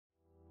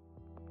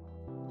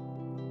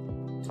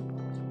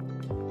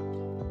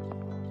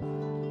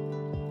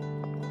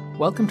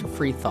Welcome to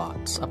Free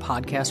Thoughts, a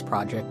podcast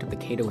project of the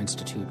Cato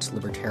Institute's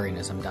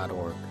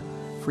libertarianism.org.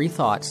 Free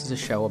Thoughts is a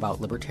show about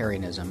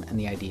libertarianism and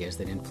the ideas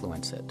that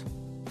influence it.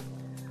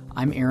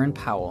 I'm Aaron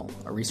Powell,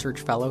 a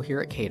research fellow here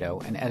at Cato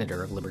and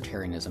editor of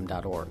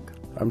libertarianism.org.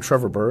 I'm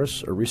Trevor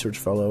Burrus, a research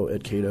fellow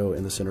at Cato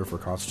in the Center for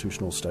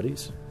Constitutional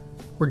Studies.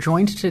 We're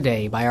joined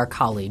today by our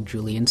colleague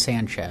Julian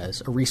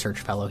Sanchez, a research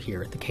fellow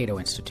here at the Cato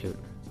Institute.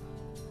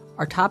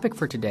 Our topic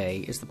for today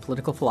is the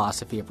political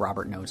philosophy of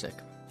Robert Nozick.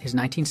 His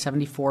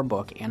 1974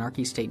 book,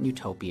 Anarchy, State, and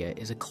Utopia,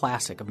 is a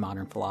classic of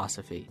modern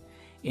philosophy.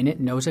 In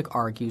it, Nozick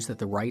argues that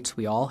the rights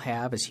we all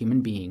have as human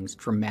beings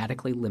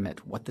dramatically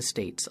limit what the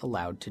state's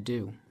allowed to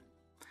do.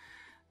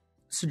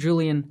 So,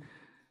 Julian,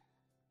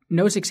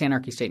 Nozick's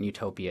Anarchy, State, and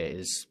Utopia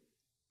is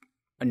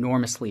was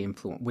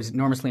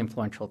enormously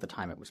influential at the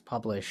time it was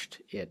published.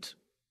 It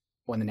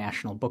won the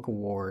National Book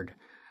Award.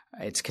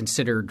 It's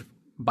considered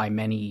by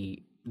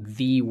many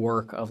the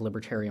work of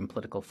libertarian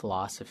political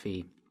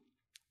philosophy.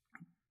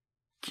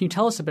 Can you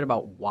tell us a bit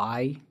about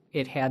why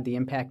it had the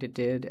impact it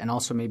did, and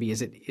also maybe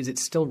is it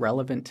still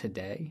relevant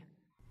today?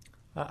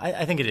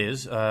 I think it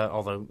is,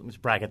 although let's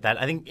bracket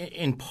that. I think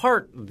in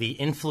part the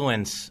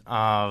influence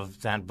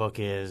of that book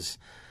is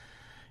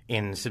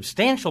in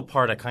substantial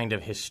part a kind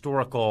of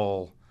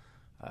historical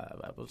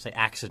I would say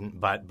accident,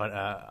 but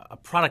a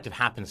product of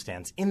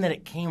happenstance in that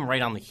it came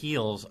right on the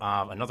heels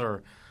of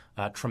another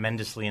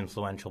tremendously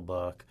influential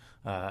book,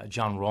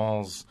 John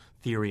Rawls'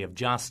 Theory of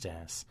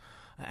Justice.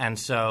 And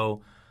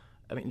so,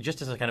 I mean,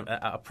 just as a kind of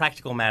a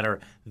practical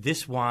matter,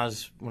 this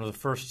was one of the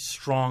first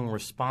strong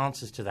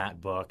responses to that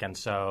book. And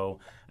so,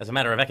 as a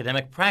matter of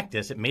academic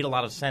practice, it made a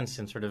lot of sense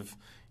in sort of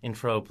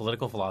intro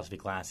political philosophy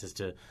classes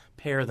to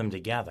pair them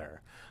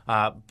together.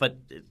 But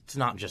it's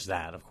not just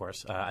that, of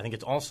course. I think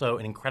it's also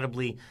an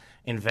incredibly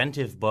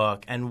inventive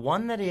book and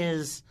one that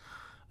is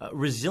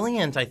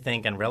resilient, I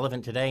think, and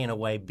relevant today in a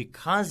way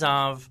because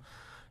of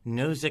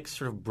Nozick's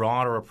sort of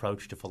broader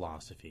approach to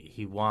philosophy.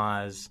 He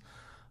was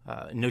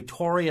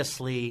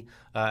notoriously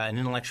an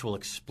intellectual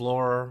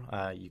explorer.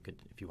 You could,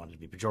 if you wanted to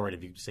be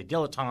pejorative, you could say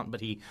dilettante,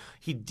 but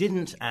he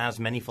didn't, as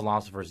many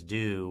philosophers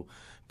do,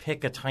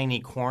 pick a tiny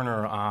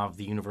corner of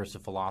the universe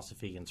of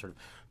philosophy and sort of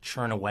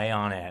churn away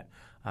on it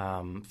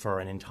for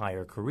an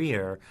entire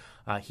career.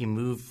 He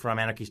moved from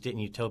Anarchy, State,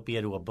 and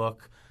Utopia to a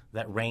book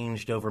that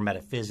ranged over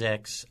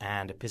metaphysics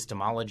and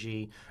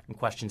epistemology and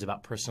questions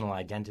about personal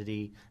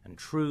identity and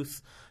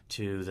truth,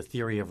 to the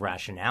theory of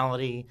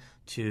rationality,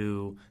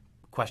 to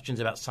questions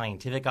about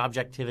scientific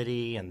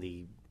objectivity and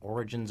the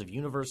origins of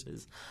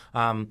universes.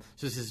 So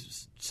this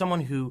is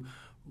someone who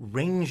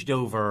ranged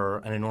over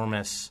an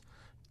enormous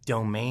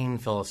domain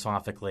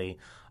philosophically.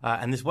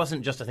 And this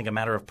wasn't just, I think, a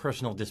matter of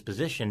personal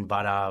disposition,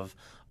 but of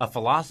a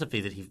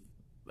philosophy that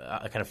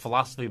a kind of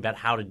philosophy about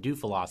how to do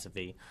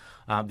philosophy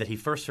that he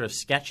first sort of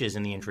sketches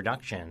in the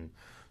introduction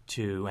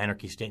to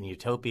Anarchy, State, and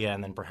Utopia,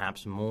 and then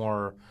perhaps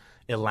more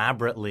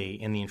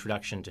elaborately in the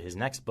introduction to his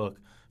next book,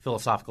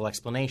 Philosophical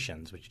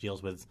Explanations, which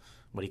deals with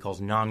what he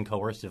calls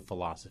non-coercive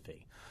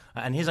philosophy.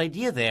 And his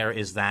idea there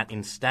is that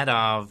instead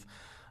of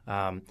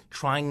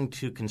trying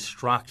to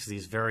construct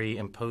these very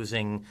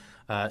imposing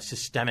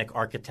systemic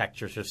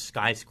architecture, sort of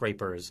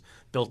skyscrapers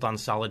built on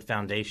solid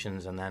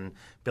foundations and then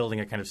building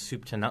a kind of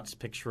soup to nuts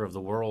picture of the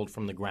world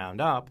from the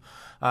ground up,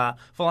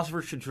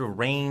 philosophers should sort of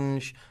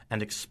range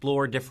and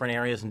explore different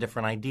areas and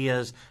different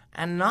ideas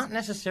and not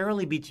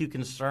necessarily be too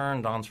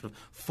concerned on sort of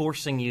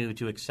forcing you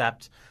to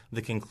accept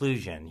the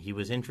conclusion. He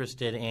was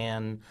interested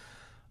in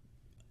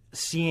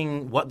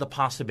seeing what the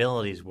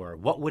possibilities were.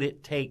 What would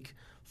it take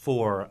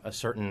for a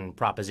certain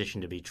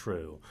proposition to be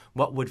true?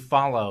 What would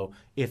follow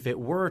if it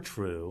were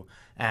true?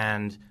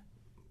 And,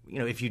 you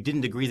know, if you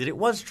didn't agree that it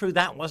was true,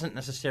 that wasn't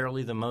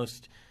necessarily the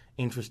most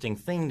interesting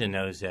thing to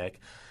Nozick.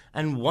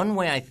 And one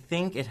way I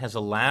think it has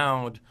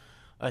allowed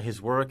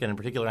his work, and in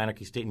particular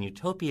Anarchy, State, and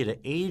Utopia, to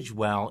age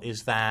well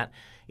is that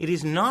it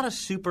is not a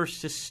super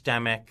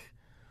systemic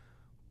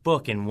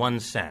book in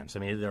one sense. I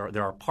mean,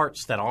 there are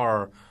parts that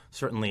are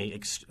certainly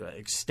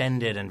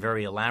extended and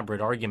very elaborate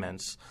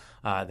arguments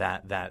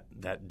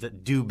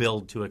that do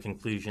build to a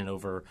conclusion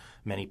over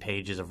many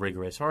pages of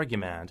rigorous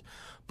argument.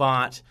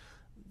 But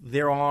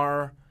there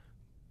are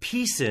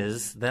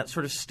pieces that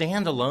sort of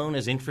stand alone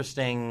as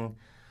interesting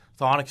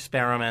thought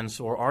experiments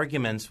or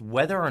arguments,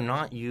 whether or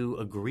not you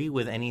agree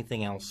with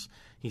anything else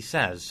he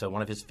says. So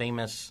one of his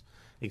famous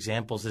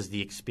examples is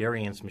the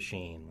experience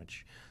machine,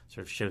 which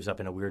sort of shows up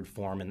in a weird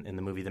form in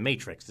the movie The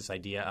Matrix, this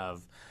idea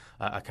of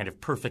a kind of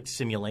perfect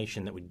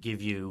simulation that would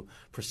give you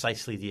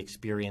precisely the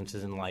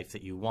experiences in life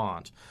that you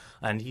want.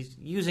 And he's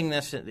using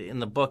this in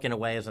the book in a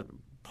way as a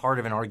part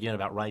of an argument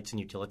about rights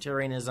and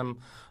utilitarianism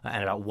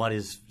and about what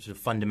is sort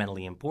of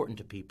fundamentally important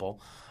to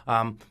people.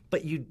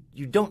 But you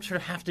don't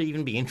sort of have to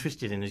even be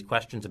interested in his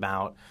questions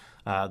about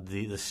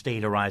the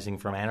state arising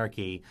from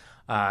anarchy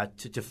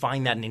to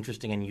find that an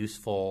interesting and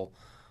useful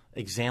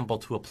example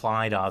to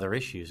apply to other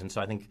issues. And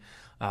so I think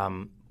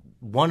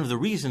one of the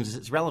reasons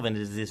it's relevant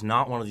is it is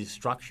not one of these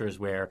structures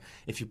where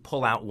if you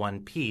pull out one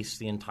piece,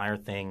 the entire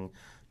thing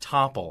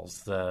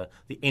topples. The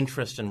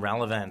interest and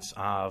relevance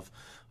of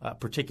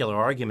particular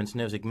arguments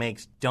Nozick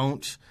makes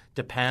don't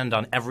depend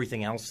on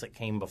everything else that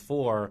came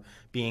before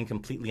being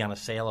completely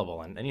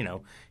unassailable. And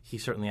he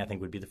certainly, I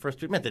think, would be the first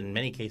to admit that in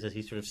many cases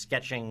he's sort of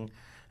sketching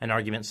an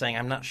argument saying,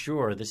 I'm not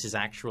sure this is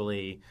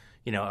actually,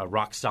 a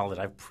rock solid.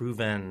 I've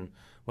proven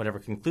whatever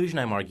conclusion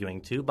I'm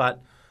arguing to,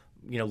 but,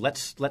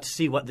 let's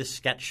see what this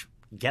sketch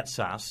gets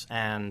us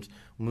and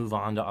move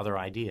on to other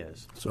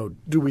ideas. So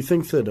do we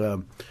think that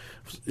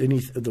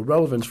the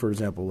relevance, for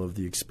example, of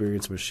the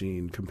experience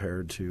machine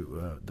compared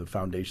to the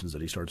foundations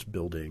that he starts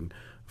building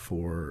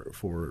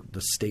for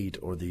the state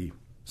or the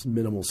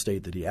minimal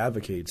state that he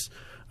advocates,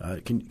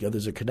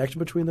 there's a connection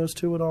between those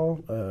two at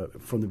all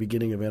from the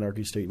beginning of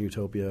Anarchy, State, and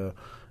Utopia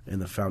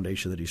and the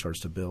foundation that he starts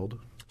to build?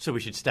 So we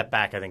should step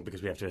back, I think,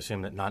 because we have to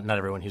assume that not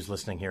everyone who's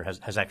listening here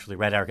has actually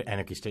read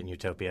Anarchy, State, and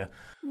Utopia.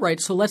 Right.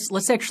 So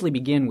let's actually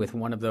begin with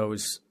one of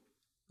those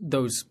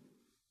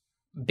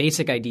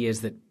basic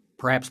ideas that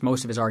perhaps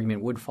most of his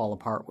argument would fall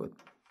apart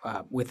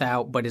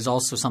without, but is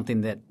also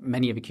something that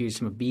many have accused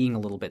him of being a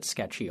little bit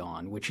sketchy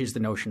on, which is the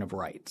notion of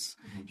rights.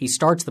 Mm-hmm. He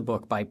starts the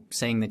book by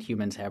saying that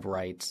humans have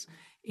rights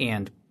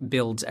and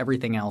builds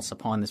everything else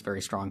upon this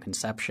very strong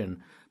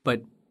conception.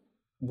 But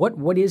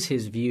what is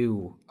his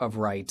view of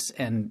rights,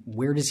 and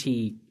where does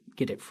he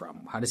get it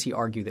from? How does he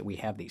argue that we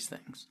have these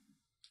things?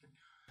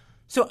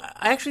 So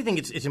I actually think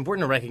it's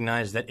important to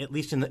recognize that at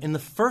least in the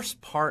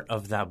first part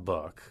of that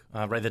book,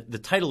 right, the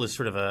title is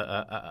sort of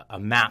a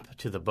map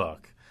to the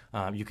book.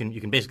 You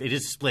can basically – it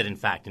is split, in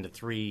fact, into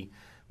three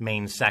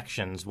main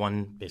sections,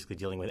 one basically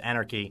dealing with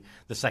anarchy,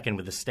 the second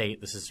with the state.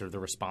 This is sort of the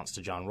response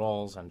to John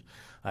Rawls and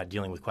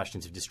dealing with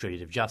questions of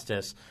distributive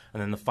justice, and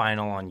then the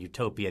final on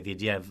utopia, the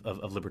idea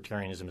of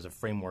libertarianism as a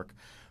framework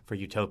for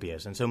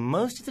utopias. And so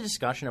most of the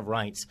discussion of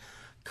rights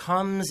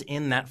comes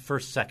in that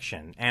first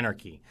section,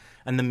 anarchy.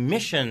 And the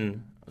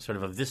mission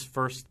sort of this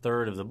first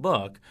third of the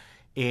book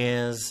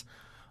is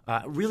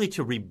really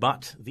to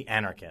rebut the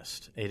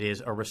anarchist. It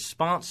is a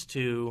response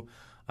to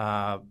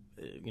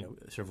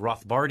sort of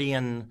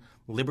Rothbardian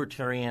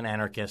libertarian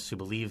anarchists who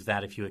believe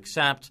that if you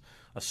accept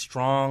a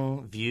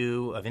strong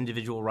view of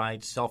individual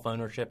rights,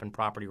 self-ownership, and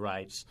property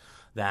rights,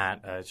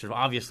 that sort of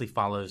obviously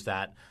follows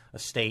that a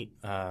state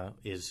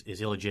is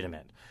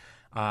illegitimate.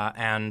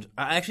 And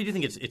I actually do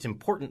think it's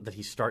important that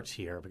he starts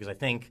here, because I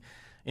think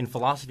in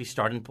philosophy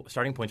starting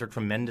points are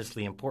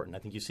tremendously important. I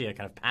think you see a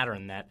kind of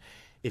pattern that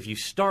if you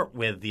start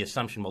with the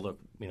assumption, well, look,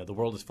 the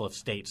world is full of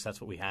states,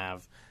 that's what we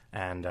have,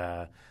 and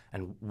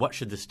what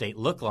should the state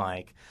look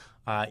like,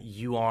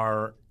 you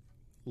are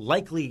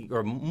likely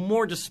or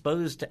more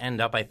disposed to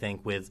end up, I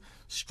think, with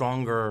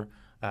stronger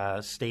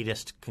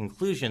statist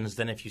conclusions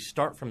than if you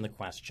start from the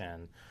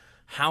question,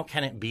 how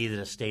can it be that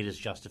a state is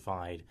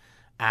justified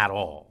at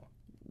all?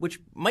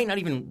 Which might not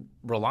even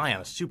rely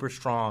on a super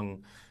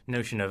strong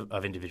notion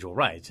of individual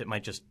rights. It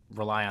might just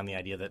rely on the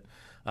idea that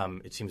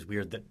it seems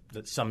weird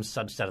that some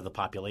subset of the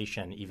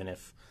population, even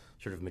if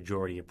sort of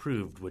majority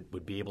approved,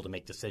 would be able to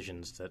make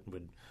decisions that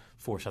would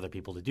force other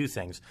people to do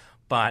things.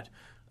 But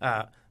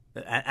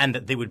and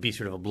that they would be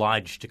sort of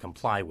obliged to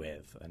comply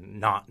with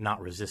and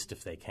not resist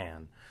if they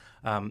can.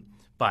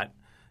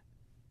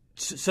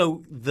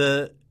 So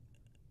the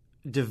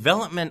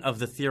development of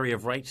the theory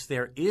of rights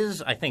there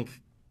is, I think,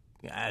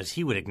 as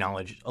he would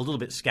acknowledge, a little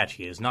bit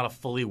sketchy. It's not a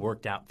fully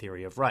worked out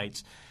theory of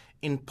rights,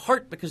 in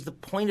part because the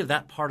point of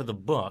that part of the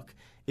book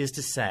is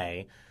to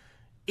say,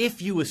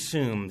 if you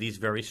assume these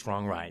very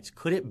strong rights,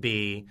 could it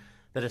be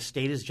that a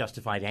state is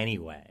justified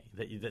anyway,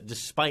 that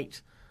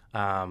despite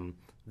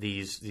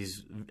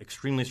these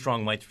extremely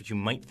strong rights, which you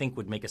might think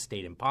would make a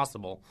state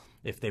impossible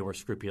if they were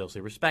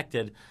scrupulously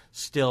respected,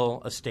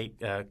 still a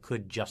state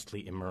could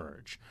justly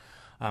emerge.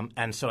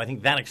 And so I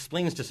think that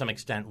explains to some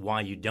extent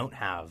why you don't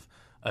have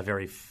a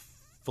very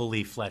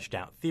fully fleshed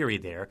out theory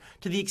there.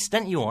 To the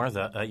extent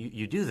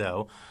you do,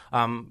 though,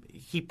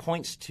 he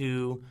points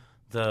to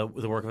the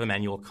work of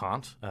Immanuel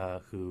Kant,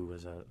 who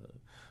was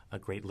a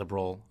great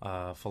liberal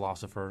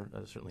philosopher,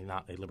 certainly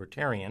not a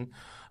libertarian.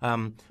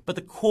 But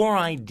the core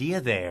idea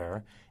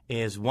there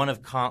is one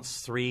of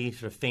Kant's three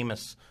sort of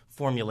famous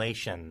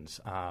formulations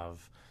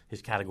of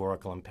his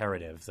categorical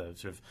imperative. The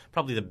sort of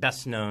probably the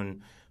best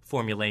known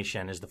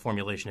formulation is the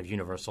formulation of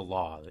universal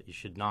law, that you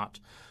should not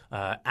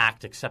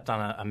act except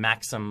on a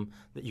maxim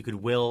that you could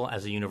will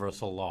as a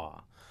universal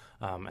law.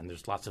 And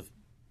there's lots of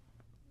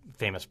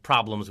famous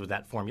problems with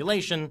that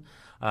formulation.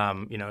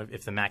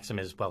 If the maxim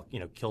is,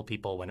 kill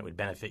people when it would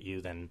benefit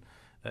you, then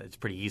it's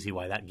pretty easy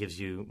why that gives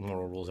you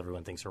moral rules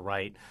everyone thinks are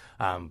right.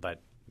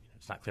 But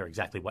it's not clear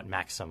exactly what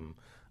maxim,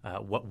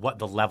 what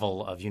the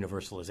level of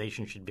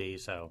universalization should be.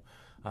 So,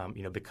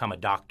 become a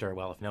doctor.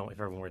 Well, if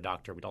everyone were a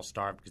doctor, we'd all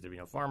starve because there'd be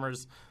no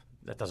farmers.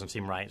 That doesn't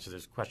seem right. So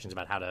there's questions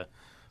about how to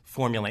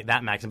formulate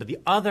that maxim. But the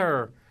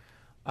other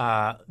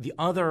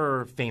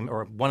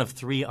one of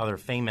three other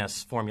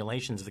famous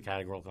formulations of the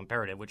categorical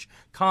imperative, which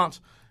Kant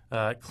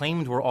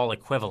claimed were all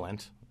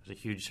equivalent, there's a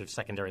huge sort of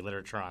secondary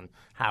literature on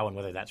how and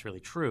whether that's really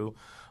true,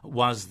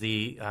 was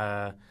the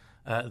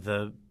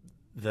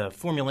the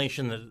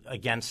formulation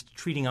against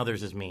treating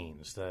others as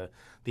means, the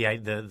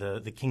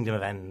kingdom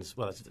of ends.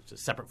 Well, it's a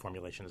separate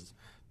formulation.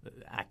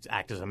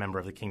 Act as a member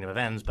of the kingdom of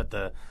ends, but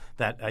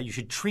that you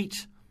should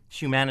treat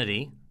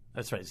humanity.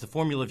 That's right. It's the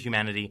formula of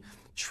humanity.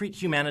 Treat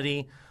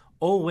humanity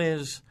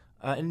always,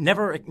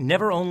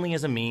 never only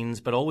as a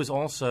means, but always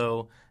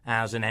also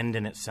as an end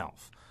in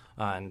itself.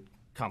 And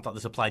Kant thought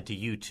this applied to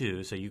you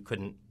too, so you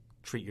couldn't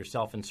treat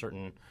yourself in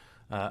certain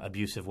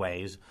abusive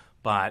ways.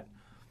 But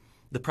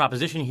the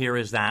proposition here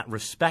is that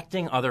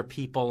respecting other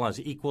people as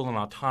equal and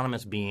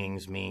autonomous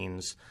beings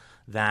means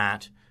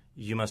that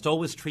you must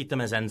always treat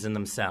them as ends in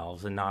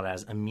themselves and not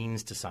as a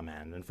means to some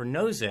end. And for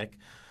Nozick,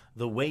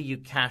 the way you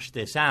cashed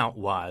this out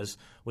was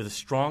with a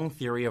strong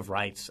theory of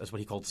rights as what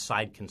he called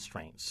side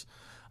constraints.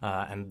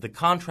 And the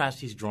contrast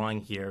he's drawing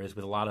here is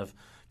with a lot of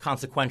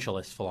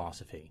consequentialist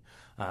philosophy.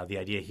 The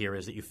idea here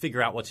is that you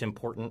figure out what's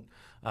important,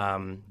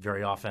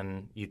 very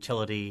often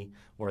utility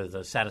or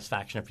the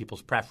satisfaction of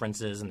people's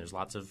preferences, and there's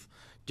lots of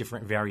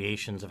different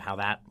variations of how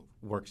that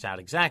works out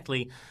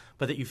exactly,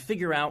 but that you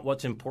figure out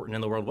what's important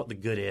in the world, what the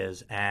good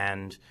is,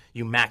 and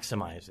you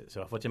maximize it.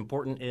 So if what's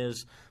important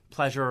is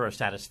pleasure or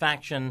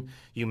satisfaction,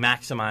 you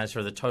maximize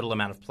for the total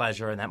amount of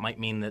pleasure, and that might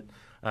mean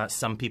that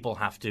some people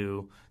have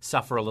to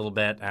suffer a little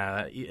bit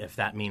if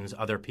that means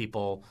other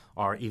people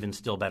are even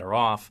still better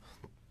off.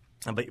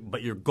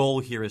 But your goal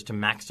here is to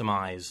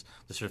maximize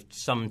the sort of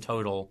sum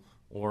total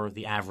or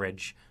the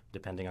average,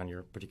 depending on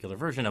your particular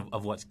version,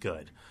 of what's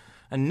good.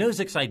 And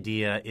Nozick's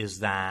idea is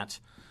that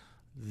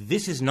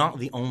this is not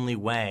the only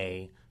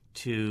way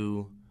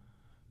to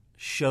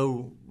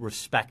show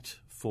respect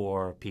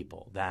for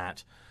people,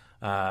 that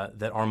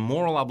our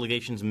moral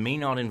obligations may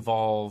not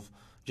involve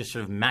just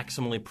sort of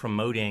maximally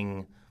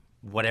promoting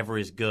whatever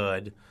is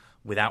good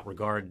without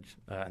regard,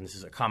 and this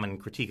is a common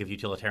critique of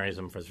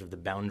utilitarianism for sort of the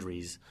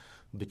boundaries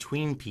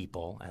between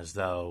people, as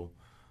though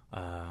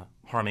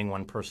harming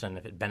one person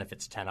if it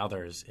benefits 10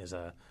 others is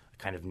a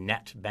kind of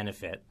net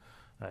benefit.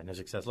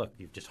 Nozick says, look,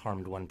 you've just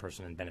harmed one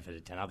person and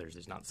benefited 10 others.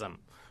 There's not some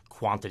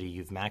quantity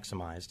you've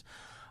maximized.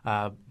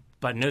 But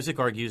Nozick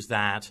argues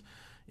that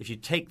if you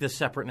take the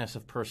separateness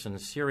of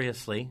persons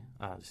seriously,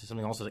 this is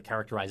something also that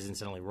characterizes,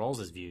 incidentally,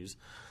 Rawls's views,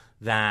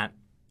 that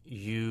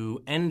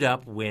you end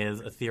up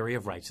with a theory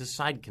of rights as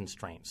side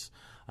constraints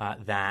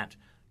that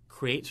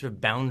create sort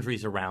of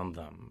boundaries around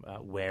them,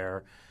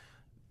 where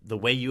the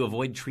way you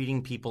avoid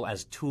treating people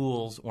as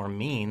tools or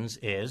means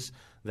is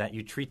that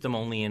you treat them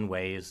only in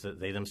ways that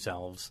they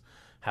themselves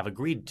have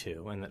agreed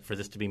to, and that for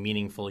this to be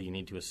meaningful, you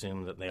need to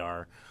assume that they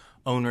are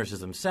owners of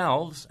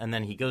themselves. And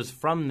then he goes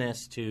from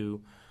this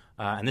to,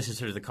 and this is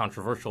sort of the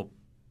controversial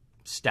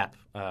step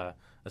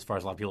as far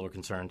as a lot of people are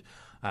concerned,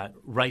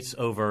 rights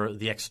over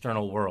the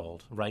external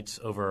world, rights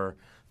over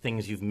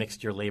things you've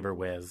mixed your labor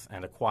with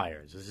and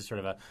acquired. This is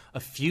sort of a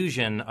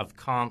fusion of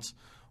Kant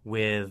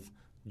with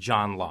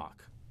John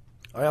Locke.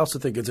 I also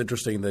think it's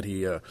interesting that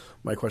he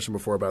my question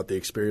before about the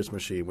experience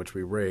machine, which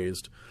we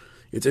raised,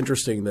 it's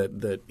interesting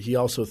that he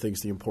also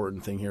thinks the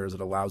important thing here is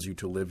it allows you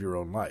to live your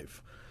own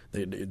life.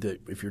 That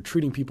if you're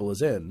treating people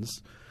as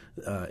ends,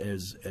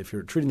 if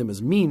you're treating them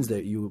as means,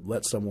 that you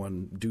let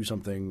someone do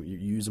something, you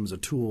use them as a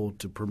tool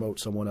to promote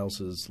someone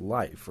else's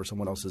life or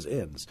someone else's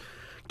ends.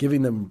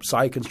 Giving them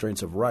side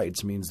constraints of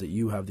rights means that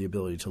you have the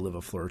ability to live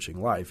a flourishing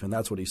life. And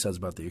that's what he says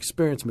about the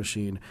experience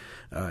machine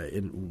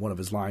in one of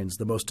his lines.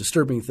 The most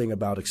disturbing thing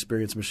about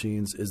experience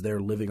machines is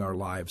they're living our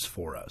lives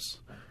for us.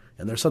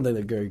 And there's something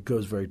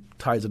that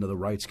ties into the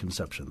rights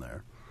conception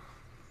there.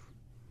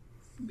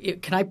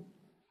 Can I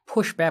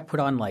push back, put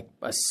on like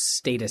a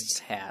statist's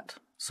hat,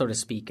 so to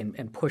speak,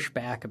 and push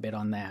back a bit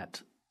on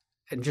that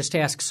and just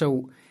ask,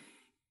 so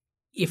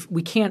if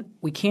we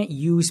can't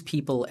use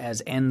people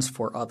as ends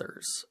for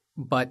others,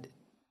 but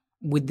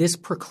would this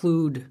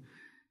preclude,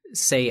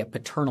 say, a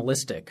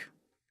paternalistic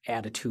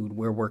attitude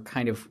where we're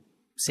kind of,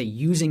 say,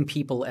 using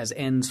people as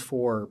ends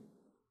for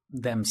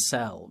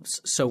themselves?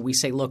 So we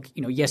say, look,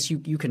 yes, you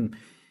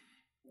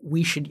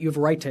have a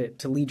right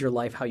to lead your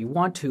life how you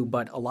want to,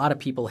 but a lot of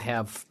people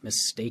have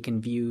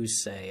mistaken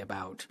views, say,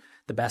 about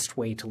the best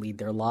way to lead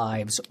their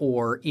lives,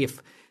 or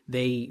if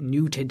they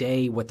knew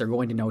today what they're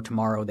going to know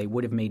tomorrow, they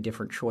would have made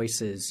different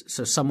choices.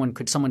 So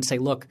could someone say,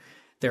 look,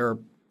 there are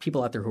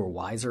people out there who are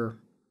wiser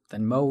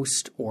than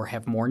most or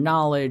have more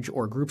knowledge,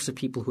 or groups of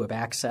people who have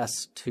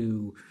access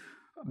to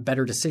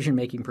better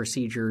decision-making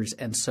procedures,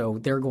 and so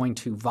they're going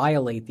to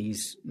violate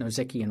these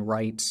Nozickian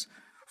rights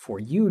for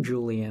you,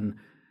 Julian,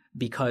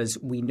 because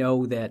we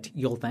know that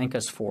you'll thank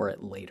us for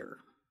it later.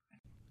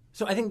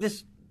 So I think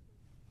this,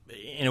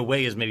 in a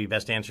way, is maybe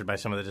best answered by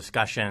some of the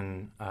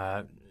discussion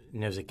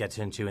Nozick gets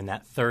into in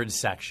that third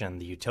section,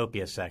 the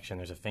Utopia section.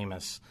 There's a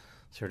famous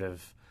sort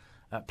of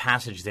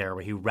passage there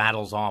where he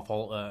rattles off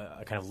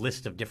a kind of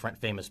list of different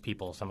famous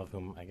people, some of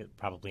whom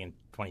probably in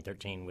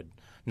 2013 would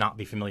not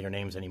be familiar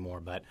names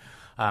anymore. But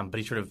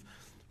he sort of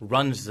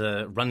runs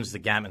the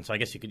gamut. So I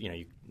guess you could,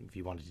 if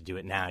you wanted to do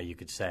it now, you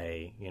could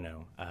say,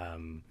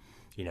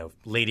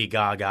 Lady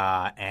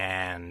Gaga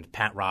and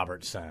Pat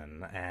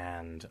Robertson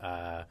and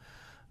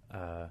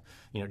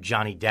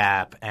Johnny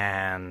Depp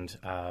and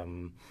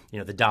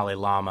the Dalai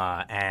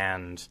Lama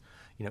and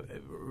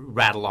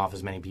rattle off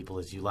as many people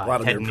as you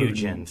like. Ted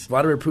Nugent,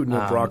 Vladimir Putin,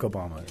 and Barack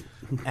Obama,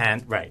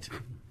 and right.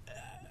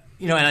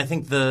 And I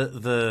think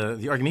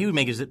the argument you would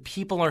make is that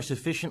people are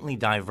sufficiently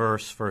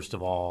diverse, first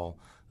of all,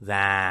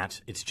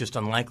 that it's just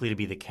unlikely to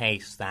be the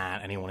case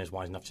that anyone is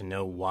wise enough to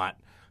know what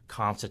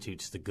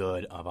constitutes the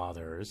good of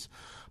others.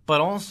 But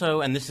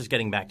also, and this is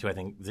getting back to, I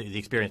think, the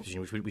experience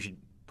machine, which we should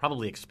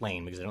probably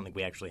explain because I don't think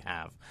we actually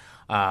have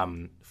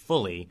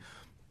fully,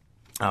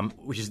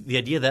 which is the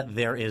idea that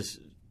there is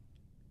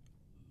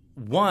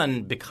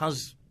one,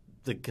 because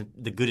the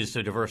good is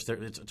so diverse,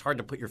 it's hard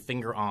to put your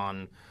finger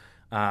on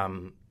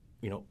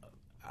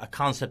a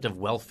concept of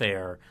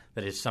welfare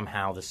that is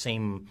somehow the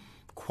same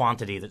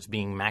quantity that's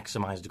being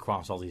maximized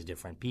across all these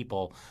different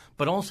people,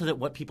 but also that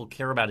what people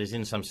care about is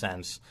in some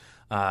sense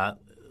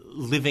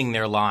living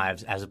their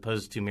lives as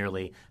opposed to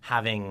merely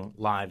having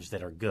lives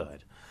that are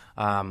good.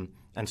 And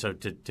so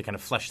to kind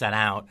of flesh that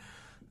out,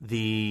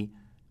 the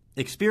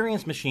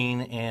experience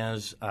machine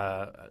is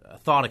a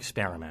thought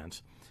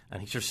experiment.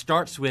 And he sort of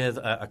starts with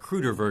a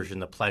cruder version,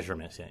 the pleasure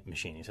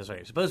machine. He says,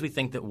 okay, suppose we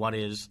think that what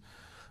is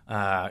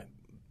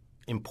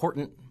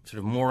important sort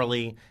of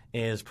morally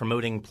is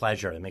promoting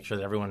pleasure and make sure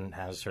that everyone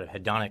has sort of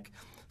hedonic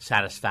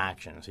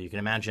satisfaction. So you can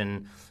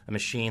imagine a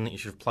machine that you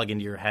sort of plug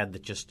into your head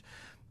that just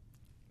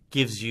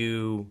gives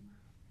you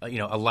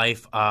a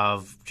life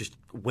of just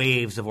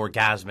waves of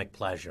orgasmic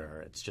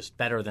pleasure. It's just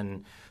better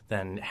than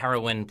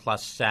heroin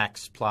plus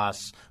sex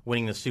plus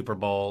winning the Super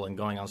Bowl and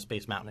going on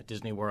Space Mountain at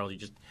Disney World.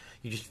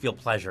 You just feel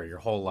pleasure your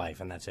whole life,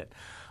 and that's it.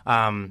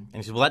 And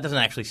he said, well, that doesn't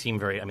actually seem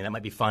very – that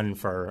might be fun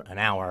for an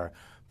hour,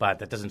 but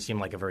that doesn't seem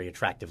like a very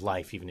attractive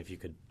life, even if you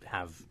could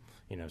have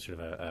sort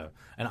of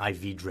an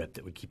IV drip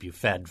that would keep you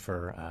fed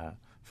for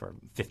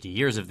 50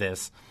 years of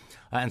this.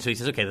 And so he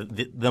says, okay,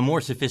 the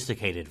more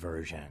sophisticated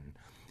version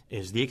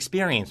is the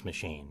experience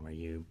machine, where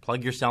you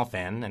plug yourself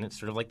in, and it's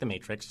sort of like the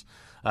Matrix,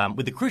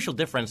 with the crucial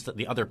difference that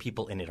the other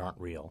people in it aren't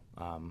real.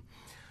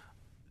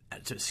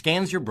 So it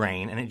scans your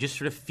brain, and it just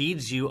sort of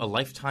feeds you a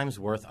lifetime's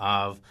worth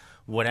of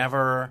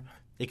whatever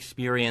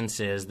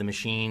experiences the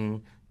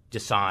machine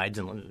decides,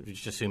 and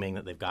just assuming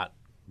that they've got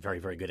very,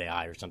 very good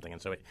AI or something.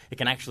 And so it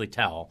can actually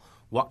tell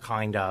what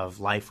kind of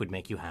life would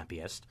make you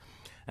happiest.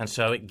 And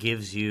so it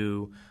gives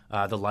you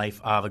the life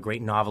of a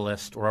great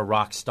novelist or a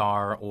rock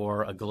star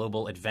or a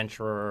global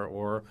adventurer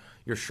or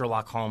your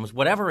Sherlock Holmes.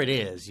 Whatever it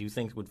is you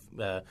think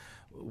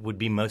would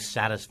be most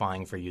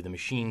satisfying for you, the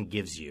machine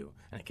gives you.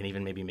 And it can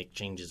even maybe make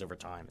changes over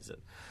time as it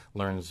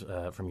learns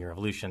from your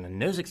evolution. And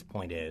Nozick's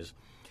point is,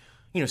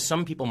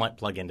 some people might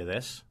plug into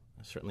this.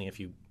 Certainly if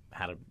you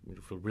had a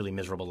really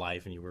miserable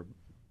life and you were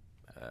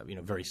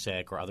very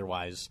sick or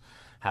otherwise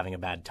having a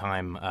bad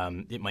time,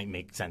 it might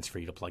make sense for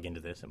you to plug into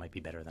this. It might be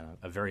better than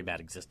a very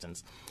bad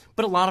existence.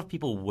 But a lot of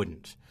people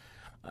wouldn't.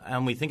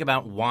 And we think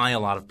about why a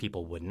lot of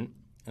people wouldn't.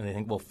 And they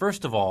think, well,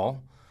 first of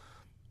all,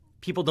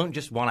 people don't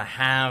just want to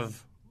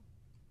have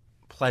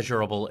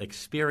pleasurable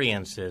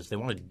experiences. They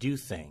want to do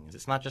things.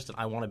 It's not just that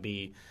I want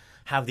to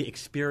have the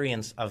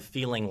experience of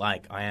feeling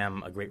like I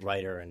am a great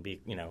writer and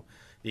be,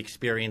 the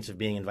experience of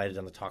being invited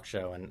on the talk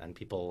show and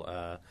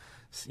people,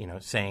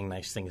 saying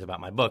nice things about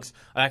my books.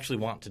 I actually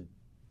want to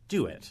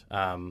do it.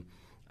 And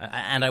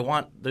I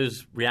want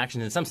those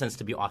reactions in some sense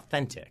to be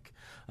authentic.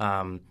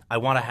 I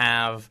want to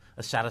have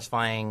a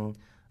satisfying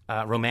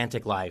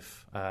romantic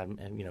life, and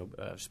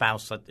a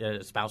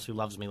spouse who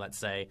loves me, let's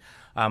say.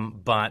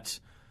 But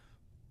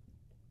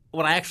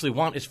what I actually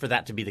want is for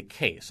that to be the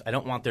case. I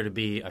don't want there to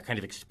be a kind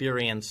of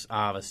experience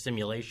of a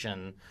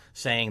simulation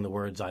saying the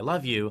words "I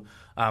love you."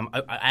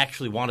 I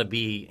actually want to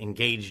be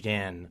engaged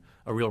in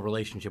a real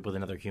relationship with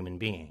another human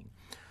being.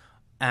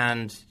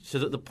 And so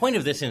the point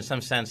of this in some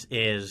sense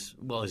is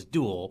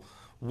dual.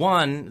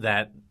 One,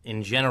 that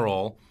in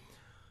general,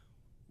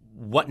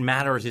 what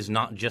matters is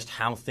not just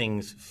how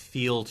things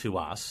feel to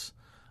us.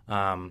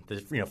 From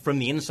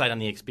the inside on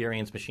the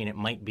experience machine, it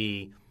might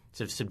be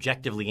sort of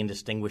subjectively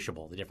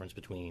indistinguishable, the difference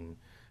between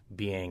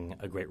being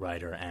a great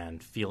writer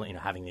and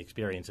having the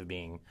experience of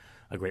being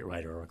a great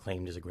writer or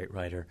acclaimed as a great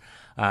writer.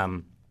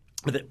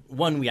 But that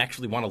one, we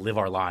actually want to live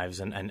our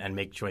lives and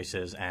make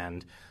choices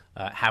and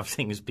have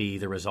things be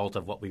the result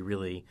of what we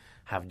really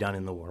have done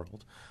in the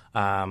world.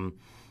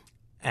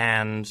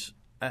 And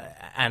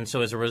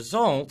so as a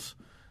result,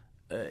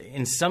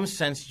 in some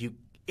sense,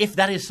 if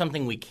that is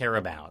something we care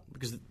about,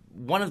 because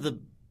one of the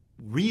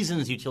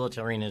reasons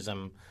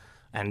utilitarianism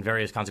and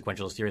various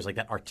consequentialist theories like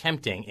that are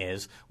tempting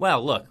is,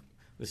 well, look,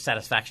 the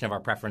satisfaction of our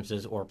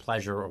preferences or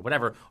pleasure or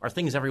whatever are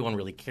things everyone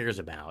really cares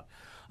about.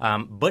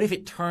 But if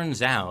it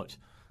turns out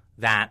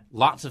that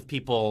lots of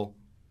people,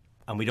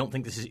 and we don't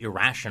think this is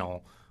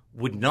irrational,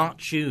 would not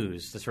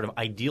choose the sort of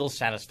ideal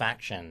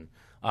satisfaction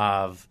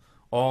of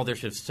all their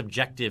sort of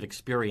subjective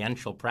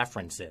experiential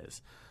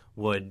preferences,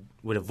 would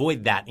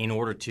avoid that in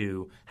order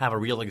to have a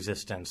real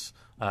existence,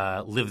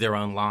 live their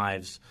own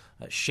lives,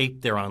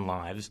 shape their own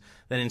lives,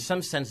 then in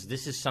some sense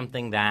this is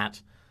something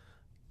that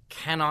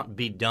cannot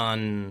be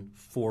done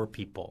for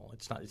people.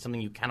 It's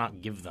something you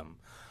cannot give them.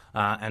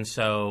 And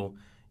so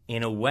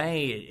in a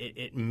way,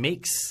 it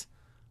makes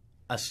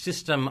a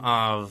system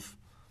of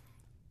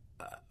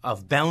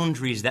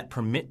boundaries that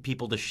permit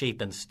people to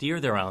shape and steer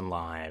their own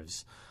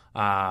lives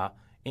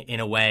in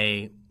a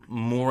way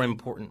more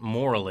important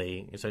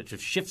morally. So it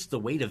just shifts the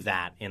weight of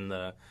that in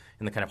the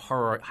kind of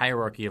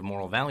hierarchy of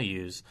moral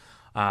values,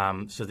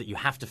 so that you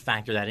have to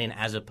factor that in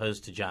as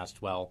opposed to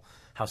just, well,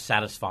 how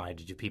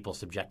satisfied do people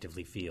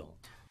subjectively feel?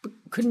 But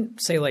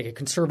couldn't, say, like a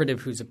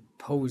conservative who's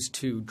opposed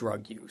to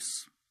drug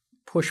use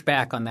push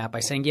back on that by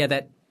saying,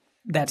 yeah,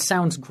 that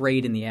sounds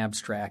great in the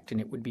abstract,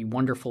 and it would be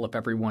wonderful if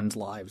everyone's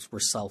lives were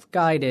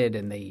self-guided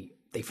and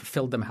they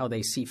fulfilled them how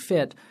they see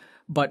fit,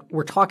 but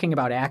we're talking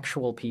about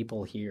actual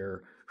people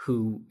here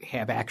who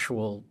have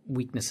actual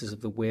weaknesses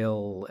of the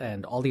will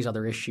and all these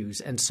other issues.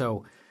 And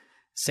so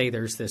say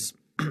there's this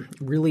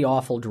really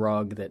awful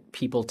drug that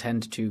people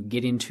tend to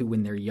get into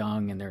when they're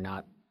young and they're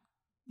not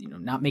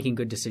making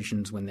good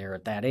decisions when they're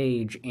at that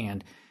age,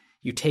 and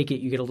you take it,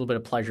 you get a little bit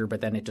of pleasure,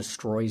 but then it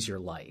destroys your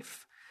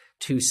life.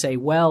 To say,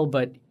 well,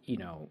 but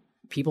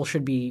people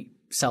should be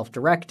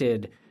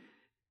self-directed,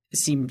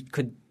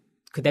 could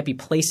that be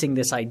placing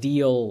this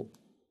ideal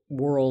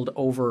world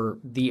over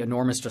the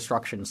enormous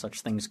destruction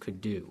such things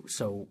could do?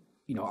 So,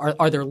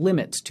 are there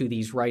limits to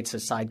these rights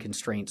as side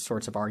constraints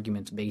sorts of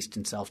arguments based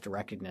in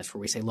self-directedness, where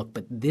we say, look,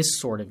 but this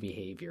sort of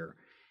behavior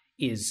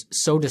is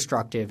so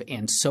destructive,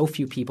 and so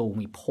few people, when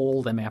we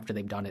poll them after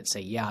they've done it,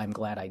 say, yeah, I'm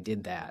glad I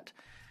did that.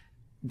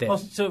 Well,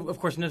 so of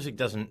course Nozick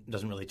doesn't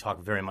really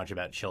talk very much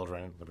about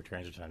children.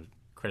 Libertarians are sometimes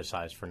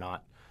criticized for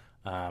not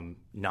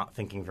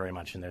thinking very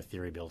much in their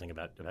theory building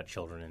about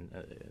children,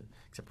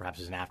 except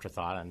perhaps as an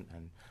afterthought,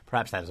 and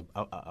perhaps that is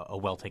a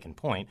well taken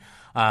point.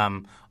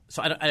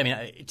 So I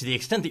mean, to the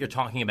extent that you're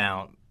talking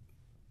about,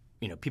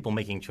 people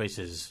making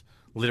choices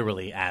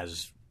literally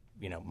as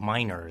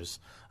minors,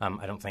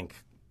 I don't think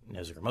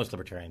Nozick or most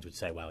libertarians would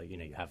say, well,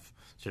 you have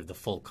sort of the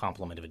full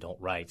complement of adult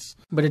rights.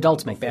 But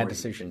adults make bad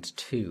decisions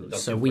too,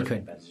 so we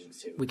could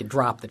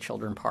drop the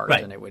children part,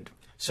 right. And it would.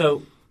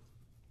 So,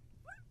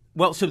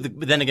 well,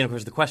 but then again, of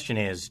course, the question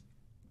is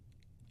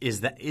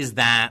that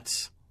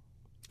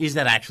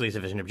actually a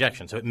sufficient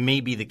objection? So it may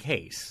be the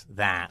case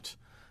that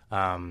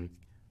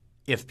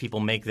if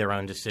people make their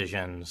own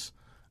decisions,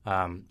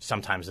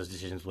 sometimes those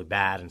decisions will be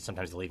bad, and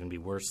sometimes they'll even be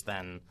worse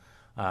than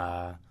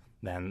the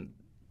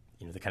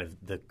kind of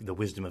the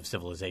wisdom of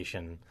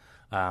civilization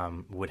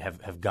would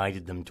have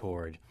guided them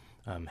toward,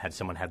 had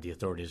someone had the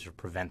authorities to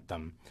prevent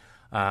them.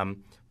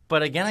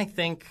 But again, I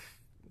think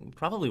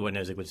probably what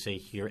Nozick would say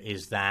here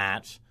is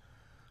that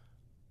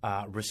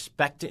to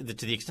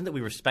the extent that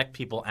we respect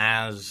people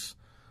as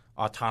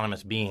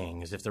autonomous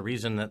beings, if the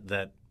reason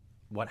that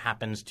what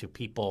happens to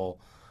people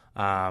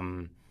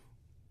matters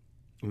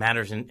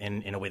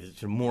in a way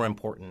that's more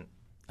important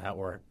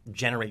or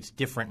generates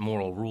different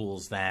moral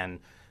rules than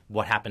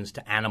what happens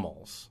to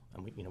animals.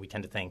 And we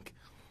tend to think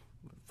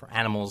for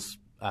animals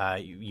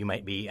you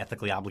might be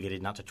ethically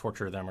obligated not to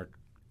torture them or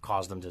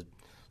cause them to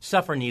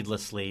suffer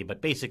needlessly,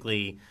 but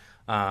basically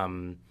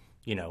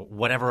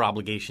whatever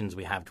obligations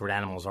we have toward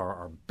animals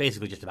are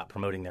basically just about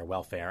promoting their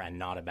welfare and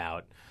not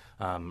about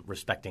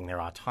respecting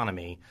their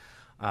autonomy.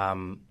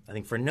 I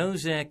think for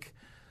Nozick,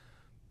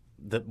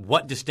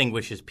 what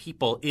distinguishes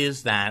people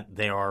is that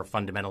they are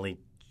fundamentally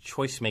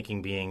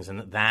choice-making beings,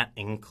 and that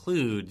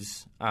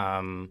includes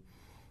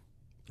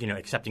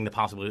accepting the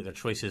possibility that their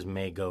choices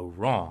may go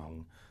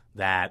wrong.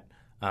 But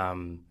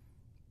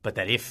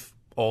that if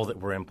all that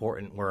were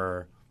important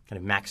were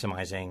kind of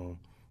maximizing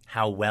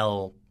how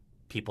well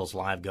people's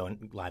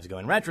lives go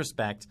in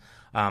retrospect,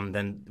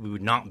 then we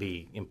would not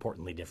be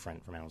importantly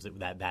different from animals.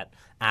 That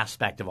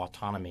aspect of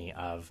autonomy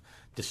of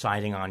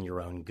deciding on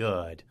your own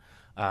good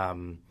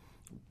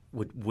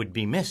would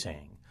be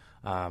missing.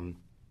 And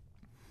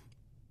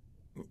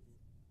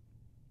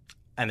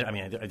I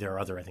mean, there are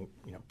other, I think,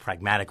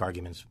 pragmatic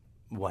arguments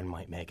one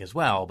might make as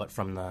well. But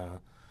from the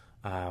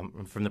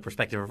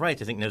perspective of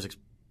rights, I think Nozick's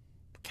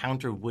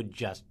counter would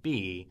just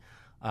be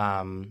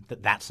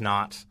that's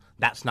not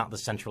the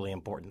centrally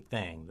important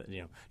thing. That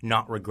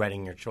not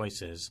regretting your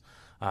choices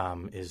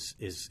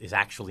is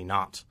actually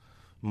not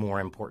more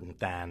important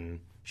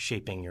than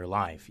shaping your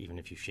life, even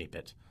if you shape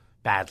it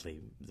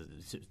badly.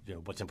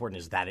 What's important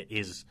is that it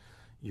is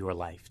your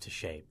life to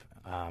shape.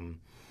 Now,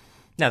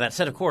 that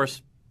said, of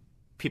course,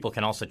 people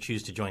can also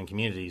choose to join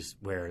communities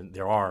where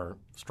there are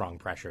strong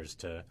pressures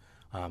to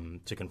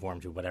conform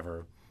to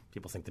whatever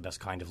people think the best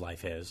kind of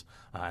life is.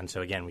 And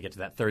so, again, we get to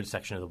that third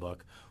section of the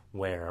book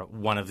where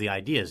one of the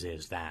ideas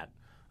is that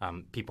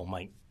people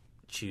might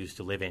choose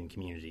to live in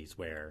communities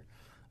where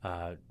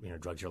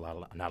drugs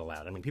are not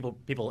allowed. I mean,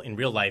 people in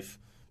real life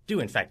do,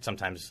 in fact,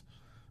 sometimes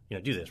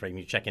do this, right?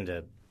 You check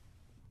into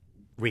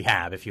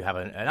rehab if you have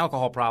an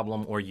alcohol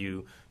problem, or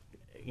you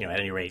at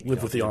any rate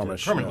live with the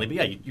Amish permanently.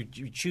 But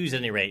you choose at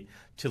any rate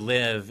to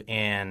live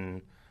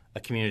in a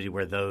community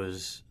where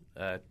those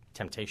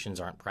temptations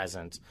aren't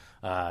present.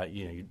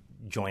 You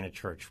join a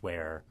church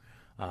where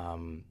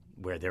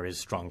where there is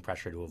strong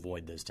pressure to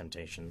avoid those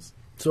temptations.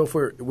 So if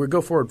we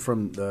go forward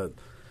from the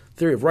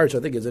theory of rights, I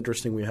think it's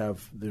interesting we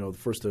have,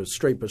 first the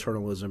straight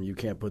paternalism, you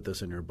can't put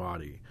this in your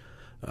body,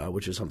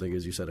 which is something,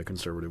 as you said, a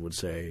conservative would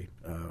say,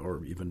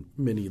 or even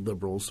many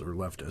liberals or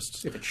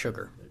leftists. If it's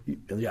sugar.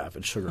 Yeah, if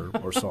it's sugar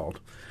or salt.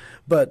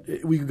 But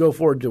we could go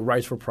forward to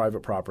rights for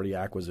private property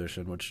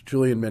acquisition, which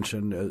Julian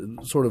mentioned,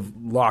 sort of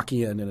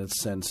Lockean in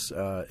its sense,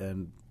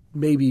 and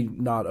maybe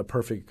not a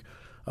perfect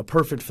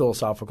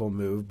philosophical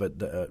move, but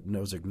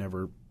Nozick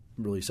never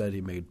really said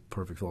he made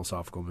perfect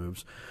philosophical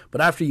moves.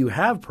 But after you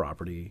have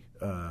property,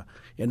 and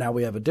now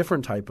we have a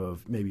different type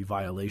of maybe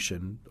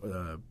violation,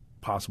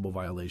 possible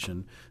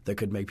violation that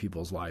could make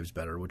people's lives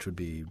better, which would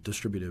be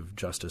distributive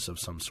justice of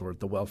some sort,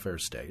 the welfare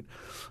state.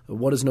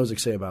 What does Nozick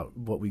say about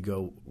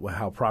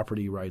how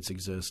property rights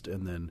exist,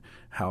 and then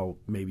how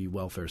maybe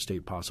welfare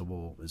state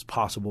is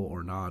possible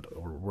or not,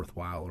 or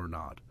worthwhile or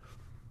not?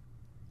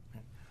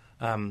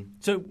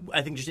 So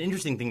I think just an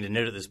interesting thing to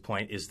note at this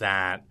point is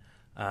that,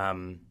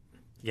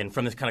 again,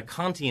 from this kind of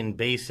Kantian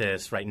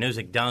basis, right,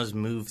 Nozick does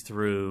move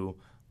through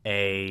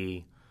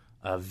a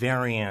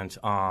variant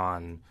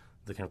on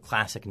the kind of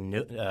classic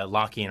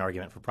Lockean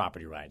argument for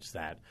property rights,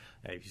 that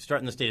if you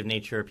start in the state of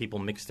nature, people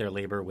mix their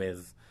labor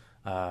with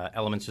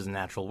elements of the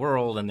natural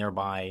world and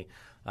thereby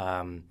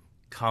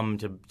come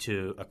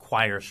to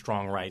acquire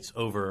strong rights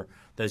over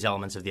those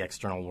elements of the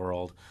external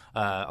world.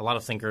 A lot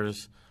of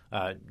thinkers –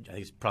 I think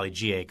it's probably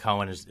G.A.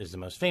 Cohen is the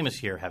most famous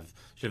here, have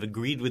sort of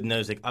agreed with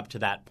Nozick up to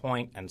that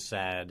point and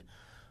said,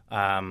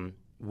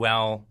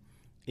 well,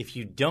 if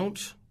you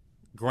don't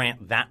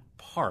grant that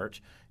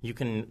part, you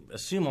can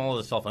assume all of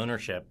the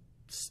self-ownership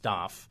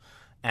stuff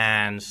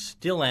and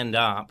still end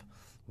up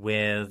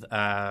with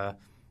a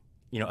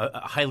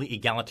highly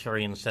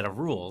egalitarian set of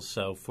rules.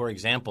 So, for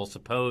example,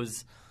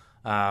 suppose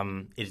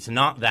it's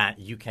not that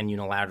you can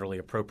unilaterally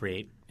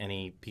appropriate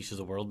any piece of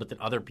the world, but that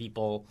other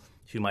people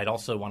who might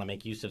also want to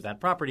make use of that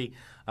property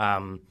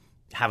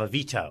have a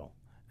veto.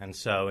 And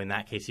so in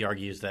that case, he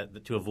argues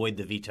that to avoid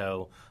the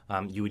veto,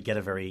 you would get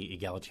a very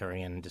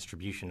egalitarian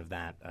distribution of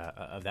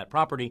that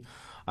property.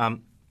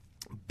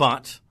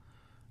 But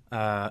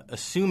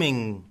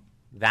assuming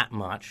that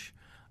much,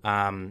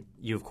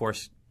 you, of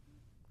course,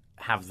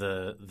 have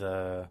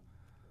the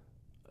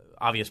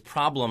obvious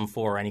problem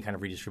for any kind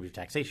of redistributive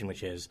taxation,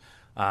 which is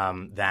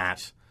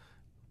that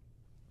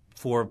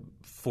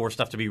for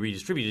stuff to be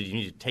redistributed, you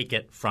need to take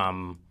it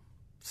from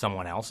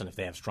someone else, and if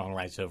they have strong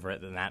rights over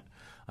it, then that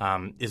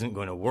isn't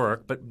going to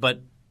work.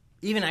 But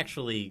even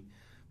actually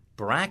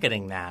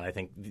bracketing that, I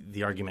think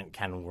the argument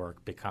can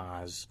work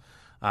because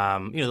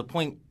the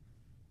point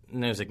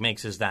Nozick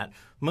makes is that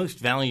most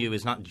value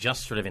is not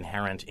just sort of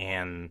inherent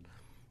in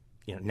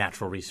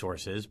natural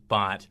resources,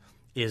 but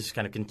is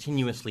kind of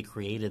continuously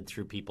created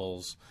through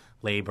people's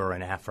labor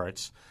and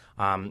efforts,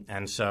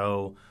 and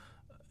so.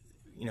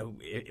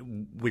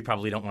 We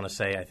probably don't want to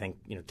say, I think,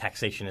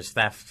 taxation is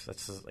theft.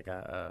 That's like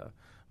a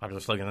popular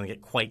slogan. I don't think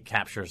it quite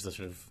captures the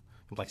sort of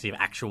complexity of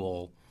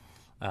actual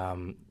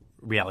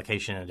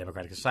reallocation in a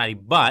democratic society.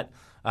 But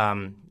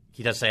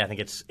he does say, I think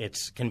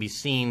it can be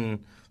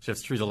seen sort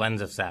of through the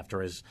lens of theft,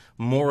 or is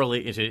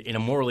in a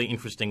morally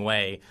interesting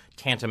way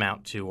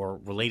tantamount to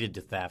or related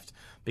to theft,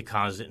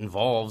 because it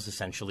involves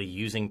essentially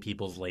using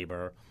people's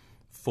labor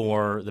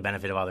for the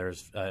benefit of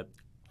others,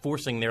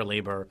 forcing their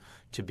labor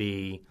to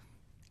be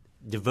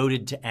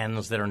devoted to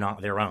ends that are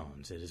not their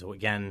own. It is,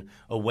 again,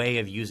 a way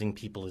of using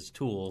people as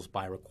tools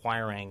by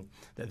requiring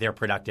that their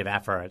productive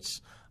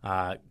efforts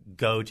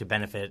go to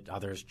benefit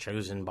others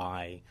chosen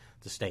by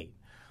the state.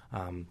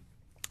 And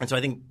so I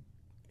think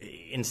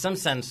in some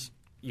sense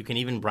you can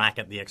even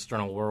bracket the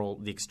external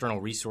world, the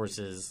external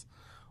resources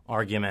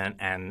argument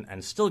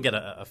and still get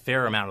a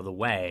fair amount of the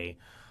way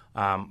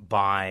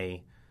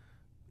by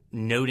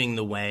noting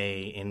the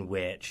way in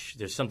which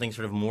there's something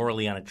sort of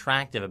morally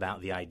unattractive about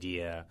the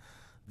idea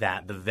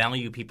that the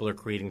value people are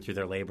creating through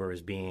their labor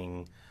is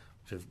being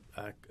sort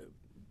of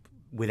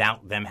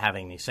without them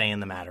having any say in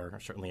the matter,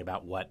 certainly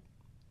about what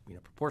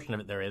proportion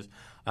of it there is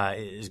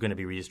going to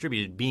be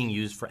redistributed, being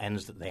used for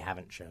ends that they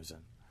haven't chosen.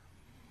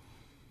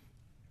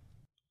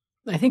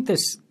 I think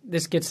this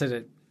gets at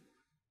an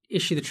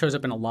issue that shows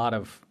up in a lot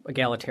of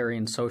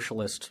egalitarian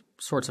socialist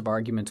sorts of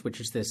arguments, which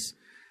is this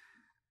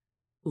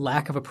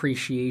lack of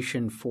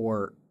appreciation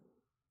for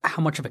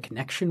how much of a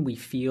connection we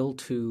feel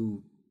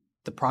to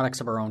the products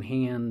of our own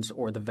hands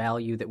or the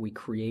value that we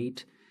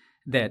create,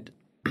 that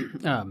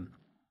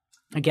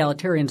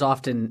egalitarians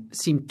often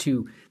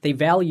they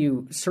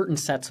value certain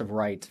sets of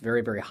rights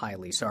very, very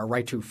highly. So our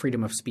right to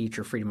freedom of speech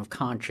or freedom of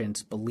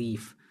conscience,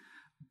 belief,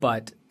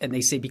 and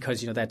they say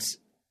because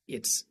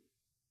it's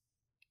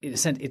in a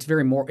sense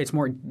it's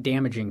more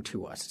damaging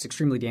to us. It's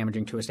extremely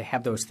damaging to us to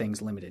have those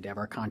things limited, to have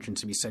our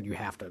conscience to be said you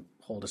have to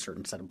hold a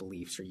certain set of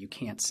beliefs or you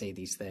can't say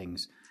these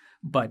things.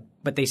 But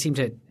they seem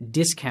to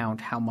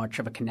discount how much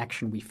of a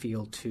connection we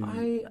feel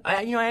to.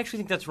 I actually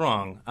think that's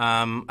wrong.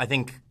 I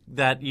think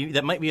that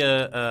that might be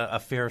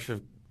a fair sort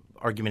of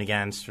argument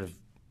against sort of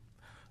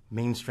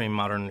mainstream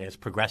modernists,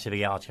 progressive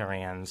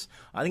egalitarians.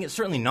 I think it's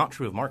certainly not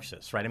true of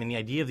Marxists, right? I mean, the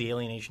idea of the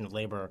alienation of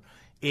labor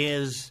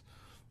is,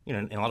 in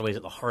a lot of ways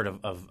at the heart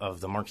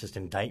of the Marxist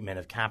indictment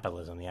of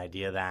capitalism, the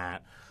idea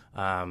that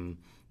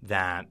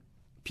that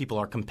people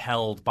are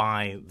compelled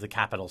by the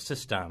capital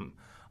system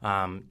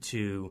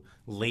to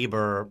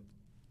labor,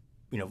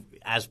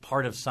 as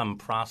part of some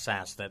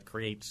process that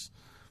creates,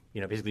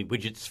 basically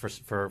widgets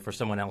for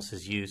someone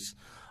else's use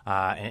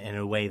in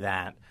a way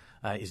that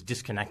is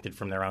disconnected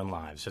from their own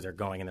lives. So they're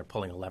going and they're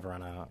pulling a lever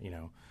on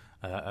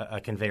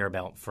a conveyor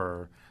belt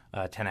for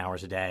 10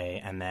 hours a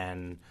day, and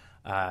then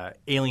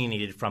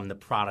alienated from the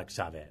products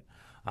of it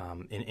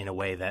in a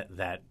way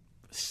that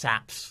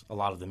saps a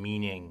lot of the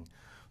meaning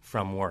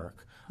from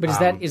work. But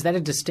is that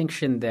a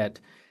distinction that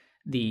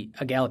the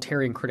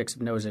egalitarian critics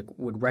of Nozick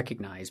would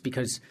recognize?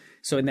 Because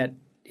so in that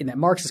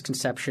Marxist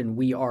conception,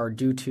 we are,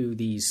 due to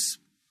these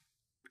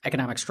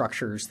economic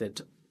structures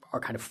that are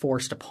kind of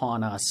forced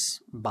upon us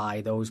by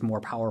those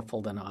more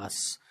powerful than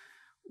us,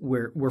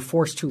 we're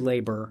forced to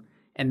labor,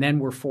 and then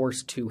we're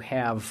forced to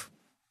have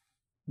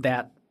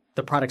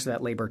the products of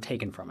that labor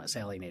taken from us,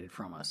 alienated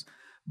from us.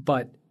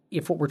 But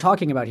if what we're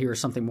talking about here is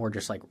something more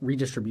just like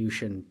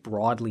redistribution,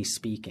 broadly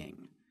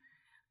speaking,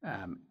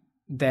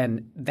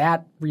 then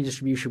that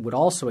redistribution would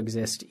also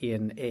exist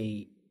in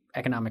a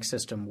economic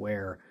system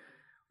where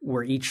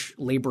we're each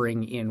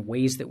laboring in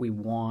ways that we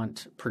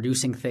want,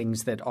 producing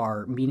things that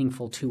are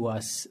meaningful to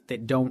us,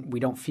 that we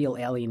don't feel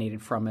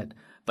alienated from it,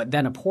 but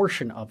then a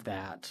portion of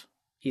that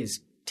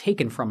is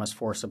taken from us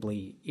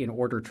forcibly in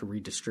order to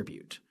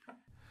redistribute.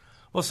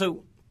 Well,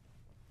 so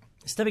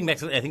stepping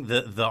back, I think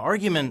the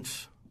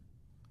argument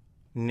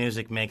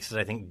Nozick makes that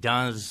I think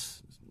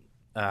does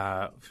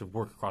sort of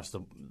work across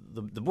the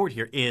board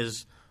here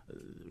is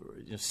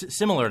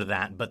similar to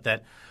that, but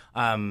that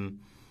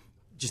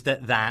just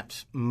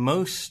that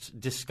most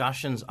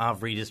discussions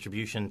of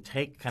redistribution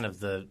take kind of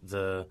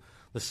the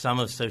sum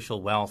of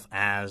social wealth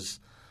as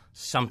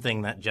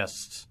something that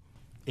just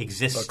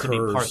exists to be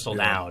parceled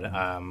out,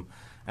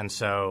 and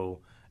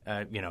so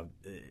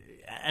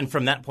and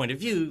from that point of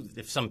view,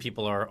 if some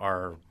people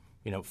are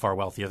far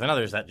wealthier than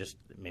others, that just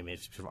maybe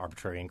it's sort of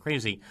arbitrary and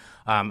crazy.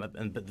 But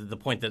the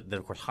point that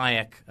of course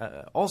Hayek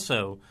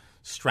also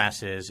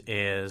stresses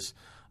is,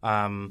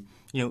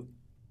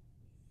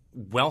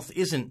 wealth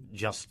isn't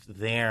just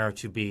there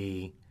to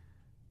be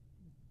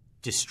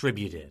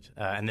distributed,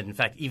 and that in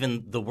fact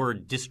even the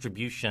word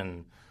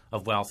distribution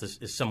of wealth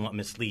is somewhat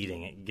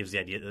misleading. It gives the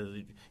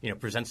idea,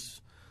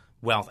 presents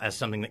wealth as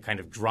something that kind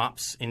of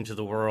drops into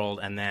the world,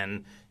 and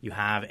then you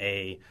have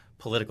a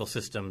political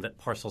system that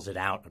parcels it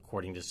out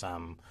according to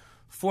some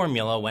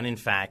formula, when in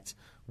fact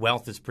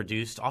wealth is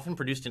often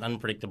produced in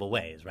unpredictable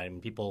ways, right? I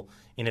mean, people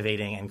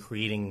innovating and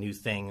creating new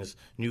things,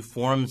 new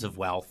forms of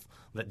wealth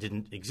that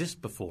didn't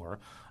exist before,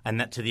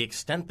 and that to the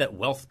extent that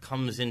wealth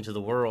comes into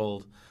the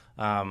world,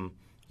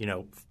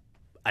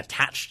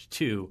 attached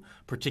to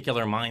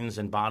particular minds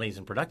and bodies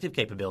and productive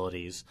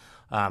capabilities,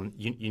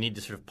 you need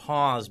to sort of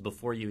pause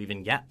before you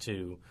even get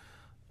to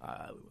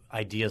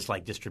ideas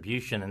like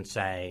distribution and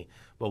say,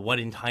 well, what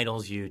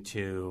entitles you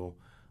to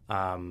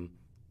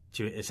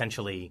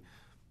essentially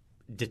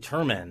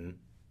determine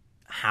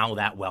how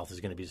that wealth is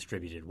going to be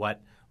distributed?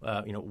 What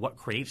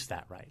creates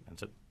that right? And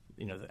so,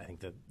 I think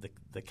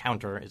the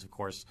counter is, of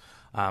course,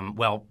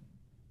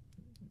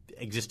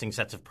 existing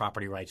sets of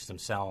property rights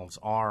themselves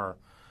are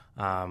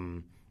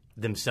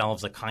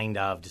themselves a kind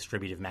of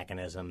distributive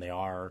mechanism. They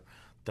are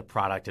the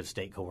product of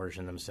state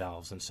coercion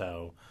themselves, and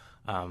so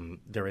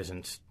there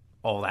isn't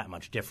all that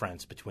much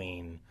difference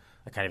between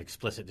a kind of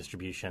explicit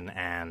distribution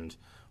and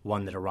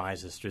one that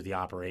arises through the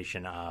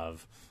operation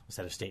of a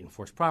set of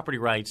state-enforced property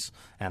rights.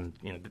 And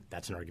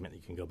that's an argument that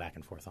you can go back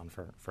and forth on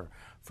for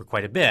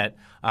quite a bit.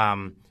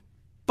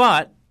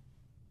 But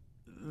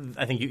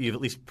I think you've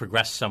at least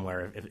progressed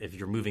somewhere if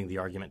you're moving the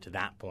argument to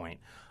that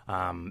point,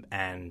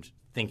 and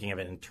thinking of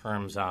it in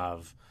terms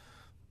of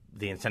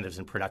the incentives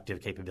and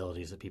productive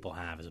capabilities that people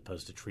have, as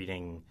opposed to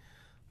treating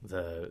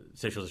the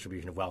social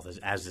distribution of wealth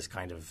as this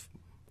kind of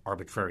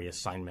arbitrary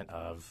assignment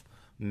of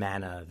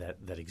manna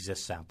that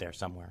exists out there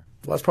somewhere.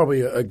 Well, that's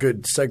probably a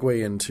good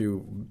segue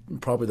into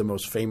probably the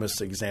most famous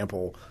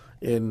example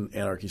in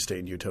Anarchy, State,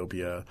 and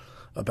Utopia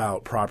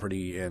about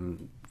property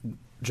and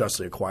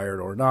justly acquired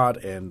or not,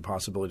 and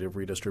possibility of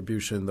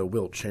redistribution. The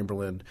Wilt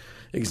Chamberlain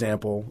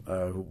example.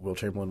 Wilt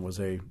Chamberlain was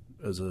a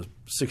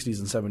 60s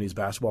and 70s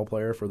basketball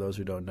player, for those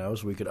who don't know.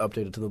 So we could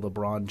update it to the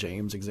LeBron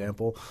James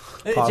example,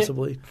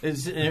 possibly.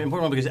 It's an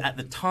important one because at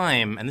the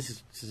time, and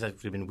this has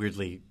actually been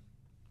weirdly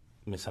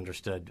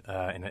misunderstood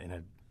in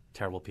a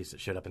terrible piece that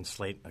showed up in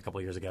Slate a couple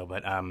of years ago.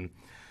 But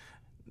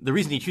the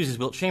reason he chooses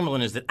Wilt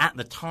Chamberlain is that at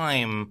the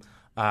time,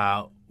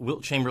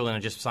 Wilt Chamberlain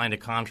had just signed a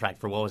contract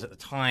for what was at the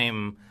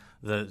time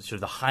the sort of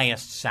the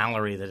highest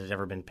salary that had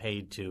ever been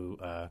paid to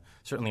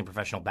certainly a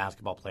professional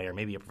basketball player,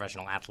 maybe a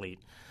professional athlete,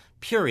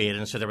 period.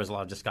 And so there was a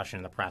lot of discussion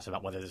in the press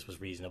about whether this was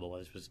reasonable,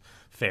 whether this was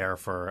fair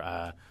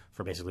for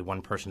basically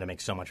one person to make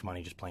so much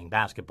money just playing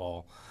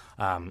basketball.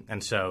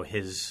 And so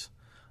his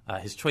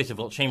his choice of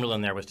Wilt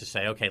Chamberlain there was to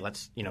say, okay,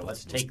 let's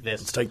take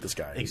this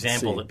guy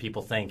example that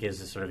people think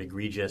is a sort of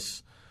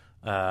egregious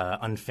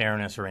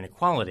unfairness or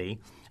inequality,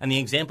 and the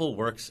example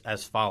works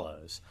as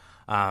follows.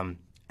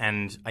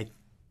 And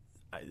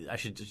I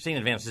should say in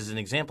advance, this is an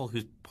example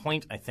whose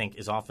point I think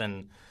is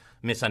often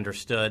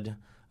misunderstood.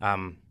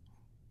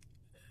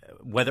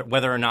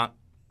 Whether or not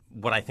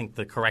what I think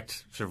the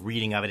correct sort of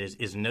reading of it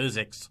is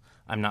Nozick's,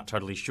 I'm not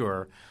totally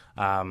sure.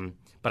 But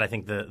I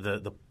think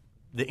the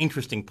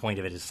interesting point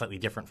of it is slightly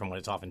different from what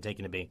it's often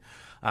taken to be.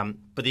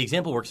 But the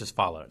example works as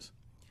follows.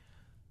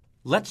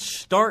 Let's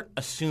start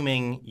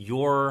assuming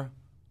your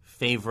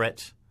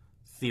favorite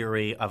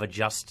theory of a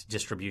just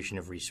distribution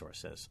of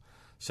resources.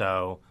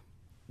 So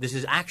this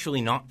is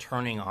actually not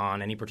turning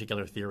on any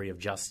particular theory of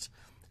just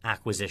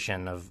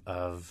acquisition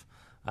of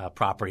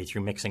property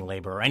through mixing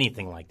labor or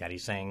anything like that.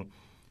 He's saying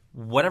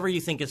whatever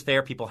you think is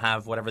fair, people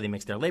have whatever they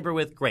mix their labor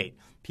with, great.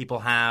 People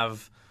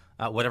have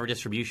whatever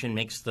distribution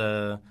makes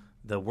the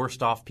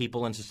worst off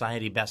people in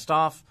society best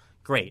off,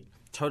 great.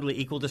 Totally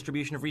equal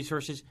distribution of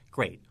resources,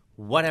 great.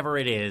 Whatever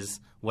it is,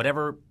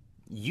 whatever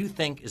you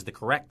think is the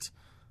correct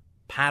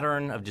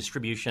pattern of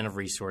distribution of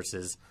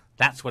resources,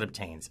 that's what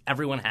obtains.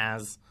 Everyone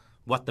has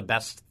what the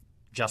best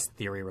just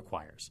theory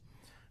requires.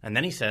 And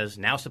then he says,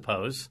 now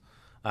suppose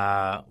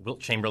Wilt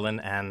Chamberlain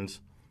and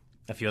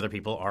a few other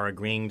people are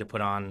agreeing to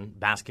put on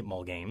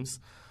basketball games,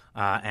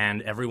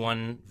 and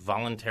everyone or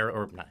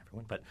not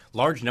everyone, but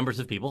large numbers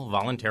of people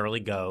voluntarily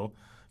go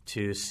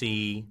to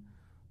see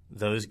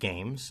those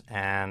games.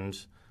 And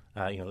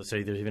let's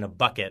say there's even a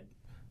bucket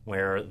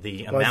where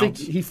the amount. I think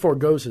he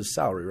forgoes his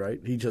salary, right?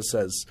 He just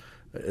says,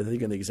 I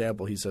think in the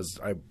example, he says,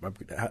 I'm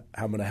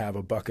going to have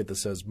a bucket that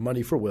says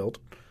money for Wilt.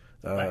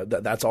 Right.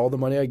 That's all the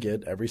money I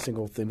get. Every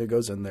single thing that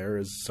goes in there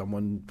is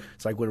someone.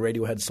 It's like when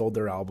Radiohead sold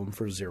their album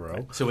for $0.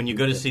 Right. So when you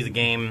go to see the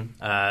game,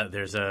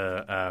 there's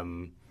a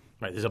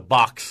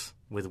box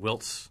with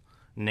Wilt's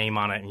name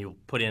on it, and you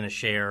put in a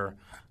share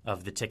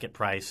of the ticket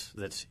price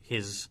that's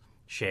his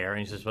share.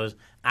 And you suppose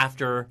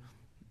after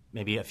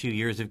maybe a few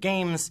years of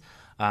games,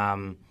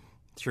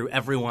 through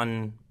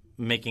everyone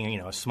making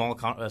a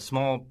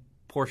small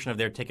portion of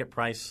their ticket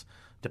price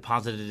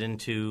deposited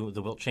into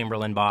the Wilt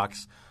Chamberlain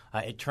box.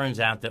 It turns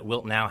out that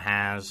Wilt now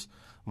has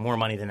more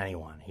money than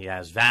anyone. He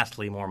has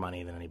vastly more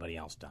money than anybody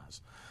else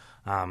does.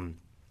 And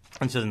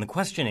so then the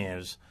question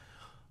is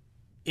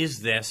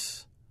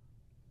this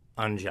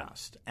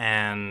unjust?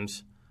 And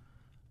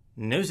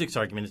Nozick's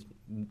argument is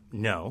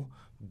no,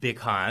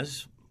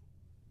 because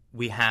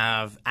we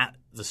have at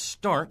the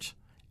start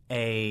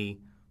a,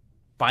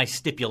 by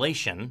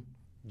stipulation,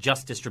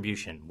 just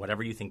distribution,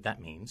 whatever you think that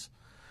means.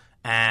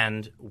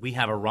 And we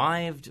have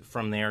arrived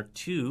from there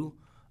to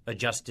a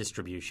just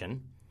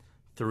distribution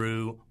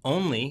through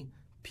only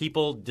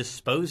people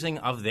disposing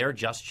of their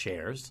just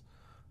shares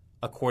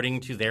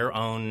according to their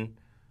own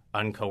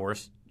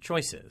uncoerced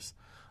choices.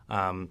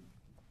 You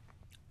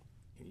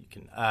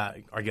can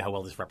argue how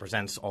well this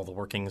represents all the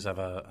workings of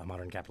a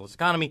modern capitalist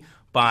economy,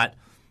 but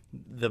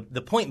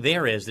the point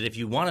there is that if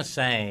you want to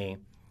say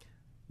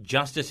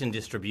justice in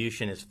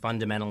distribution is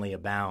fundamentally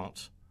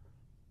about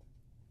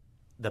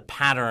the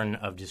pattern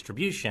of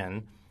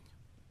distribution,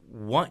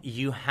 what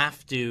you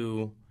have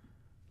to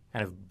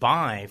kind of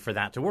buy for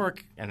that to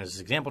work, and as this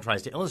example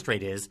tries to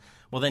illustrate is,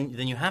 well,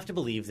 then you have to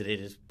believe that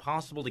it is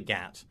possible to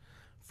get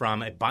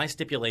from a by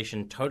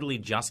stipulation totally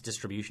just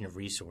distribution of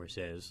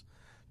resources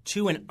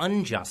to an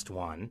unjust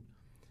one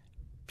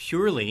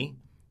purely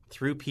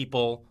through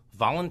people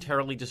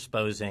voluntarily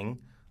disposing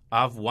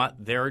of what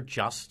their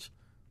just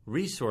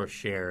resource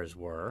shares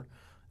were.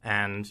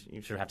 And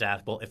you sort of have to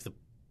ask, well, if the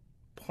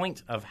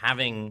point of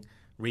having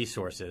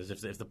resources,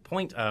 if the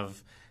point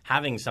of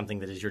having something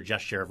that is your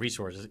just share of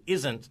resources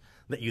isn't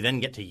that you then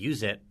get to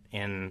use it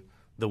in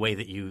the way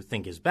that you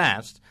think is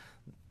best,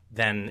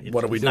 then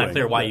it's not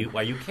clear why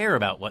you care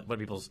about what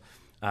people's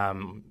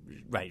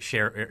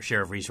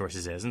share of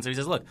resources is. And so he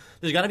says, look,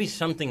 there's got to be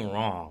something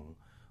wrong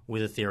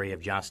with a theory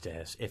of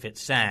justice if it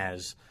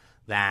says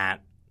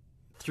that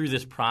through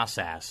this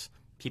process,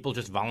 people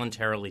just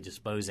voluntarily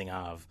disposing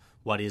of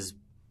what is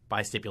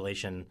by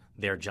stipulation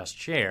their just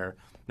share,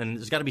 then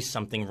there's got to be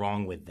something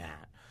wrong with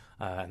that.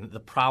 The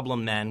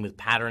problem then with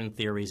pattern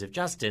theories of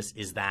justice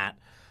is that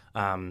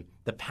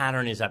the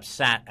pattern is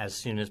upset as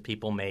soon as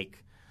people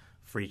make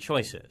free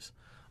choices.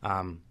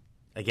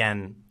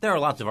 Again, there are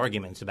lots of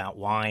arguments about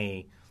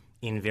why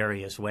in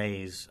various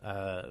ways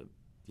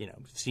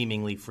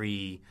seemingly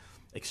free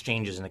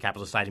exchanges in a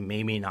capitalist society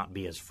may not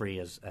be as free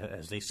as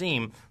they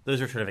seem.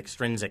 Those are sort of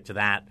extrinsic to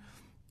that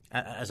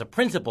as a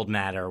principled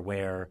matter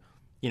where,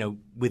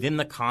 within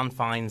the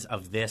confines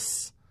of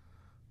this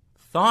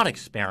thought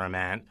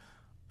experiment,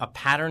 a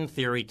pattern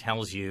theory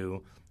tells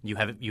you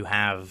you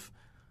have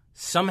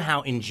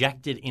somehow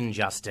injected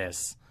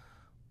injustice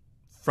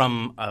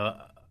from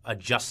a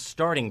just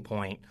starting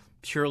point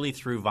purely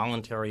through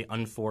voluntary,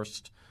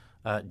 unforced,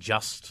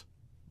 just,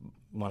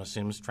 one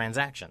assumes,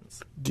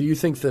 transactions. Do you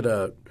think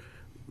that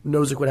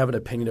Nozick would have an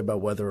opinion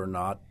about whether or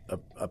not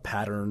a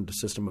patterned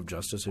system of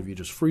justice, if you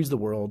just freeze the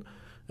world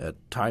at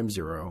time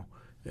zero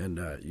and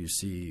you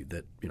see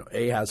that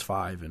A has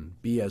 5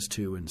 and B has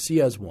 2 and C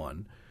has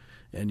 1,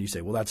 and you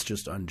say, well, that's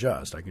just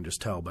unjust. I can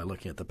just tell by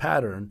looking at the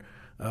pattern.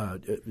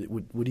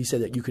 Would he say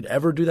that you could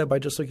ever do that by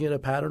just looking at a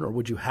pattern, or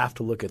would you have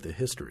to look at the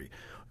history?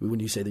 When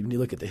you say that when you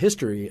look at the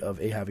history of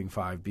A having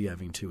 5, B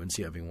having 2, and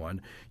C having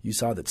 1, you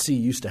saw that C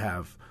used to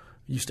have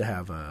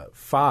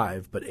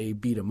 5, but A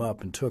beat him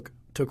up and took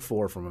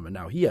 4 from him, and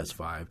now he has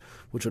 5,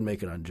 which would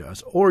make it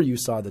unjust. Or you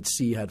saw that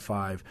C had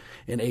 5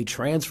 and A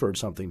transferred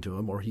something to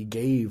him, or he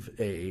gave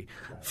A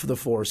for the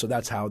 4, so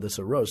that's how this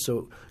arose.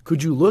 So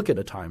could you look at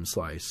a time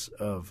slice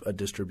of a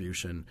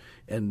distribution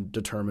and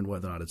determine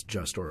whether or not it's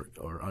just or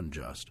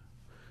unjust?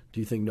 Do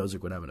you think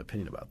Nozick would have an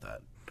opinion about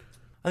that?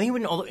 I think he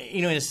wouldn't.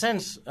 In a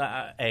sense,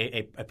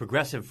 a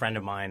progressive friend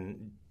of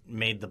mine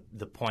made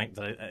the point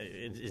that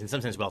is in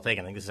some sense well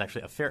taken. I think this is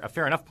actually a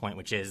fair enough point,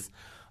 which is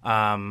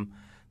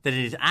that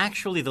it is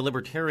actually the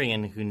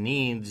libertarian who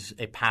needs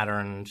a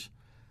patterned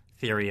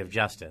theory of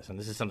justice. And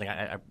this is something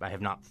I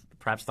have not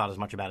perhaps thought as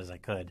much about as I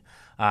could.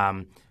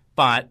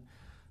 But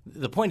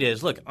the point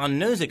is, look, on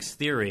Nozick's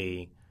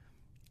theory,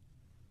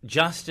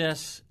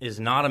 justice is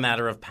not a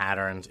matter of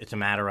patterns. It's a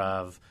matter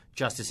of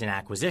justice in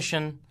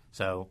acquisition.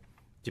 So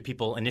do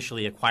people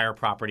initially acquire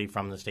property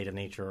from the state of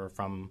nature or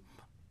from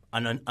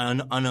an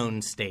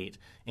unowned state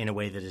in a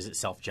way that is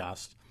itself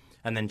just?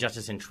 And then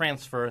justice in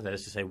transfer, that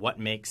is to say, what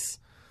makes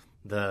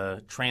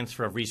the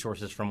transfer of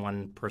resources from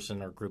one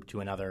person or group to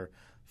another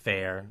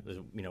fair,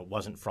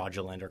 wasn't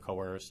fraudulent or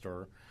coerced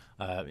or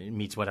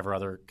meets whatever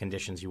other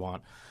conditions you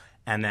want.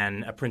 And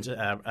then a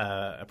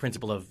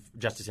principle of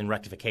justice in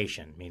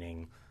rectification,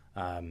 meaning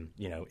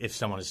if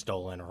someone is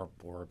stolen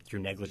or through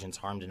negligence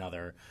harmed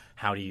another,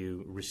 how do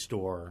you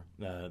restore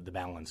the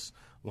balance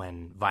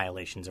when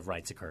violations of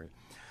rights occur?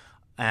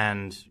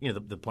 And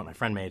the point my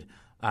friend made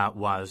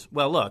was,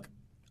 well, look,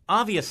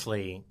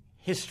 obviously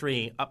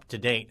history up to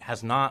date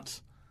has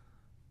not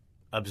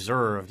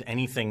observed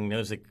anything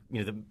Nozick,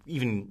 that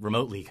even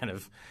remotely kind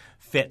of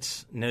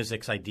fits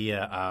Nozick's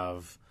idea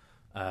of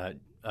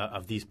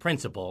these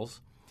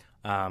principles.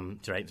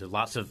 Right, so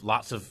lots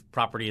of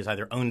property is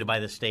either owned by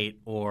the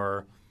state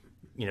or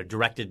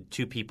directed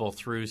to people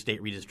through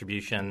state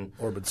redistribution,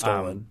 or been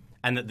stolen,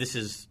 and that this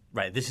is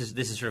right. This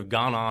is sort of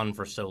gone on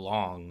for so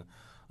long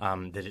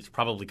that it's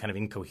probably kind of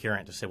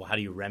incoherent to say, well, how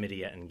do you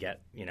remedy it and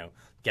get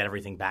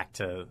everything back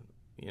to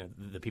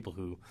the people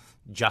who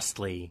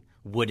justly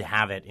would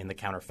have it in the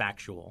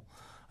counterfactual.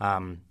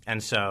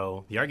 And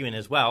so the argument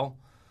is, well,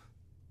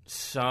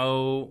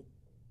 so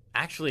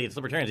actually it's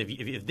libertarians.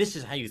 If this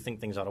is how you think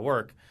things ought to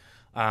work,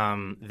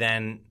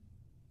 then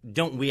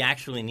don't we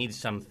actually need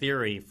some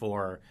theory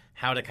for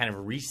how to kind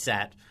of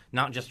reset,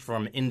 not just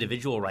from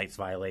individual rights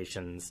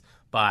violations,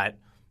 but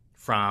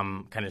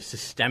from kind of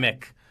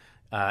systemic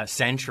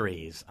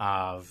centuries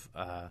of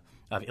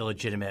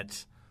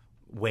illegitimate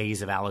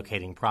ways of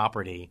allocating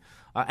property.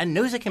 And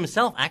Nozick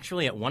himself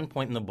actually at one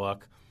point in the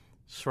book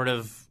sort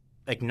of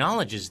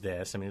acknowledges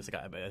this. I mean, it's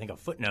like I think a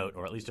footnote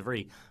or at least a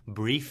very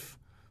brief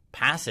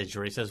passage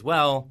where he says,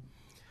 well,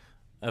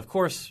 of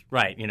course,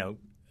 right,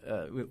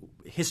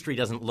 history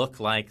doesn't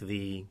look like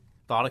the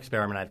thought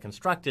experiment I've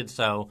constructed,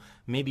 so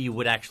maybe you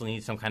would actually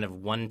need some kind of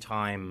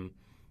one-time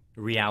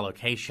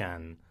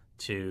reallocation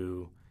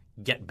to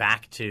get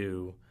back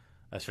to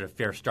a sort of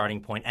fair starting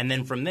point. And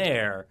then from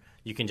there,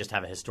 you can just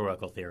have a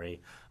historical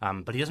theory.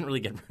 But he doesn't really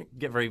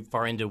get very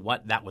far into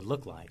what that would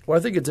look like. Well,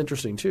 I think it's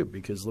interesting, too,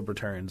 because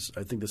libertarians –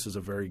 I think this is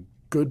a very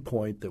good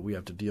point that we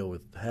have to deal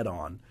with head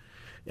on.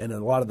 And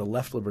a lot of the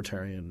left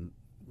libertarian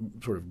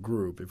sort of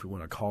group, if we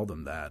want to call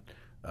them that,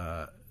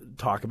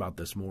 talk about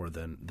this more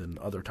than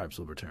other types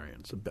of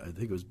libertarians. I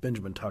think it was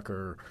Benjamin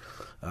Tucker.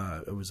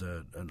 It was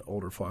an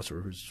older philosopher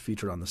who's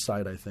featured on the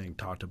site, I think,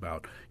 talked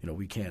about,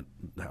 we can't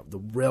have the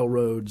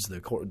railroads,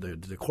 the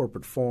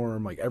corporate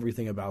form, like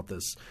everything about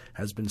this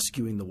has been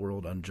skewing the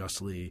world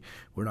unjustly.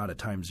 We're not at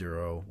time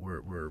zero.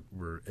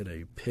 We're in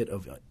a pit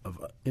of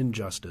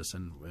injustice,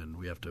 and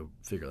we have to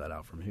figure that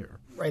out from here.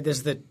 Right.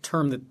 There's the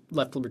term that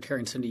left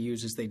libertarians tend to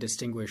use is they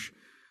distinguish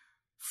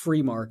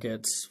free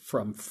markets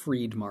from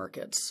freed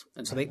markets.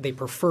 And so they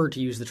prefer to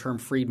use the term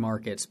freed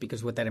markets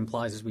because what that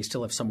implies is we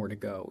still have somewhere to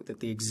go, that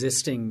the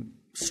existing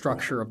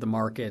structure of the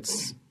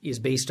markets is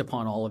based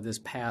upon all of this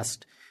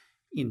past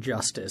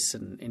injustice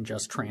and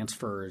unjust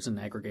transfers and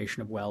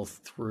aggregation of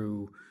wealth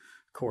through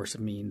coercive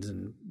means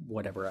and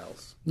whatever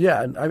else.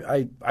 Yeah, and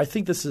I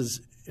think this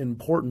is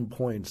important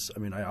points. I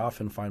mean, I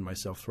often find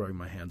myself throwing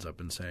my hands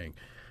up and saying,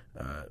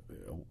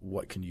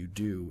 what can you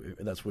do?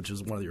 Which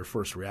is one of your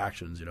first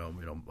reactions.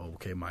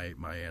 Okay,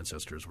 my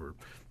ancestors were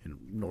in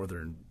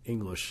northern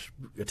English,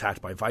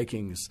 attacked by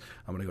Vikings.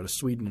 I'm going to go to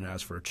Sweden and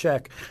ask for a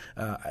check.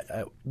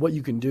 What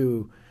you can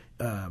do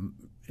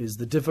is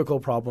the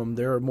difficult problem.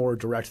 There are more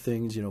direct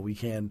things. We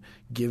can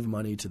give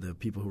money to the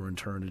people who were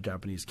interned in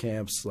Japanese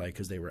camps,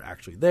 because they were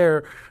actually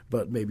there,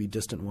 but maybe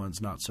distant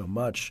ones not so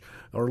much,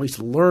 or at least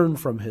learn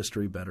from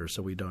history better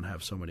so we don't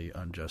have so many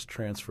unjust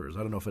transfers.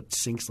 I don't know if it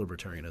sinks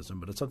libertarianism,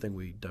 but it's something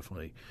we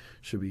definitely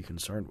should be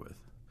concerned with.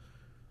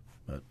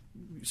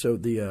 So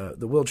the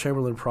Will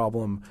Chamberlain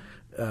problem,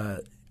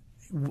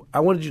 I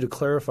wanted you to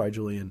clarify,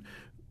 Julian.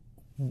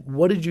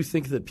 What did you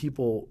think that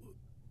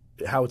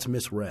how it's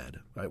misread?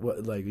 Right?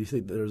 You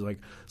think there's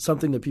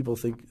something that people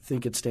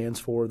think it stands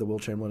for, the Will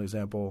Chamberlain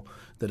example,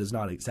 that is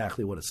not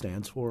exactly what it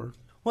stands for?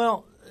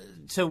 Well,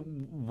 so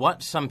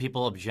what some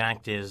people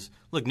object is,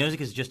 look,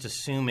 Nozick is just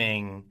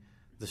assuming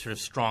the sort of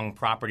strong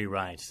property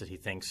rights that he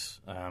thinks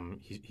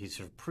he's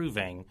sort of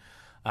proving.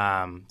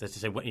 That's to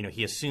say,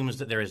 he assumes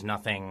that there is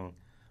nothing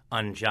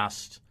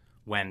unjust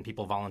when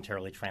people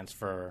voluntarily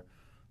transfer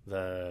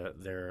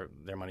their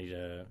money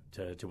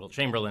to Will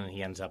Chamberlain, and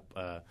he ends up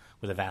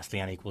with a vastly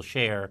unequal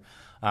share.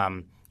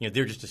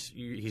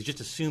 He's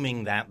just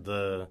assuming that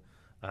the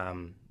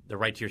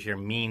right to your share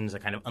means a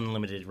kind of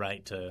unlimited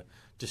right to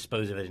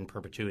dispose of it in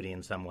perpetuity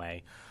in some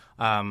way.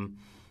 And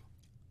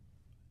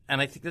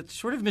I think that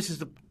sort of misses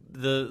the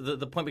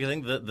point, because I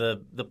think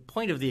the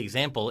point of the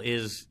example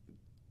is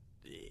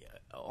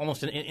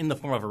almost in the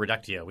form of a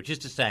reductio, which is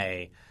to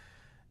say,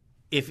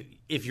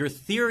 if your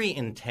theory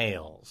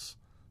entails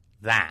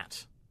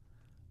that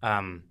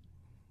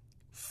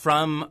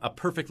from a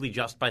perfectly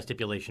just by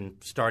stipulation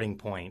starting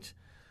point,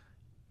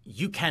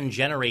 you can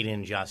generate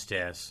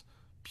injustice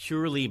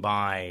purely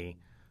by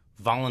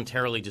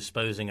voluntarily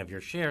disposing of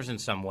your shares in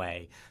some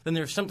way, then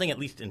there's something at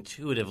least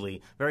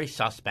intuitively very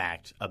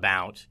suspect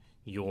about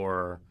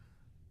your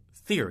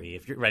theory.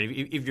 If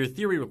your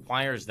theory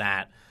requires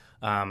that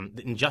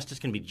injustice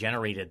can be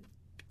generated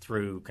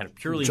through kind of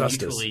purely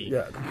mutually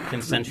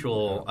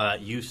consensual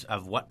use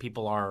of what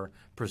people are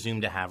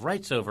presumed to have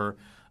rights over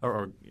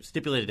or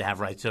stipulated to have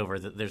rights over,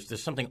 that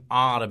there's something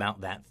odd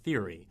about that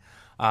theory.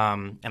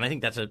 And I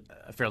think that's a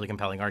fairly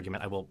compelling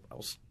argument. I will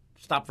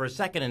stop for a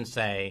second and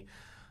say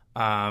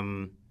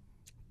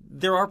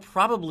there are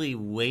probably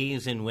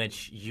ways in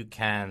which you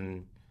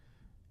can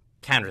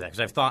counter that,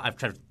 because I've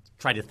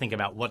tried to think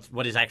about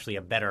what is actually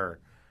a better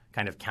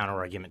kind of counter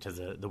argument to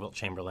the Wilt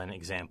Chamberlain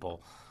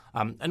example.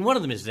 And one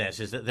of them is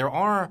that there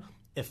are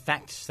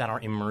effects that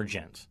are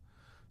emergent.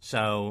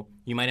 So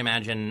you might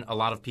imagine a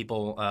lot of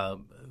people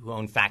who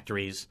own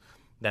factories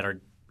that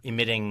are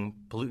emitting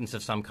pollutants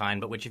of some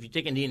kind, but which if you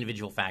take any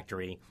individual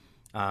factory,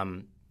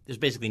 there's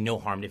basically no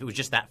harm. If it was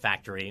just that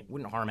factory, it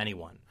wouldn't harm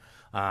anyone.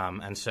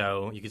 And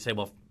so you could say,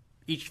 well,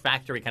 each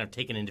factory kind of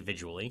taken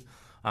individually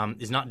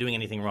is not doing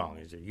anything wrong.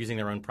 They're using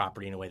their own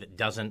property in a way that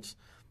doesn't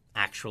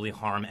actually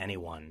harm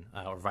anyone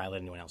or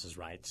violate anyone else's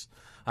rights.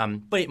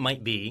 But it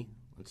might be,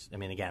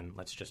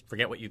 let's just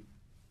forget what you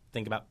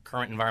think about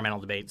current environmental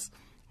debates.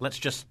 Let's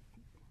just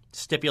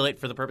stipulate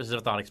for the purposes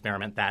of a thought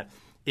experiment that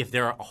if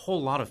there are a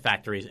whole lot of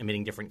factories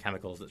emitting different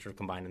chemicals that sort of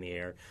combine in the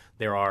air,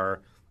 there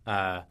are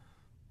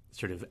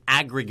sort of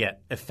aggregate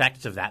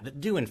effects of that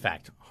do in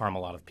fact harm a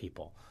lot of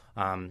people.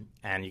 And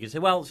you can say,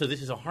 well, so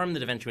this is a harm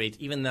that eventuates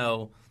even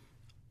though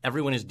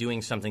everyone is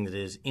doing something that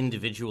is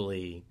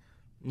individually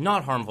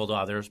not harmful to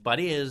others, but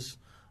is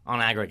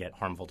on aggregate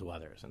harmful to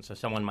others. And so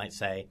someone might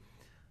say,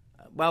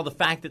 well, the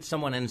fact that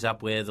someone ends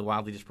up with a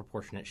wildly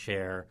disproportionate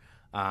share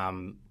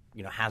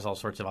has all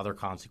sorts of other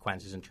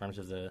consequences in terms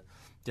of the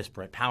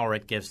disparate power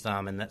it gives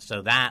them, and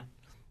that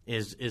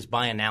is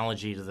by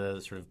analogy to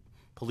the sort of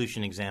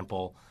pollution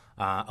example,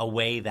 a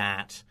way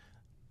that,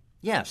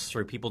 yes,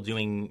 through people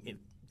doing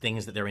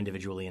things that they're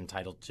individually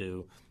entitled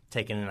to,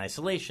 taken in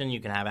isolation, you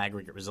can have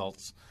aggregate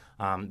results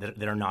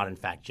that are not in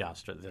fact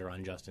just or that are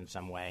unjust in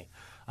some way.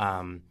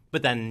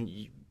 But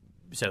then,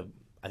 so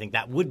I think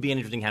that would be an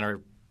interesting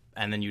counter,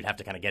 and then you'd have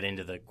to kind of get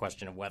into the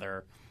question of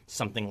whether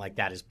something like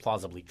that is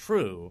plausibly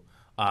true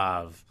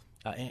of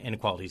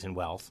inequalities in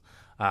wealth.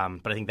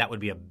 But I think that would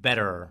be a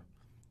better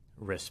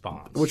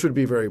response. Which would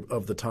be very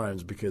of the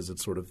times, because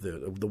it's sort of the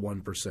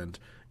 1%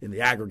 in the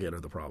aggregate are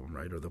the problem,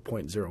 right? Or the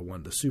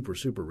 0.01, the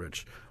super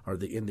rich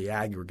in the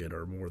aggregate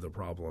are more the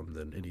problem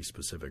than any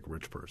specific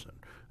rich person.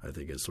 I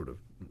think is sort of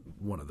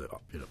one of the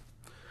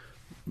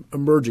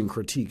emerging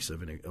critiques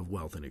of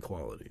wealth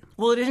inequality.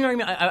 Well, it is an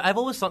argument. I've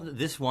always thought that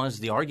this was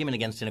the argument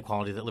against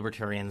inequality that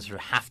libertarians sort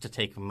of have to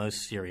take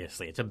most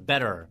seriously. It's a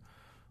better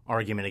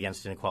argument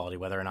against inequality,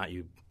 whether or not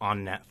you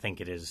on net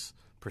think it is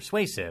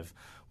persuasive,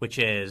 which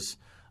is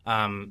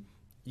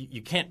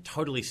you can't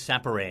totally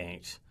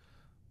separate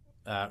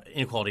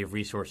inequality of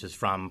resources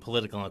from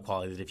political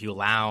inequality. That if you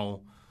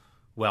allow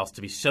wealth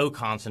to be so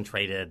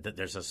concentrated that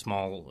there's a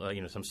small,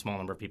 some small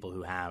number of people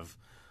who have,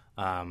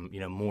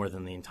 more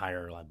than the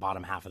entire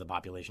bottom half of the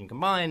population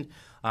combined,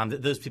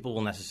 that those people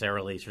will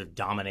necessarily sort of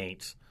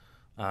dominate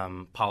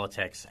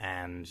politics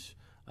and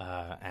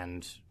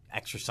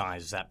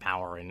exercise that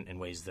power in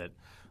ways that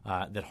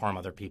harm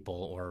other people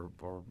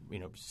or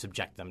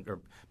subject them or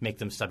make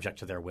them subject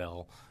to their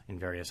will in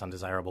various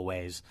undesirable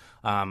ways.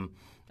 And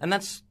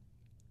that's,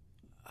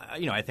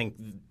 I think,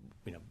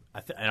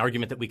 an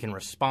argument that we can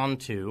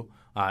respond to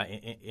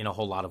in a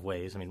whole lot of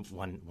ways. I mean,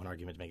 one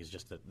argument to make is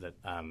just that the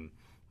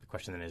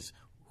question then is,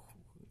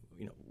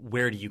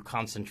 where do you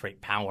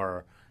concentrate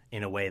power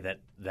in a way that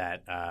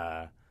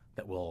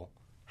will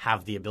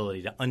have the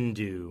ability to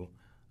undo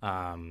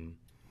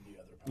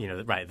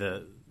right,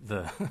 the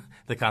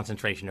the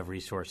concentration of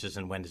resources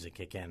and when does it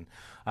kick in.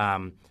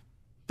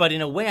 But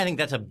in a way, I think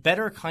that's a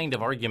better kind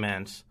of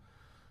argument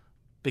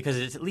because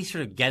it's at least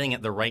sort of getting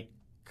at the right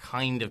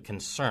kind of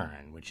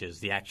concern, which is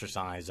the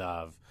exercise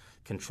of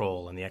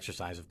control and the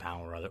exercise of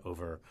power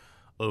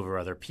over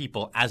other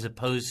people, as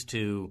opposed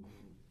to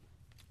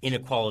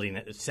inequality in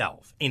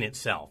itself.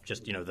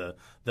 Just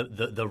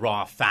the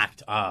raw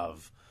fact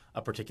of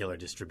a particular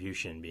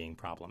distribution being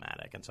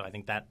problematic. And so I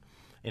think that,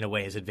 in a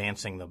way, is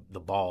advancing the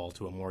ball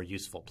to a more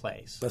useful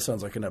place. That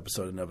sounds like an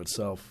episode in of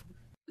itself.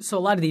 So a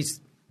lot of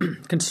these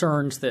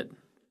concerns that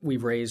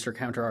we've raised or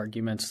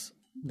counter-arguments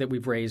that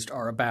we've raised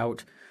are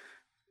about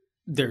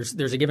there's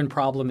a given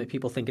problem that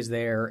people think is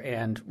there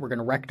and we're going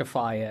to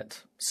rectify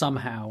it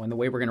somehow, and the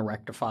way we're going to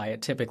rectify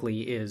it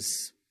typically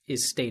is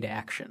state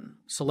action.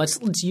 So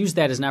let's use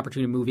that as an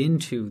opportunity to move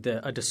into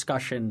a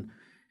discussion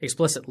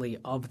explicitly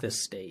of the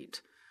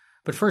state.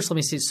 But first, let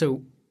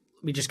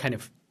me just kind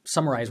of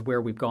summarize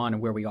where we've gone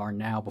and where we are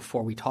now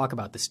before we talk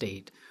about the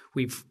state.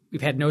 We've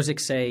had Nozick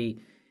say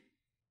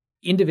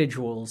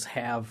individuals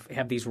have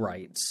these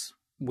rights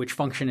which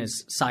function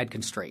as side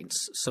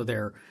constraints. So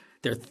they're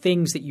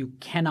things that you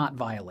cannot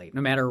violate,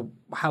 no matter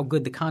how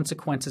good the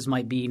consequences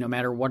might be, no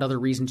matter what other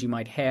reasons you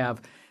might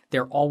have.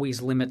 There are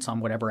always limits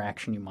on whatever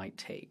action you might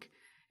take.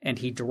 And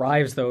he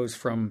derives those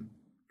from,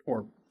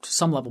 or to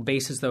some level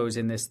bases those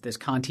in this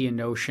Kantian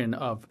notion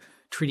of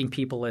treating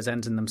people as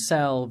ends in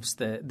themselves,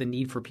 the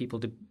need for people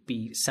to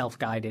be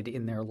self-guided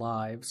in their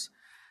lives.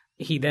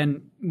 He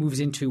then moves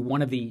into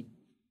one of the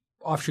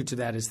offshoots of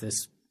that is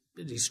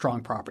these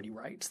strong property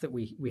rights, that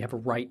we have a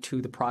right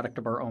to the product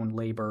of our own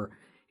labor,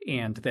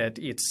 and that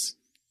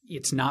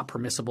it's not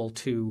permissible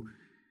to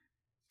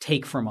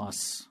take from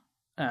us,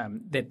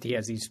 that he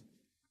has these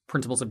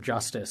principles of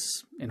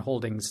justice in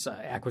holdings,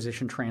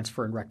 acquisition,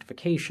 transfer, and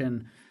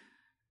rectification.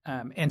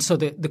 And so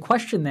the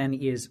question then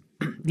is,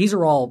 these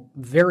are all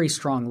very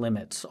strong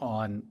limits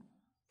on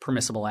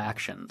permissible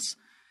actions.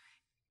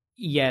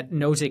 Yet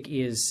Nozick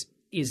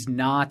is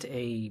not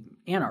an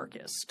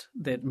anarchist.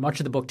 That much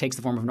of the book takes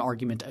the form of an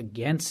argument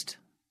against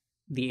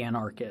the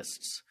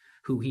anarchists,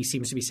 who he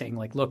seems to be saying,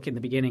 like, look, in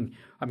the beginning,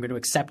 I'm going to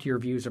accept your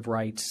views of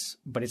rights,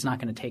 but it's not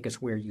going to take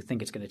us where you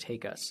think it's going to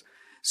take us.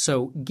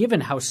 So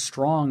given how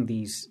strong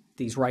these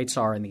rights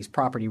are and these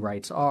property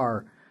rights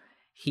are,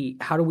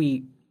 how do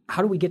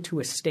we get to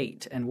a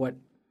state, and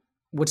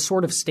what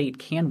sort of state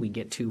can we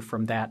get to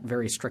from that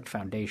very strict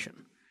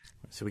foundation?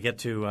 So we get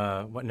to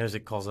what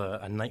Nozick calls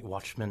a night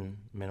watchman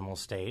minimal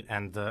state,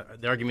 and the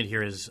argument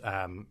here is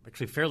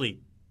actually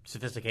fairly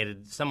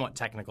sophisticated, somewhat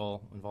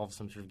technical, involves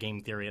some sort of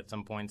game theory at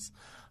some points,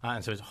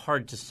 and so it's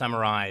hard to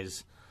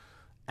summarize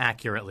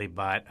accurately,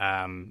 but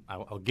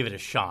I'll give it a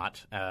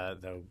shot,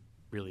 though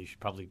really you should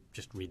probably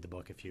just read the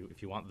book if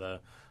you want the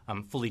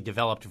fully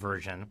developed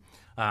version.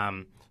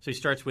 So he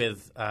starts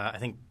with, I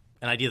think,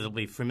 an idea that will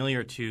be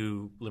familiar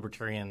to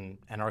libertarian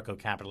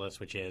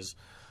anarcho-capitalists, which is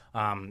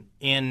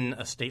in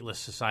a stateless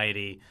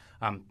society,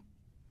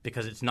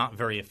 because it's not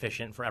very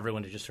efficient for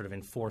everyone to just sort of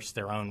enforce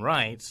their own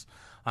rights,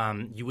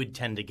 you would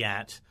tend to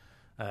get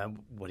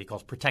what he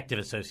calls protective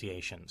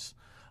associations.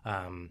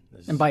 And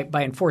by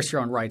enforce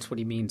your own rights, what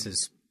he means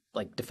is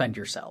like defend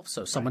yourself.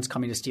 So someone's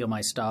coming to steal my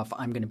stuff,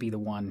 I'm going to be the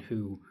one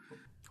who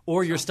 –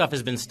 or your stuff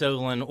has been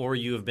stolen, or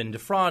you have been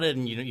defrauded,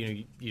 and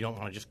you don't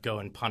want to just go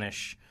and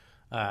punish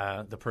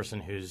the person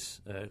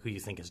who you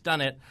think has done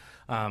it.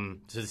 So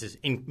this is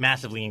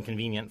massively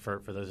inconvenient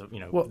for those of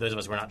those of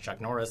us who are not Chuck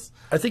Norris.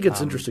 I think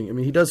it's interesting. I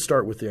mean, he does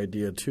start with the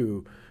idea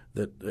too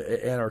that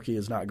anarchy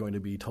is not going to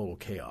be total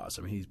chaos.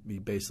 I mean, he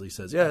basically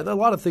says, yeah, a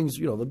lot of things.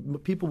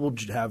 The people will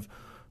have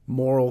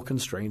moral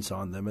constraints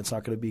on them. It's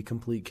not going to be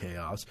complete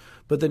chaos.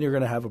 But then you're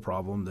going to have a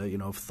problem that,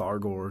 if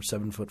Thargor,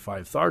 7'5"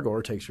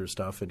 Thargor takes your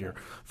stuff and you're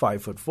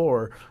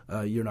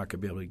 5'4", you're not going to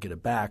be able to get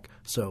it back.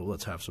 So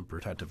let's have some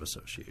protective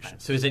associations.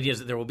 Right. So his idea is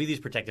that there will be these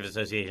protective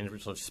associations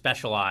which sort of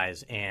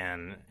specialize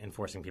in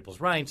enforcing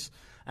people's rights,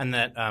 and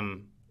that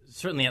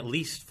certainly at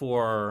least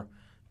for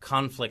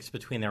conflicts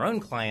between their own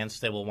clients,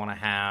 they will want to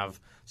have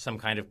some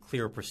kind of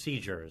clear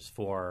procedures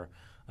for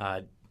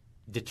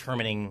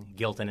determining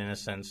guilt and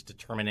innocence,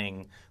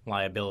 determining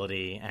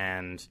liability,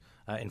 and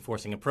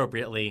enforcing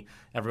appropriately.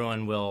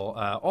 Everyone will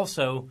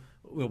also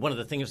 – one of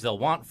the things they'll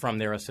want from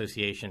their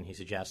association, he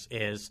suggests,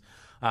 is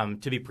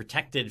to be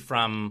protected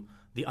from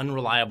the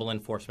unreliable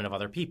enforcement of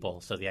other people.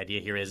 So the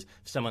idea here is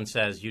if someone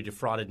says, you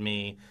defrauded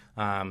me,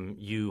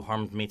 you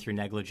harmed me through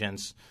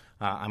negligence,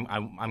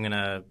 I'm going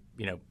to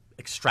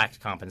extract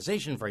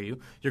compensation for you,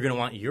 you're going to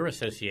want your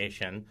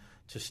association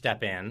to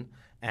step in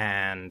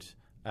and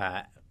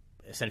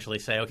essentially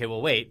say, okay,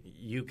 well, wait,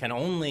 you can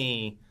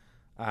only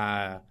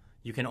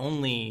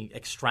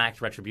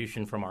extract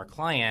retribution from our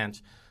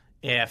client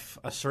if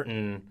a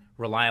certain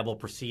reliable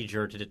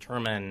procedure to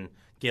determine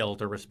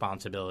guilt or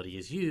responsibility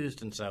is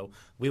used, and so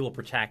we will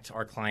protect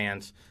our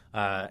client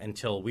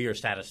until we are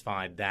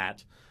satisfied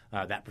that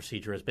that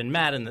procedure has been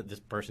met and that this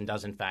person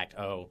does in fact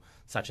owe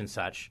such and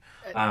such.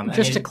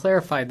 Just to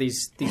clarify,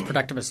 these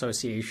productive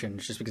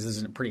associations, just because this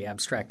is a pretty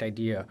abstract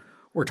idea,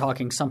 we're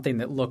talking something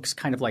that looks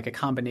kind of like a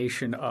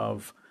combination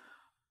of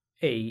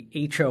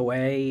a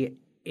HOA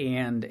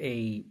and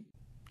a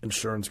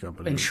insurance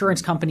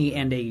company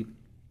and a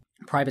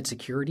private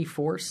security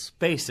force.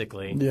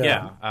 Basically,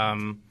 yeah.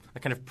 A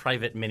kind of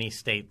private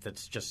mini-state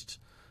that's just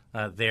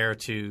there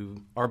to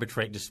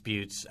arbitrate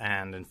disputes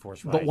and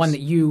enforce rights. But one that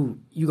you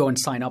go and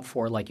sign up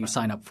for, like you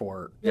sign up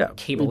for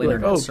cable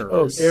internet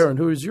service. Oh, Aaron,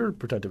 who is your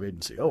protective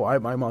agency? Oh,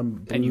 I'm on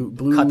Blue, and you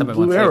Blue, cut them in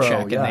Blue one Arrow,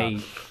 check, and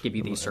they give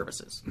you these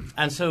services.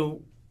 And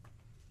so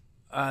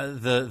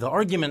the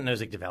argument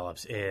Nozick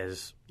develops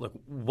is, look,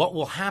 what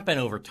will happen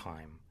over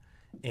time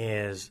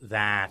is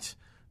that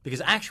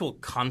because actual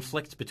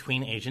conflict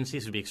between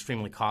agencies would be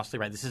extremely costly,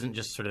 right? This isn't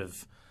just sort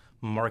of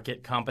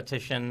market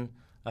competition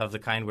of the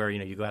kind where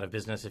you go out of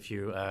business if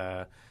your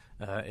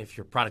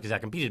product is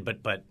outcompeted,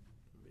 but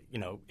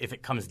if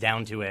it comes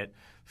down to it,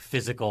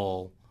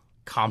 physical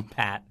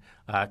combat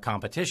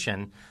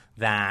competition,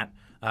 that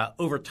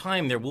over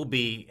time there will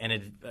be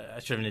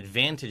sort of an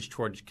advantage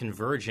towards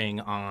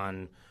converging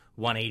on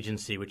one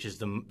agency, which is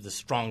the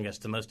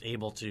strongest, the most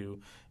able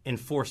to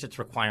enforce its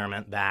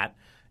requirement that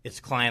its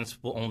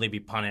clients will only be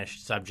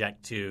punished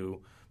subject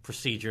to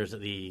procedures that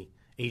the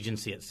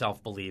agency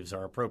itself believes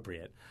are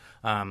appropriate.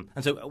 And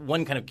so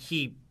one kind of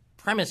key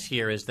premise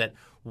here is that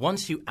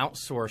once you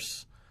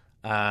outsource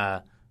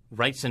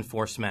rights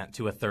enforcement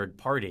to a third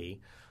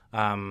party,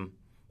 and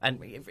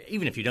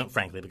even if you don't,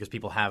 frankly, because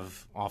people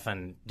have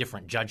often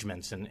different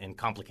judgments in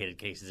complicated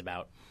cases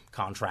about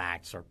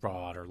contracts or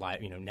fraud or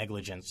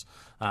negligence,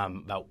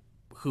 about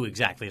who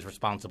exactly is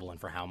responsible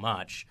and for how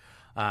much,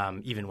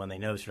 even when they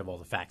know sort of all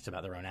the facts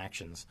about their own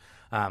actions.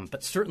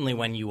 But certainly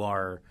when you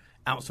are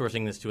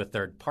outsourcing this to a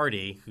third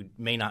party who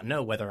may not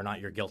know whether or not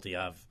you're guilty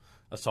of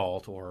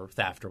assault or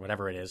theft or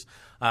whatever it is,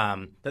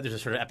 that there's a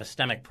sort of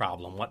epistemic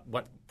problem.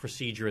 What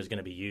procedure is going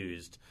to be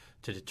used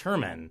to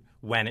determine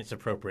when it's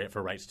appropriate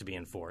for rights to be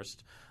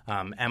enforced?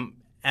 Am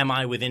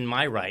I within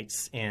my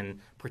rights in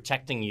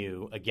protecting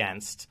you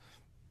against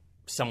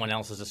someone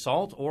else's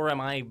assault, or am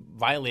I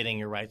violating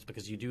your rights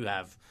because you do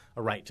have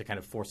a right to kind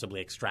of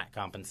forcibly extract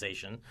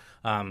compensation?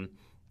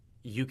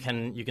 You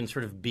can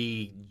sort of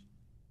be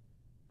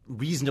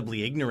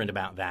reasonably ignorant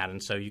about that,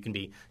 and so you can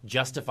be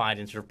justified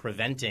in sort of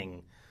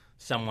preventing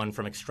someone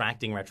from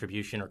extracting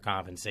retribution or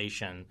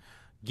compensation,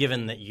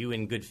 given that you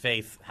in good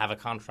faith have a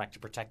contract to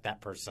protect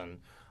that person,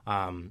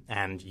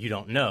 and you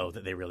don't know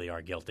that they really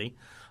are guilty.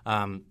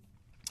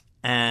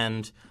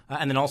 And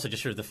then also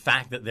just sort of the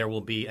fact that there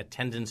will be a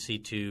tendency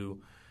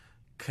to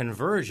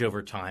converge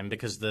over time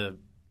because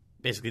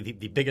basically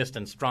the biggest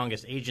and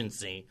strongest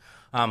agency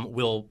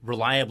will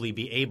reliably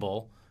be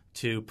able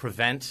to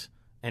prevent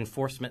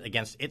enforcement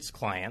against its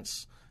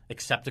clients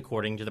except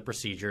according to the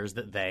procedures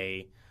that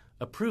they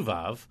approve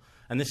of.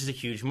 And this is a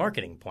huge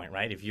marketing point,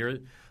 right? If you're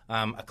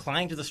a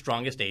client of the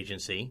strongest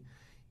agency,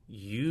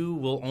 you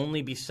will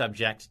only be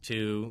subject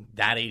to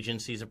that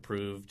agency's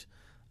approved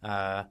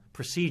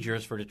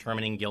procedures for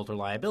determining guilt or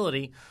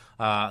liability.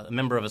 A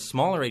member of a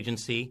smaller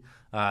agency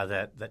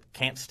that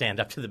can't stand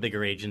up to the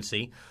bigger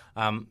agency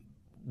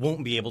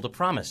won't be able to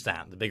promise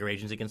that. The bigger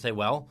agency can say,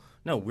 well,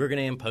 no, we're going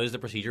to impose the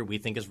procedure we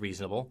think is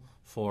reasonable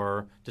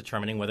for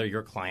determining whether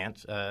your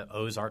client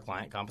owes our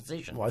client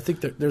compensation. Well, I think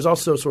there's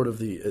also sort of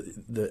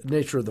the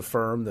nature of the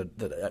firm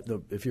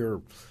that if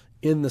you're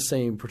in the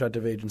same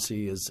protective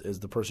agency as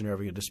the person you're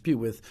having a dispute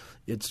with,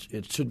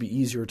 it should be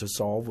easier to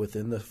solve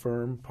within the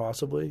firm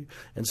possibly.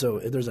 And so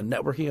there's a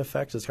networking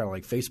effect. It's kind of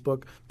like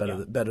Facebook,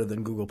 better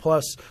than Google+.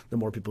 The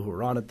more people who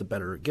are on it, the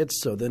better it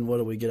gets. So then what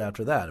do we get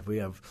after that if we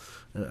have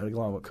a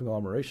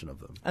conglomeration of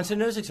them? And so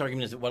Nozick's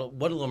argument is that what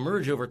will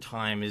emerge over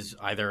time is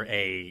either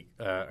a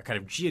kind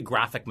of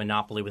geographic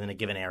monopoly within a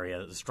given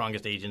area. The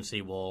strongest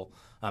agency will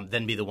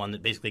then be the one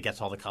that basically gets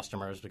all the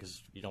customers,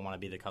 because you don't want to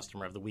be the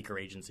customer of the weaker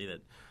agency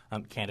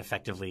that can't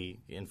effectively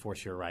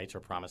enforce your rights or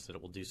promise that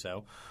it will do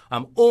so.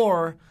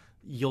 Or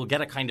you'll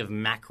get a kind of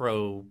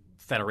macro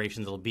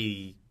federation that will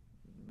be,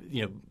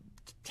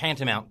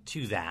 tantamount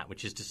to that,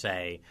 which is to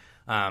say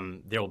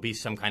there will be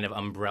some kind of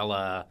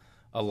umbrella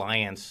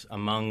alliance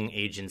among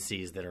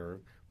agencies that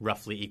are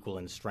roughly equal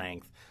in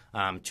strength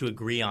to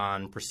agree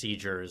on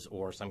procedures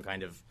or some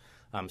kind of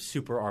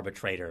super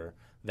arbitrator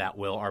that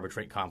will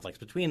arbitrate conflicts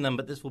between them.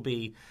 But this will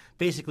be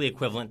basically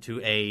equivalent to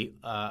a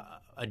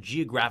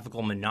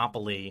geographical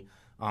monopoly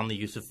on the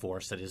use of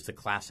force that is the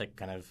classic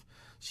kind of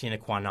sine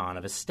qua non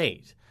of a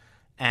state.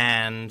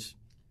 And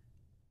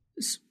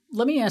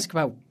let me ask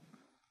about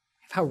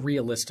how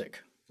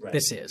realistic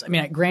this is. I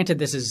mean, granted,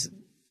 this is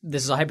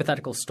a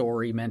hypothetical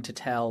story meant to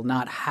tell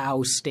not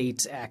how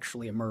states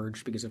actually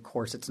emerged, because of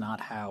course it's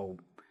not how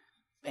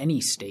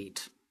any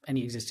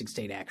existing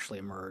state actually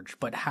emerged,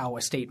 but how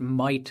a state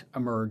might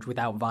emerge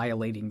without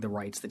violating the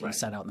rights that he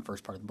set out in the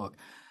first part of the book.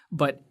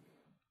 But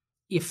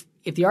if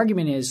the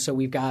argument is, so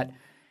we've got,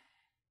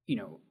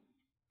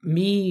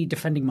 me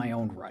defending my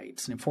own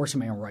rights and enforcing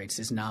my own rights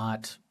is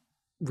not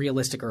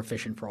realistic or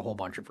efficient for a whole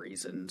bunch of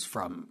reasons,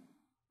 from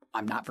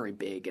I'm not very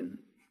big and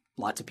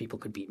lots of people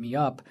could beat me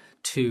up,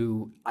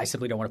 to I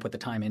simply don't want to put the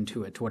time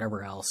into it, to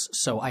whatever else.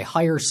 So I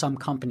hire some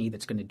company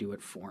that's going to do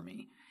it for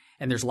me.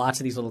 And there's lots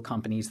of these little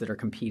companies that are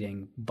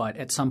competing. But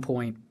at some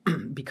point,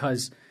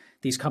 because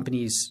these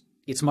companies,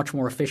 it's much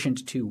more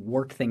efficient to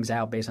work things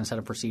out based on a set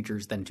of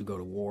procedures than to go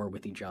to war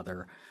with each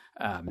other.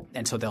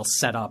 And so they'll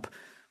set up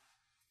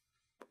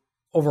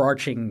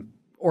overarching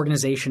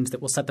organizations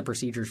that will set the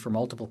procedures for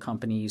multiple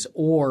companies,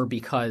 or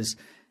because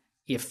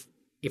if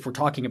we're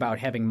talking about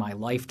having my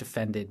life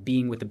defended,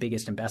 being with the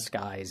biggest and best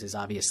guys is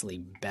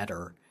obviously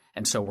better.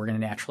 And so we're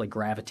going to naturally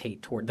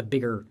gravitate toward the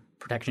bigger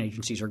protection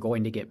agencies are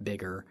going to get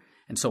bigger.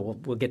 And so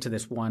we'll get to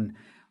this one.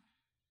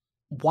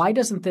 Why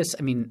doesn't this –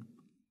 I mean,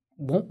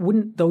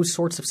 wouldn't those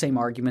sorts of same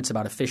arguments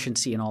about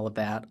efficiency and all of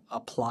that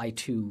apply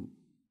to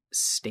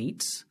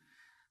states?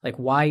 Like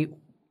why –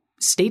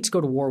 states go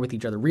to war with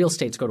each other. Real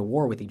states go to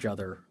war with each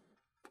other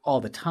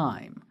all the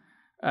time.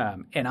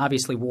 And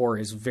obviously war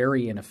is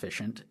very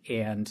inefficient,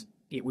 and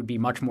it would be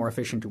much more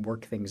efficient to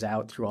work things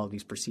out through all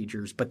these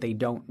procedures, but they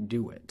don't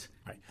do it.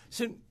 Right.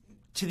 So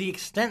to the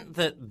extent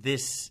that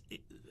this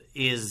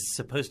is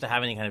supposed to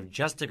have any kind of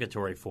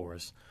justificatory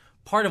force,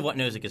 part of what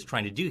Nozick is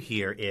trying to do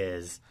here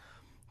is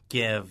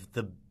give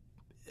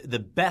the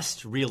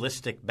best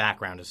realistic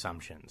background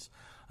assumptions.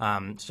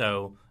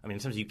 So, I mean,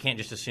 sometimes you can't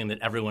just assume that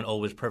everyone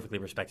always perfectly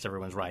respects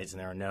everyone's rights and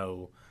there are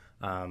no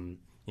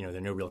there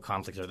are no real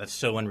conflicts. That's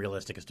so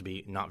unrealistic as to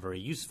be not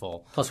very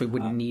useful. Plus, we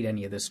wouldn't need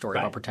any of this story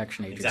about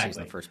protection agencies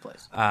in the first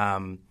place.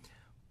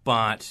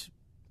 But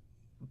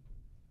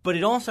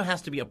it also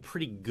has to be a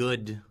pretty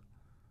good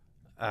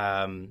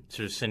sort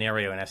of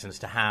scenario, in essence,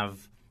 to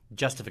have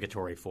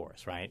justificatory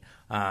force, right?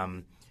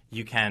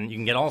 You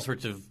can get all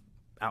sorts of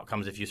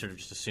outcomes if you sort of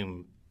just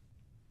assume,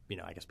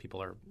 I guess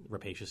people are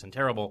rapacious and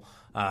terrible.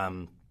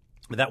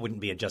 But that wouldn't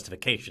be a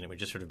justification. It would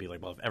just sort of be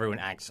like, well, if everyone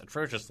acts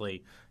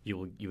atrociously, you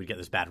would get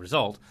this bad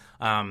result.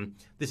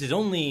 This is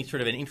only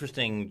sort of an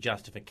interesting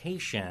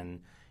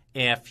justification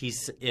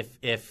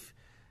if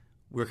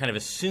we're kind of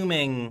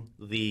assuming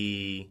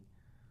the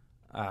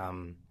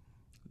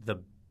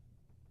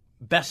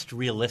best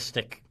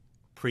realistic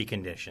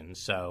preconditions.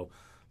 So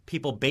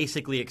people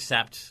basically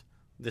accept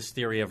this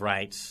theory of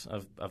rights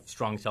of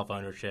strong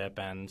self-ownership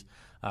and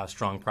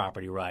strong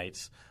property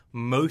rights.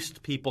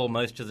 Most people,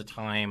 most of the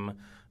time,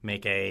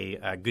 make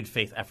a good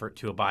faith effort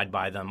to abide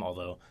by them,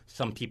 although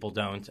some people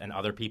don't, and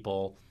other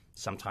people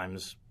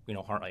sometimes,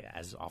 harm,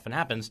 as often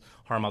happens,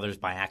 harm others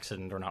by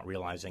accident or not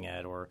realizing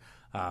it, or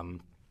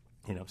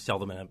sell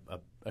them in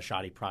a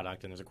shoddy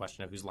product, and there's a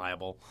question of who's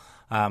liable.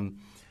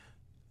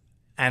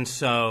 And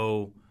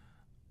so,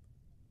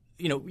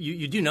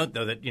 you do note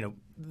though that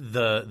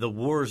the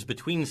wars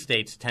between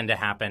states tend to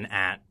happen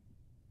at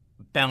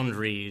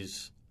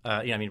boundaries.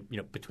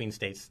 Between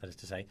states, that is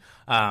to say,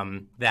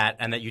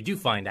 that you do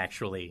find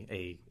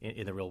actually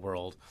in the real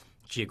world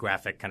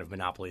geographic kind of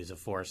monopolies of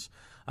force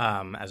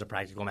as a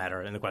practical matter.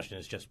 And the question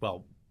is just,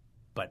 but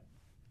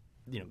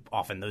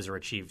often those are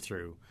achieved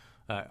through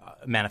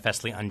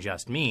manifestly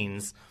unjust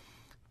means.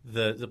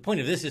 The point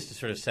of this is to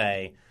sort of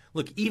say,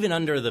 look, even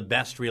under the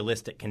best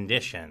realistic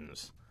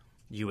conditions,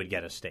 you would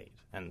get a state.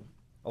 And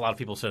a lot of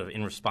people sort of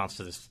in response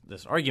to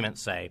this argument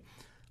say,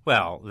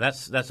 well,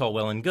 that's all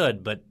well and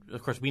good, but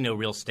of course we know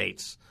real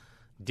states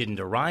didn't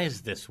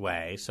arise this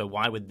way, so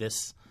why would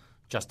this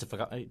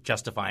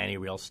justify any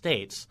real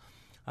states?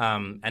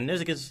 And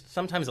Nozick is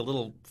sometimes a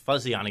little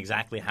fuzzy on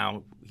exactly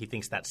how he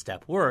thinks that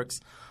step works,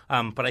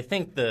 but I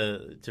think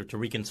to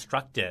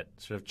reconstruct it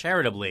sort of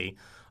charitably,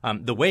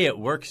 the way it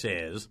works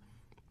is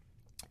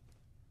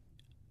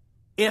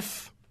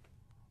if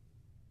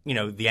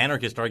the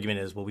anarchist argument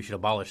is, well, we should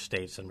abolish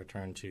states and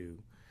return to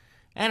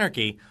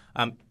anarchy.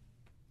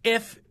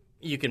 If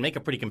you can make a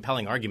pretty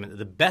compelling argument that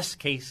the best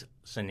case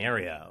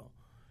scenario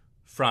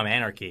from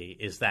anarchy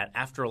is that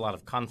after a lot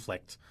of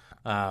conflict,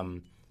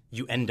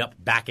 you end up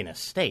back in a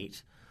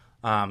state,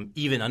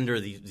 even under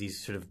these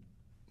sort of,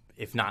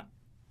 if not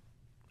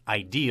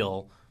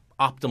ideal,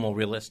 optimal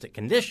realistic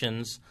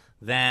conditions,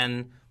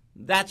 then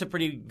that's a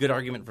pretty good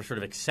argument for sort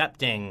of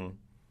accepting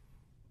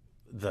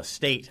the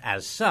state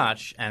as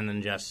such and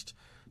then just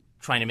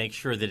trying to make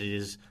sure that it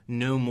is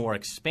no more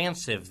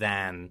expansive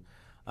than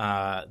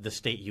the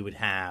state you would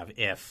have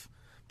if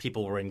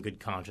people were in good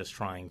conscience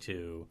trying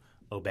to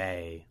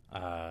obey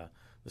the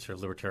sort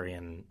of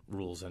libertarian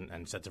rules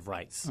and sets of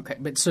rights. Okay,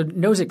 but so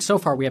Nozick, so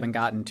far we haven't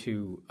gotten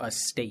to a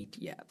state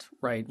yet,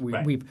 right?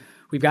 We've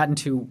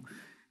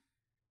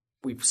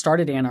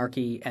started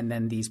anarchy, and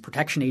then these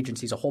protection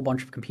agencies, a whole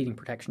bunch of competing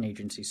protection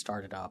agencies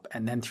started up,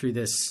 and then through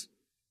this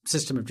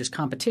system of just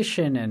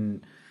competition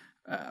and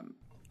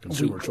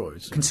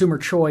consumer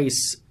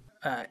choice,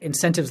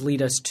 incentives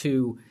lead us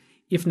to,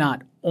 if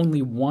not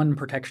only one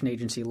protection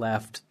agency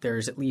left,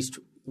 there's at least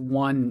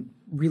one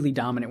really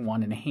dominant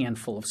one and a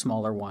handful of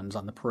smaller ones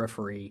on the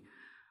periphery.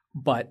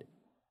 But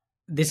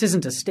this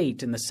isn't a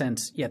state in the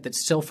sense yet that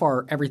so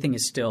far everything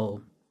is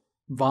still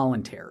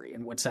voluntary.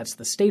 And what sets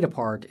the state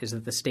apart is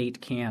that the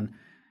state can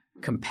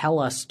compel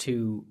us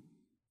to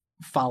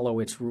follow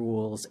its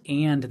rules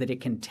and that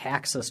it can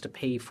tax us to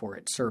pay for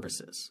its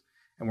services.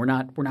 and we're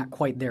not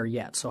quite there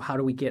yet. So how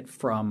do we get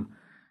from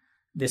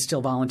this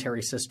still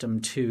voluntary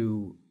system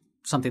to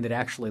something that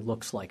actually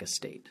looks like a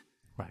state?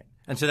 Right.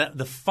 And so that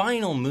the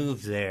final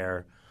move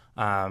there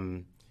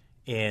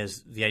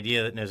is the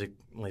idea that Nozick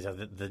lays out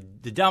that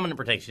the dominant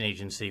protection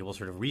agency will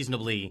sort of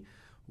reasonably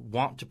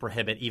want to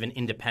prohibit even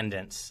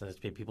independents, that's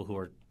people who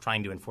are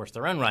trying to enforce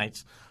their own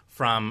rights,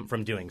 from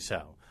doing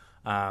so.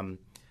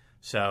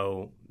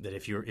 So that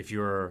if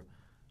you're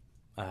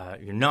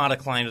not a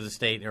client of the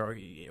state or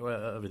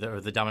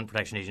the dominant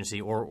protection agency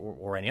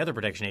or any other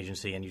protection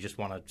agency, and you just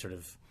want to sort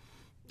of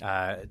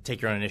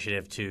take your own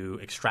initiative to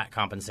extract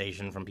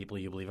compensation from people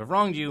you believe have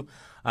wronged you,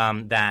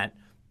 that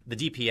the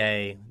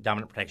DPA,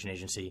 Dominant Protection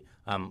Agency,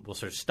 will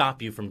sort of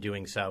stop you from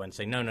doing so and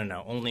say,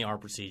 no, only our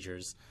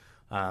procedures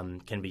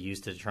can be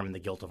used to determine the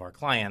guilt of our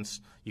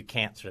clients. You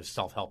can't sort of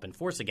self-help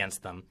enforce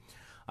against them.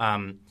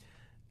 And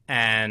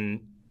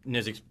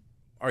Nozick's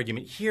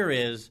argument here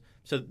is,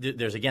 so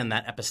there's again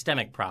that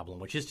epistemic problem,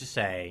 which is to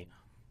say,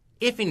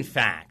 if in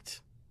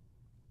fact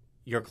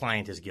your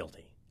client is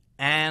guilty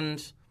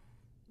and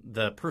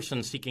the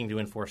person seeking to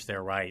enforce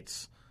their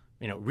rights,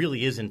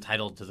 really is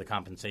entitled to the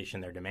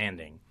compensation they're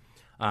demanding,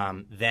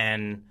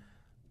 then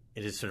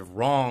it is sort of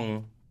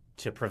wrong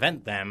to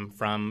prevent them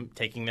from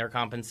taking their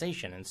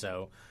compensation, and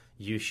so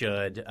you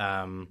should,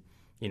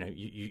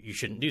 you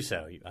shouldn't do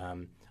so.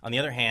 On the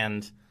other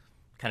hand,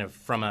 kind of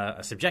from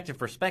a subjective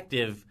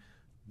perspective,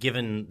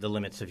 given the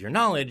limits of your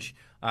knowledge,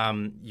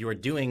 you are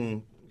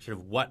doing sort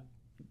of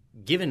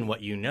given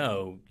what you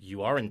know,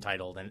 you are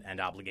entitled and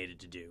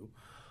obligated to do.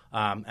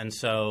 And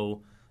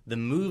so the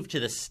move to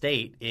the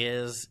state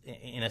is,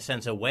 in a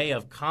sense, a way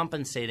of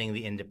compensating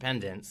the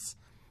independents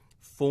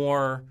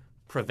for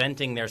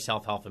preventing their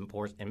self-help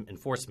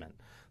enforcement.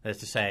 That is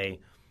to say,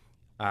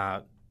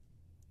 the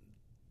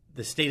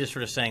state is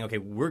sort of saying, okay,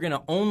 we're going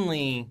to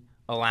only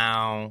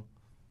allow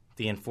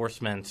the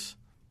enforcement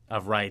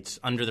of rights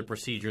under the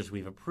procedures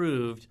we've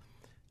approved,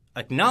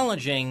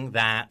 acknowledging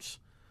that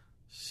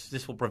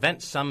this will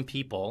prevent some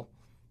people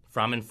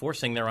from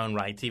enforcing their own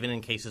rights, even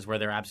in cases where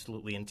they're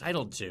absolutely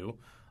entitled to,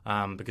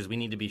 because we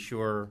need to be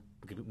sure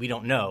 – we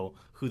don't know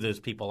who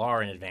those people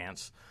are in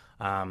advance.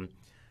 And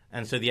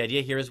so the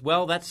idea here is,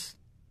 well, that's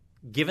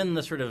given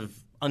the sort of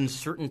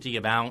uncertainty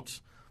about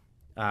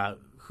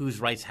whose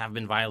rights have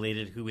been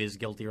violated, who is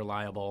guilty or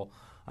liable,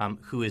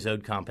 who is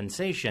owed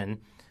compensation,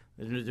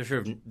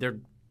 they're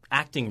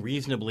acting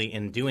reasonably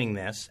in doing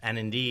this, and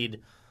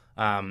indeed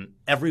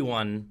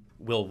everyone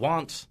will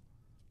want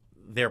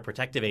their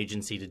protective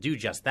agency to do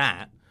just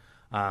that,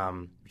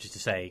 which is to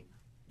say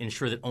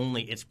ensure that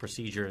only its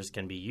procedures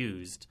can be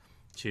used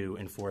to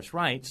enforce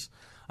rights.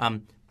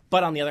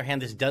 But on the other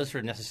hand, this does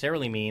sort of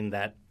necessarily mean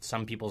that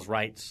some people's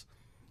rights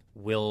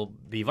will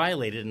be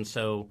violated, and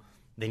so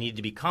they need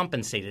to be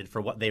compensated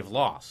for what they've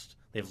lost.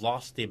 They've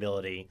lost the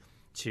ability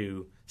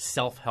to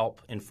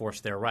self-help enforce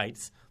their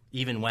rights,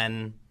 even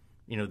when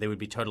they would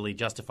be totally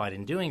justified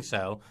in doing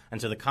so. And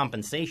so the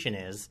compensation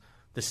is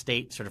the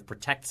state sort of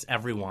protects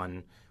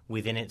everyone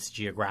within its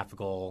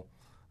geographical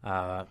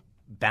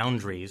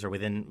boundaries, or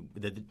within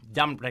the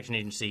Dominant Protection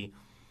Agency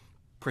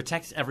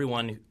protects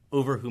everyone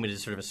over whom it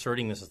is sort of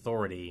asserting this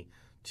authority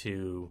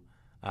to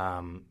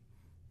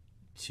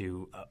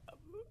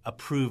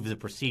approve the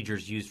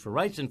procedures used for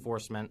rights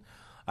enforcement.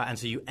 And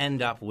so you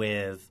end up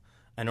with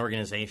an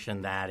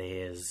organization that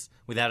is,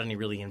 without any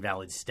really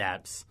invalid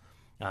steps,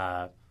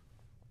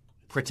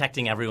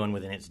 protecting everyone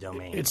within its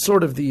domain. It's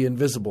sort of the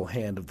invisible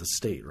hand of the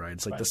state, right?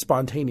 It's like the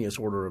spontaneous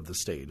order of the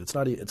state. It's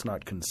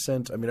not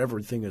consent. I mean,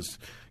 everything is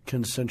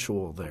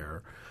consensual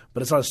there,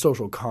 but it's not a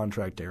social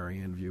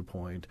contractarian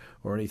viewpoint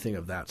or anything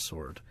of that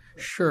sort.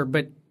 Sure,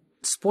 but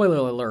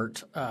spoiler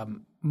alert,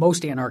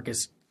 most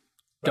anarchists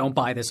don't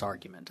buy this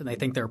argument, and they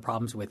think there are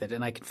problems with it.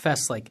 And I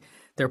confess,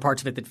 there are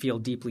parts of it that feel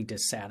deeply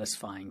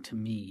dissatisfying to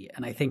me.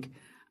 And I think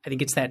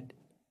it's that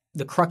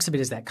the crux of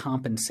it is that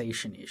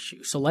compensation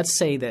issue. So let's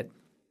say that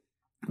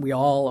we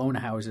all own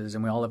houses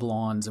and we all have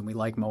lawns and we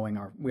like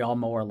we all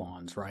mow our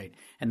lawns, right?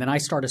 And then I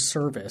start a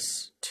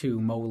service to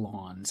mow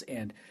lawns,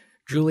 and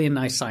Julian and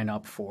I sign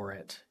up for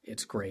it.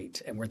 It's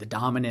great, and we're the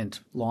dominant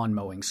lawn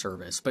mowing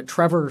service. But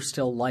Trevor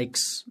still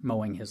likes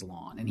mowing his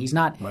lawn, and he's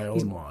not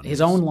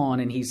his own lawn,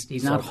 and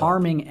he's not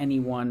harming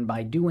anyone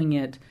by doing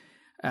it.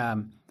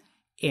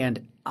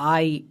 And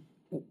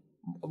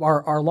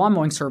our lawn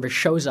mowing service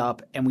shows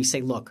up, and we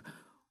say, look,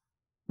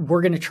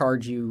 we'll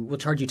charge you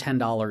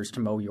 $10 to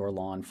mow your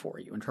lawn for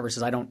you. And Trevor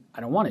says, I don't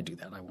want to do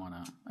that. I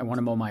want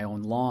to mow my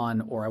own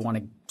lawn, or I want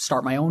to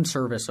start my own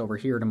service over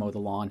here to mow the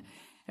lawn.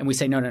 And we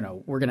say,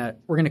 no, we're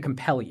gonna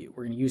compel you.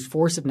 We're gonna use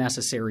force if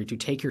necessary to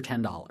take your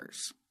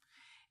 $10.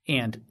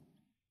 And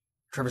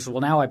Trevor says,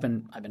 well, now I've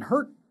been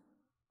hurt.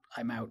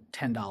 I'm out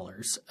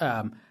 $10.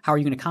 How are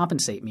you going to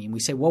compensate me? And we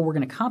say, well, we're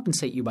going to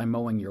compensate you by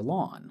mowing your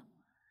lawn.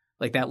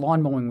 Like, that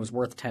lawn mowing was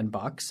worth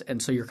 $10,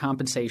 and so your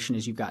compensation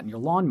is you've gotten your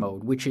lawn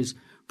mowed, which is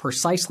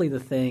precisely the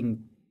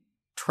thing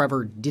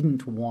Trevor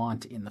didn't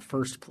want in the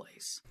first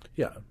place.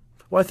 Yeah.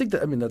 Well, I think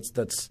that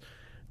that's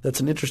That's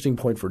an interesting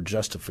point for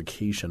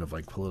justification of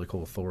like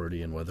political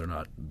authority and whether or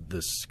not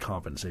this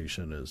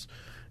compensation is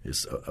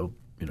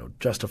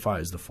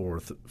justifies the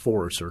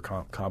force or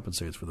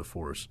compensates for the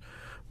force.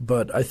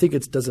 But I think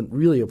it doesn't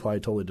really apply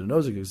totally to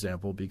Nozick's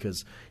example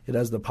because it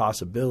has the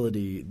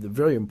possibility, the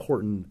very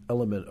important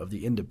element of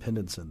the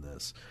independence in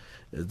this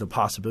is the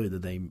possibility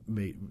that they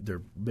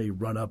may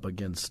run up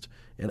against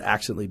and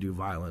accidentally do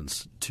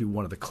violence to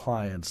one of the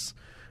clients,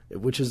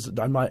 which is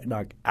I might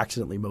not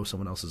accidentally mow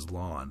someone else's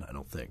lawn, I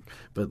don't think.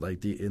 But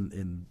like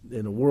in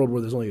a world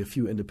where there's only a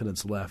few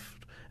independents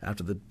left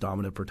after the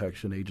dominant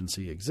protection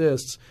agency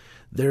exists,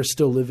 they're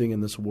still living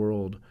in this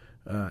world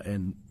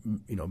and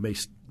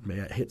may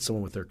hit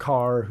someone with their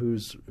car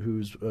who's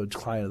a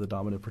client of the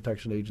dominant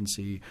protection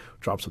agency,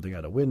 drop something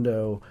out a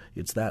window.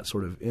 It's that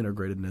sort of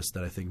integratedness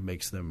that I think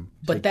makes them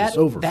take this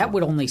over. But that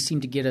would only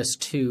seem to get us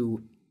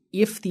to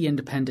if the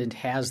independent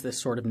has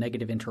this sort of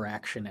negative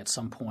interaction at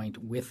some point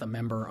with a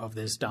member of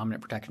this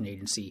dominant protection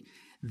agency,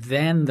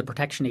 then the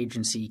protection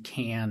agency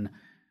can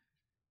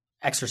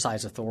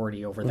exercise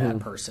authority over that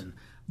person.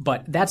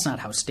 But that's not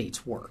how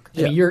states work.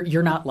 I mean,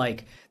 you're not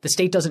like – the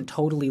state doesn't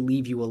totally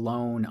leave you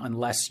alone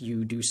unless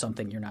you do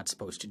something you're not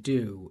supposed to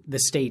do. The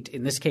state –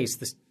 in this case,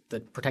 the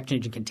protection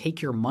agent can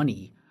take your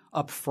money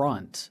up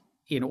front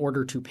in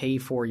order to pay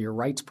for your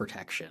rights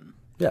protection.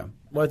 Yeah.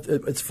 Well,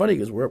 it's funny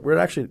because we're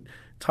actually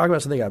talking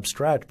about something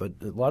abstract, but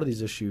a lot of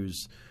these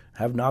issues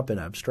have not been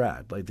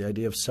abstract. Like the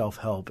idea of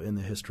self-help in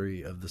the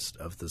history of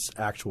this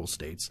actual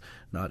states,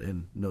 not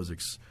in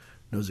Nozick's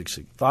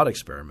thought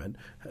experiment,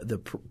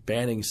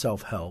 banning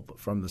self-help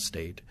from the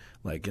state.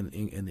 Like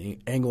in the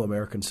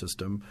Anglo-American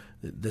system,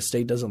 the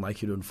state doesn't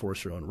like you to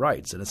enforce your own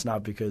rights, and it's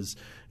not because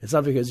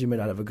you may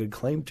not have a good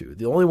claim to.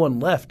 The only one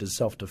left is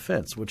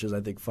self-defense, which is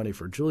I think funny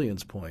for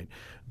Julian's point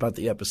about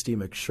the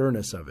epistemic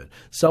sureness of it.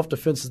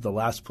 Self-defense is the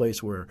last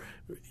place where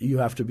you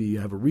have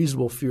a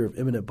reasonable fear of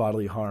imminent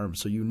bodily harm,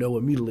 so you know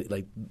immediately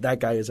like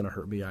that guy isn't going to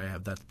hurt me.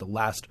 That's the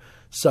last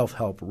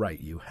self-help right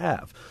you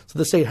have. So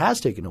the state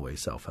has taken away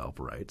self-help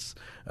rights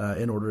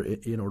in order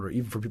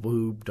even for people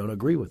who don't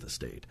agree with the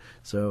state.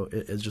 So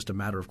it's just a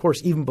matter of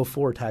course, even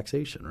before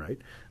taxation, right?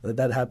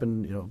 That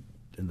happened,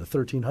 in the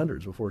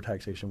 1300s before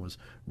taxation was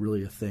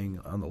really a thing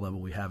on the level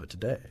we have it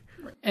today.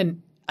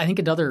 And I think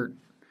another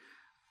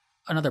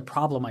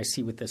problem I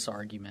see with this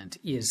argument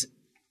is,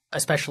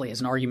 especially as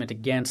an argument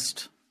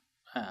against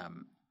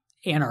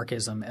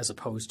anarchism as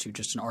opposed to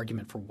just an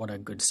argument for what a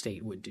good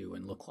state would do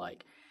and look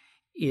like,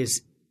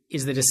 is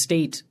that a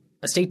state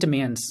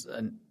demands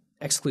an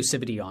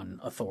exclusivity on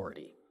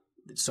authority.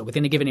 So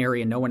within a given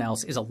area, no one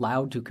else is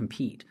allowed to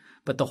compete.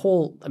 But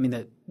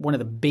one of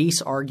the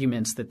base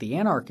arguments that the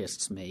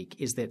anarchists make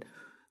is that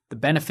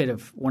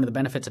one of the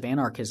benefits of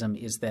anarchism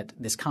is that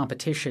this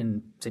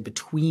competition, say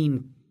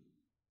between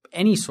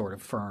any sort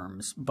of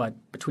firms,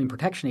 but between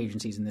protection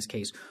agencies in this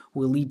case,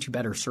 will lead to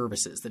better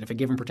services. That if a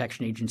given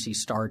protection agency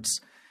starts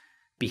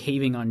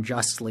behaving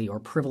unjustly or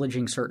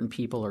privileging certain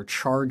people or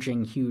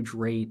charging huge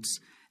rates,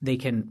 they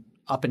can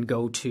up and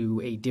go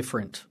to a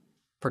different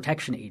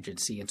protection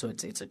agency. And so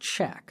it's a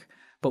check.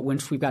 But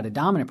once we've got a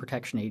dominant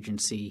protection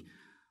agency,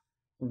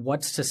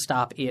 what's to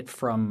stop it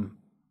from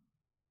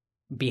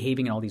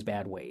behaving in all these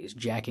bad ways,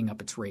 jacking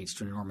up its rates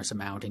to an enormous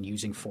amount and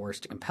using force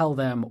to compel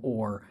them,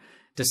 or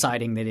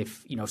deciding that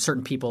if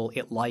certain people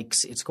it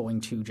likes, it's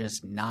going to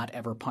just not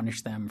ever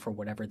punish them for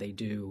whatever they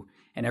do,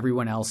 and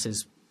everyone else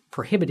is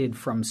prohibited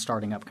from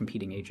starting up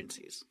competing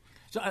agencies.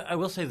 So I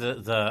will say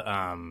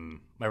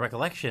my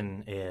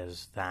recollection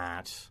is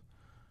that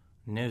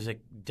Nozick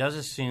does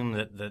assume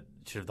that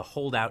sort of the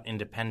holdout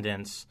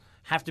independents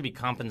have to be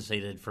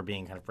compensated for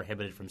being kind of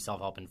prohibited from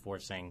self-help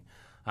enforcing,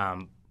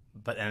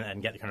 but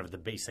get kind of the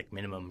basic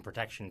minimum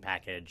protection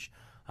package,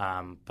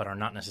 but are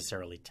not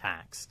necessarily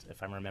taxed,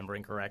 if I'm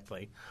remembering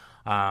correctly.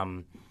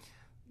 The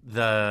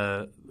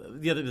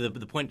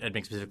point I'd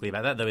make specifically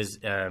about that, though, is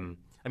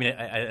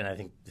I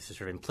think this is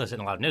sort of implicit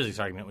in a lot of Nozick's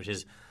argument, which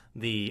is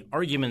the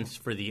arguments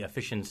for the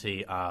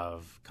efficiency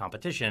of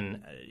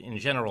competition in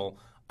general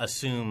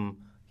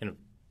assume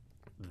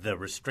the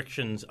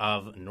restrictions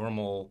of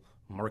normal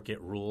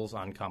market rules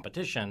on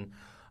competition,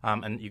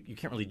 and you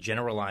can't really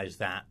generalize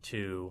that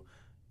to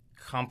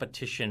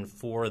competition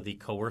for the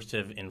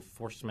coercive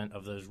enforcement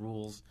of those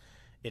rules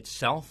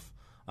itself.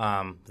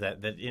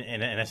 That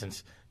in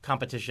essence,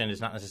 competition is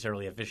not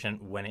necessarily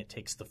efficient when it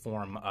takes the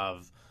form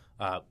of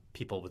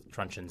people with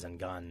truncheons and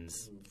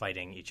guns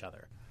fighting each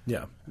other.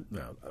 Yeah.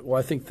 Well,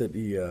 I think that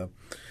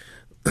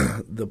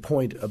the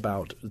point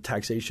about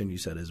taxation you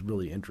said is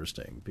really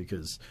interesting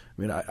because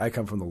I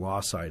come from the law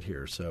side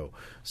here, so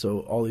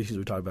all these things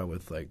we talk about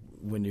with like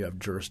when you have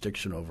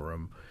jurisdiction over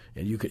them,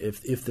 and you could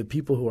if the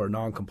people who are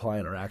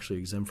non-compliant are actually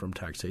exempt from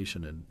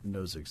taxation in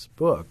Nozick's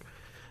book,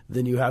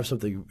 then you have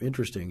something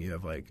interesting. You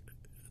have like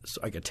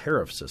a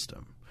tariff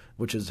system,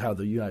 which is how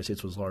the United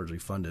States was largely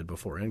funded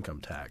before income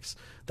tax.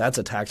 That's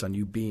a tax on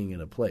you being in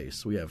a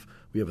place. We have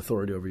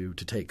authority over you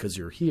to take because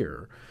you're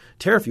here.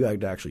 Tariff, you had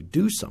to actually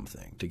do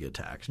something to get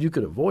taxed. You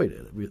could avoid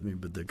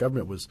it, but the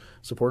government was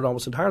supported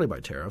almost entirely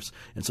by tariffs,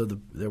 and so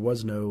there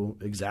was no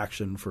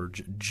exaction for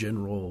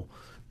general.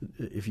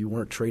 If you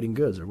weren't trading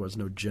goods, there was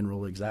no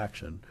general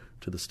exaction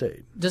to the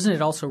state. Doesn't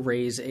it also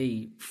raise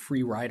a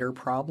free rider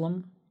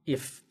problem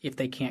if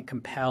they can't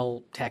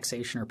compel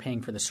taxation or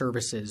paying for the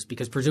services?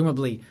 Because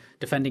presumably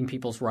defending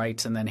people's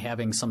rights and then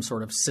having some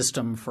sort of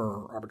system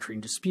for arbitrating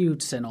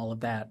disputes and all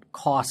of that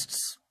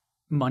costs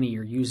money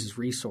or uses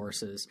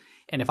resources.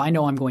 And if I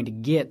know I'm going to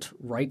get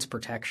rights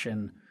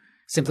protection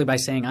simply by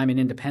saying I'm an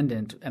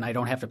independent and I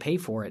don't have to pay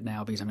for it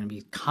now because I'm going to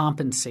be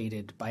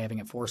compensated by having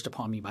it forced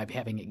upon me, by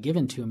having it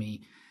given to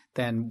me,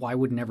 then why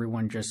wouldn't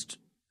everyone just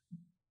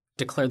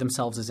declare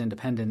themselves as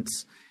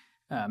independents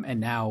and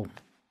now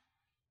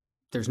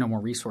there's no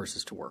more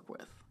resources to work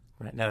with?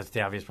 Right. Now, that's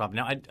the obvious problem.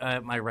 Now,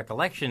 my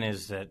recollection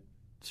is that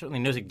certainly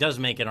Nozick does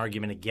make an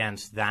argument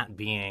against that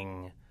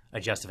being a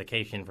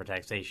justification for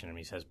taxation. I mean,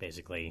 he says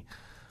basically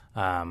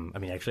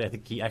actually, I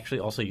think he actually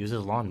also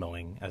uses lawn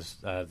mowing as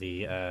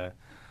the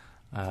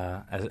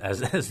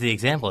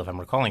example, if I'm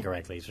recalling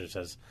correctly. He sort of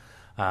says,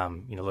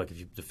 look,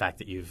 the fact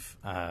that you've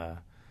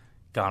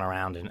gone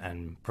around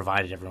and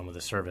provided everyone with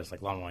a service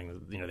like lawn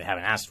mowing, they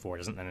haven't asked for,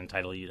 doesn't then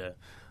entitle you to,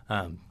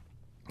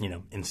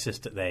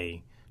 insist that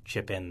they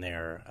chip in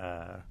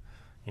their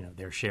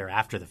share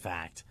after the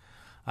fact.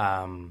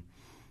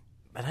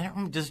 But I don't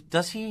remember,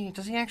 does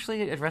he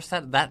actually address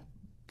that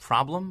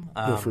problem?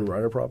 The free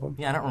rider problem?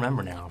 Yeah, I don't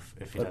remember now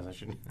if he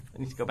does. I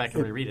need to go back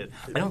and reread it.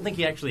 I don't think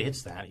he actually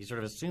hits that. He's sort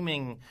of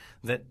assuming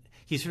that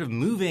he's sort of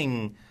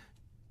moving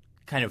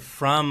kind of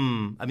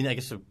from – I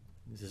guess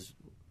this is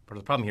part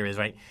of the problem here is,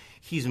 right,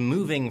 he's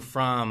moving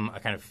from a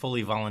kind of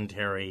fully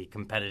voluntary,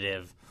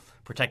 competitive,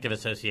 protective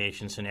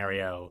association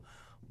scenario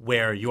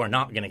where you are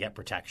not going to get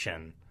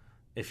protection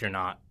if you're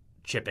not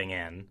chipping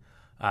in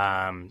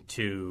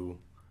to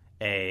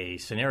a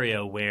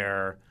scenario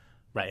where –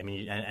 right.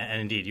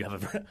 And indeed, you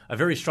have a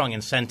very strong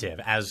incentive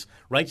as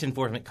rights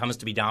enforcement comes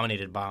to be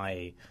dominated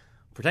by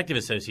protective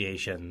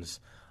associations.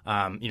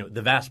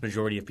 The vast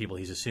majority of people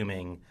he's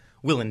assuming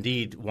will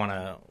indeed want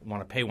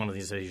to pay one of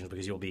these associations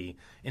because you'll be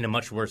in a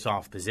much worse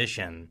off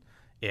position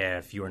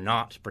if you are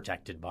not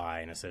protected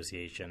by an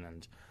association,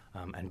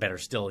 and better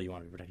still, you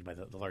want to be protected by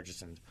the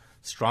largest and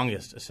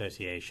strongest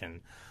association.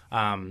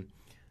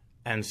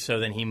 And so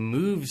then he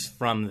moves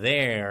from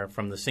there,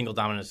 from the single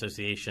dominant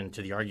association,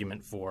 to the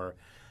argument for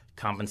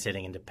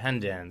compensating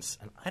independence.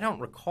 And I don't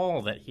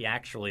recall that he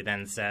actually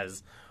then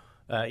says,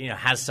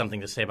 has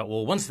something to say about,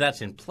 well, once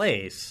that's in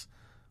place,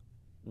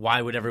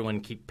 why would everyone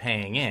keep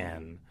paying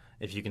in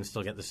if you can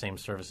still get the same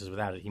services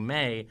without it? He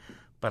may,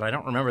 but I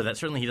don't remember that.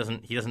 Certainly he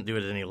doesn't do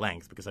it at any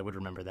length, because I would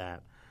remember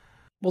that.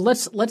 Well,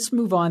 let's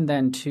move on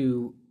then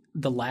to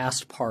the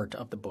last part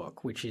of the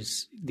book, which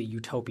is the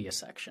Utopia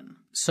section.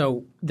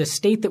 So the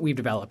state that we've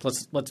developed,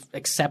 let's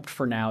accept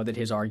for now that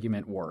his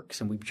argument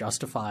works and we've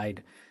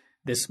justified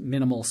this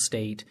minimal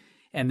state,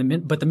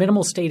 but the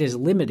minimal state is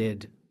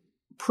limited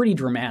pretty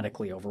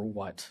dramatically over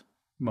what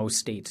most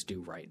states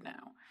do right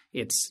now.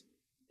 It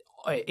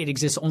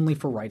exists only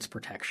for rights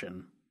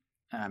protection.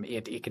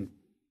 It can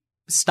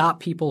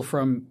stop people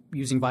from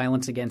using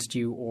violence against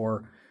you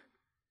or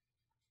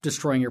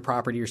destroying your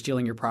property or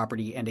stealing your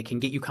property, and it can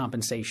get you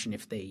compensation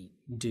if they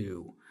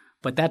do.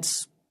 But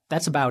that's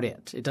about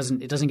it. It doesn't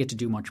get to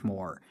do much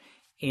more.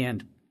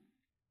 And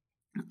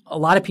a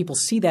lot of people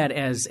see that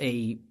as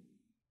a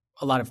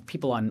lot of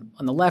people on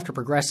the left, or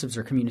progressives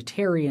or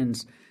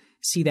communitarians,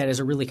 see that as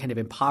a really kind of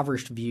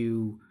impoverished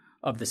view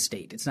of the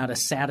state. It's not a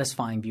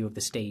satisfying view of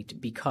the state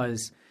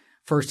because,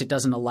 first, it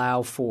doesn't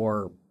allow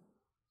for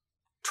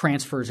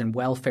transfers and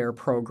welfare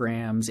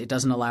programs. It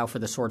doesn't allow for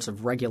the sorts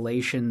of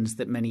regulations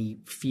that many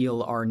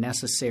feel are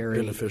necessary.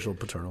 Beneficial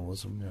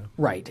paternalism, yeah.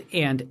 Right.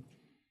 And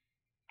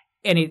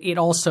it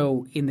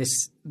also, in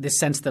this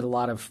sense that a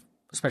lot of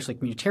especially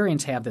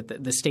communitarians have,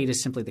 that the state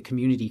is simply the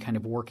community kind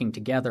of working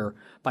together.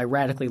 By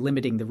radically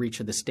limiting the reach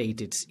of the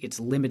state, it's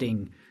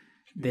limiting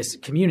this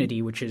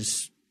community, which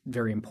is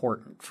very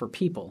important for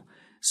people.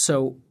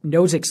 So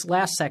Nozick's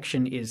last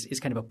section is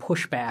kind of a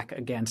pushback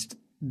against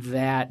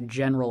that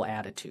general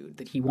attitude,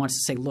 that he wants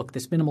to say, look,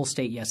 this minimal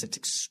state, yes, it's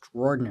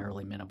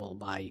extraordinarily minimal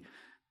by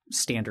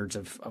standards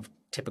of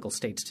typical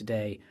states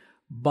today,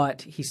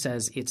 but he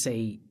says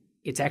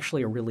it's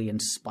actually a really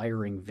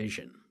inspiring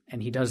vision.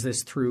 And he does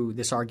this through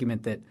this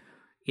argument that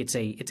it's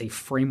a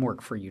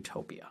framework for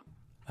utopia.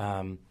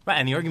 Right,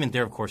 and the argument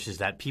there, of course, is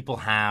that people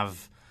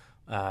have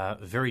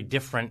very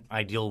different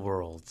ideal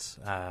worlds,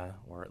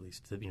 or at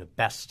least the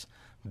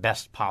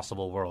best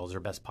possible worlds or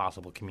best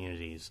possible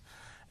communities.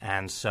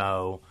 And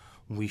so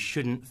we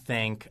shouldn't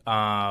think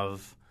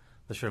of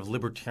the sort of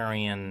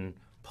libertarian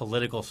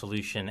political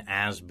solution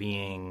as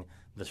being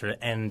the sort of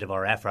end of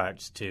our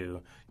efforts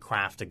to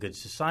craft a good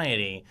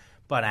society,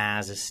 but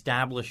as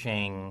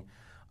establishing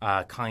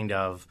a kind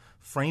of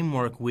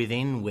framework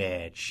within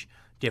which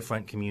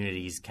different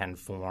communities can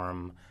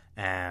form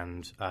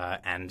and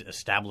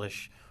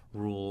establish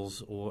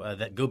rules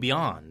that go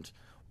beyond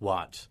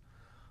what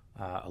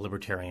a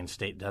libertarian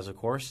state does, of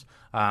course,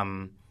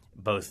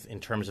 both in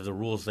terms of the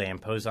rules they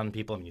impose on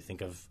people. I mean, you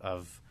think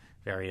of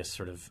various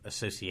sort of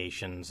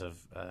associations of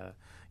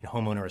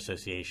homeowner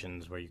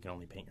associations where you can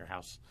only paint your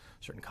house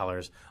certain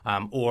colors,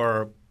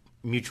 or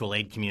mutual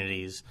aid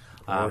communities,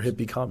 or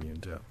hippie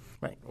communes, yeah.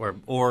 Right,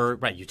 or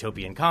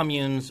utopian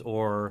communes,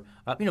 or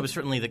but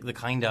certainly the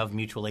kind of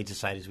mutual aid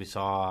societies we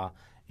saw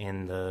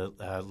in the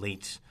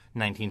late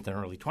 19th and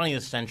early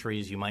 20th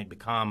centuries. You might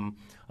become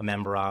a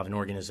member of an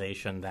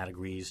organization that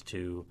agrees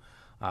to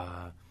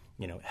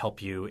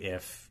help you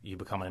if you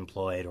become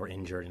unemployed or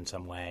injured in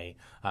some way,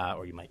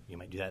 or you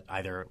might do that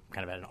either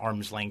kind of at an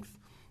arm's length,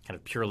 kind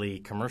of purely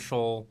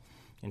commercial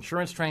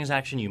insurance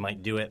transaction. You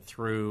might do it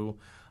through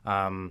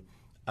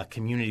a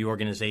community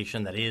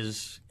organization that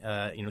is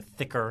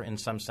thicker in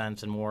some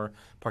sense and more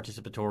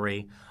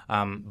participatory,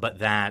 but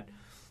that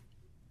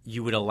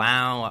you would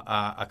allow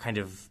a kind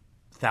of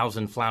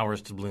thousand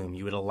flowers to bloom.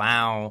 You would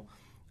allow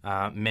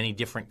many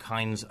different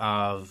kinds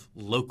of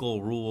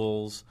local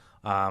rules,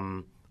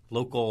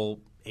 local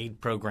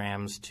aid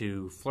programs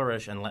to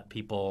flourish, and let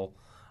people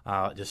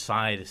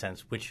decide, in a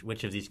sense,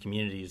 which of these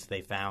communities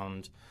they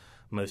found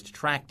most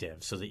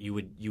attractive, so that you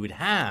would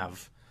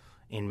have,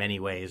 in many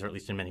ways, or at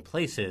least in many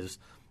places,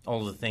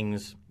 all of the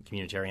things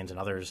communitarians and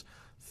others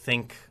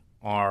think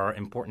are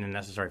important and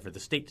necessary for the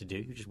state to do.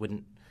 You just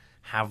wouldn't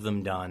have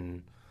them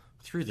done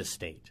through the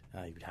state.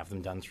 You would have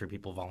them done through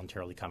people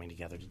voluntarily coming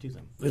together to do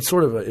them. It's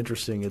sort of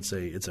interesting. It's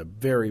a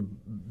very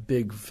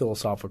big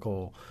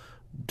philosophical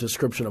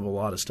description of a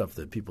lot of stuff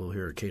that people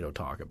here at Cato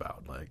talk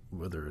about, like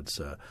whether it's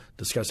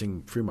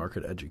discussing free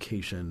market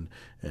education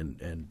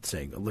and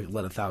saying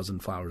let a thousand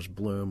flowers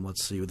bloom,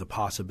 let's see the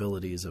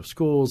possibilities of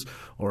schools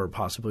or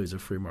possibilities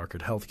of free market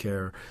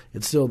healthcare.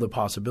 It's still the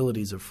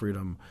possibilities of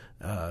freedom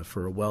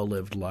for a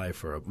well-lived life,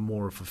 for a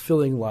more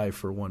fulfilling life,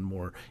 for one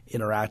more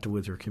interactive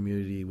with your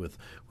community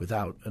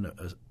without an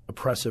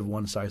oppressive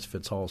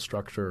one-size-fits-all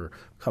structure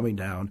coming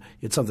down.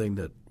 It's something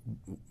that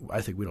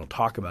I think we don't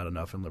talk about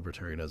enough in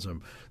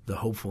libertarianism, the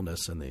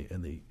hopefulness and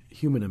the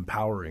human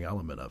empowering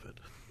element of it.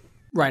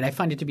 Right. I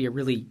find it to be a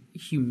really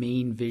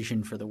humane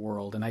vision for the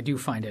world. And I do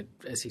find it,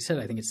 as he said,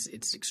 I think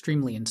it's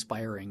extremely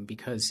inspiring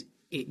because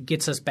it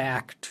gets us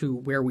back to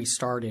where we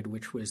started,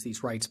 which was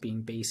these rights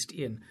being based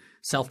in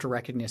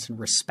self-directedness and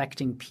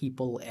respecting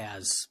people,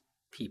 as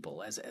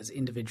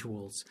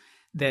individuals.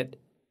 That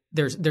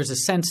there's a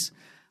sense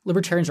 –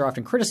 libertarians are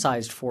often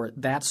criticized for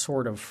that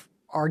sort of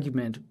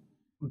argument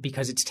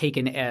because it's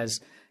taken as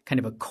kind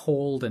of a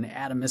cold and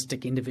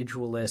atomistic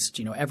individualist,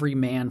 every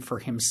man for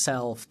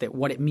himself, that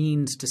what it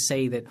means to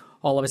say that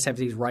all of us have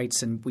these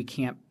rights and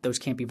those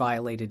can't be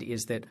violated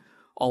is that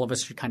all of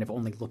us should kind of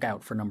only look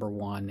out for number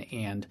one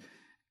and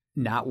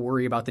not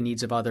worry about the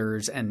needs of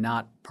others and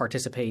not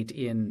participate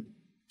in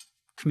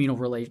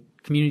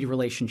community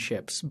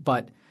relationships.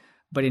 But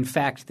in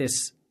fact,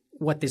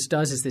 what this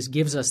does is this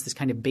gives us this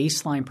kind of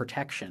baseline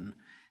protection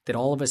that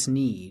all of us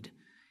need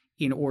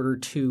in order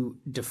to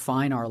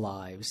define our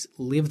lives,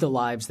 live the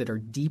lives that are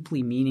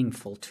deeply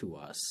meaningful to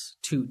us,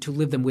 to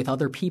live them with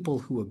other people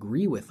who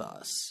agree with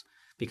us,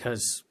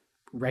 because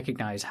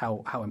recognize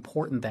how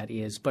important that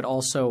is, but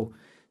also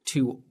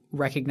to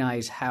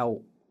recognize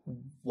how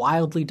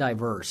wildly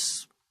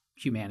diverse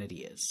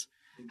humanity is,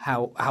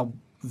 how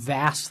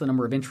vast the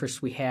number of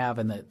interests we have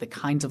and the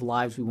kinds of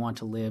lives we want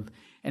to live,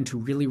 and to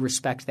really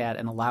respect that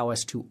and allow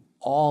us to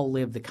all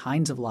live the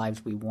kinds of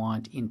lives we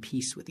want in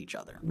peace with each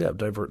other. Yeah,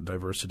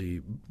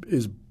 diversity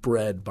is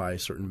bred by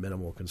certain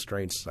minimal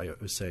constraints. I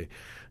would say,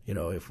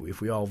 if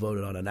we all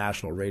voted on a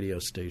national radio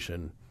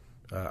station,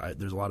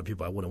 there's a lot of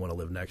people I wouldn't want to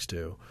live next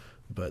to.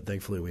 But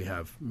thankfully, we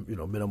have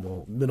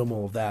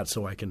minimal of that,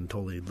 so I can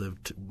totally live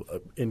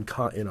in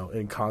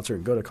concert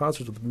and go to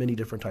concerts with many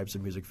different types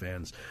of music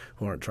fans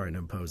who aren't trying to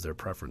impose their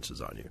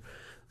preferences on you.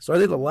 So I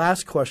think the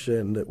last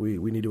question that we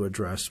need to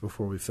address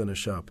before we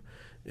finish up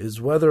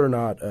is whether or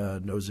not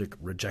Nozick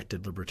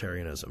rejected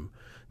libertarianism.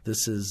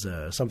 This is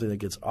something that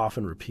gets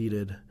often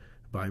repeated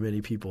by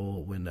many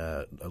people when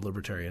a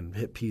libertarian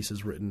hit piece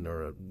is written,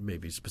 or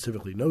maybe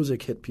specifically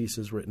Nozick hit piece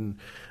is written.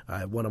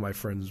 One of my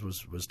friends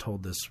was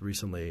told this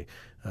recently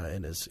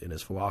in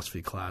his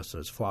philosophy class.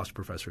 His philosophy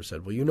professor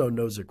said, well,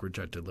 Nozick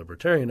rejected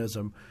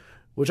libertarianism,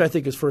 which I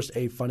think is first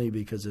funny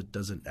because it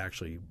doesn't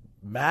actually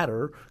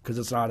matter, because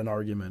it's not an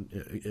argument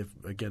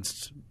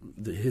against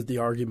the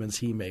arguments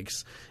he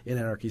makes in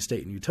Anarchy,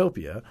 State, and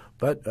Utopia.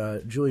 But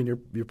Julian,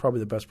 you're probably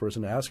the best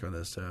person to ask on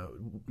this.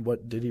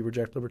 What did he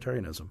reject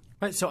libertarianism?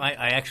 Right. So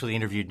I actually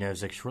interviewed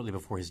Nozick shortly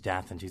before his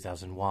death in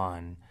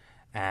 2001.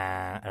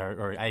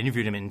 Or I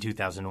interviewed him in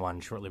 2001,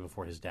 shortly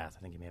before his death.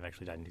 I think he may have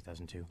actually died in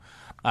 2002.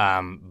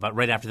 But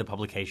right after the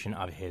publication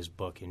of his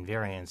book,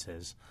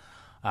 Invariances,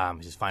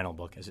 his final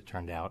book, as it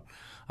turned out.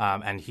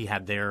 And he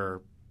had there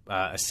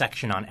a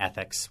section on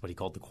ethics, what he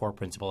called the core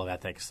principle of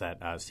ethics,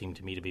 that seemed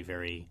to me to be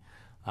very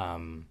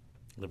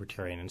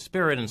libertarian in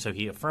spirit. And so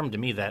he affirmed to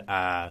me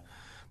that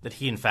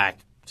he, in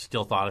fact,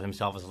 still thought of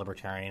himself as a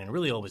libertarian and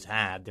really always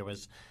had. There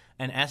was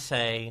an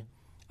essay,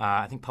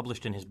 I think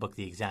published in his book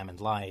The Examined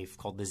Life,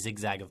 called The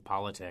Zigzag of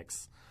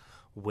Politics,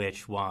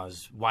 which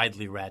was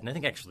widely read, and I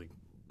think actually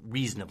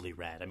reasonably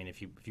read. I mean,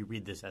 if you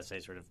read this essay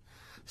sort of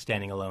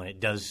standing alone, it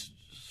does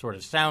sort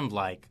of sound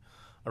like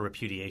a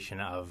repudiation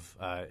of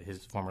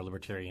his former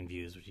libertarian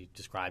views, which he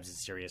describes as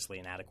seriously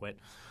inadequate.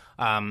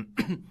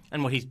 And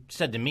what he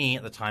said to me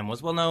at the time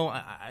was, well, no,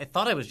 I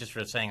thought I was just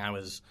sort of saying I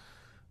was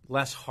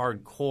less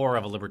hardcore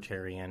of a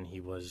libertarian.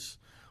 He was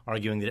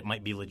arguing that it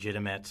might be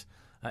legitimate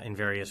in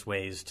various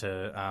ways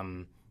to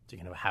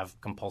kind of have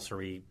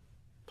compulsory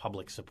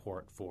public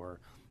support for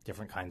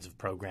different kinds of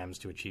programs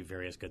to achieve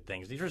various good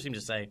things. He sort of seemed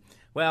to say,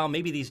 well,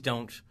 maybe these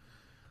don't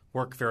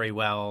work very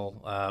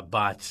well,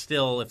 but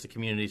still, if the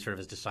community sort of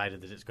has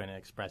decided that it's going to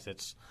express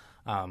its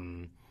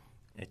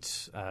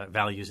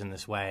values in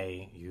this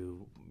way,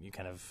 you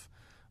kind of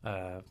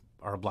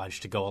are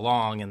obliged to go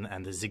along,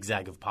 and the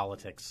zigzag of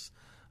politics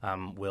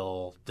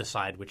will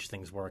decide which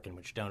things work and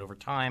which don't over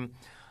time.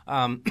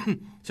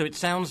 So it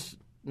sounds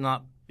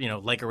not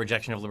like a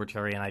rejection of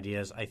libertarian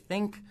ideas. I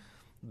think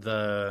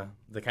the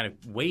kind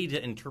of way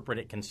to interpret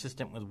it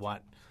consistent with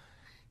what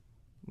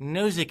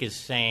Nozick is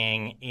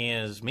saying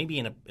is maybe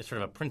in a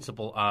sort of a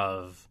principle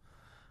of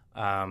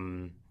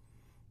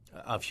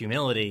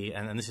humility,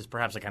 and this is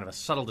perhaps a kind of a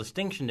subtle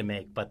distinction to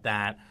make, but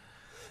that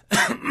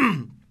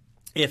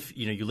if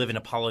you live in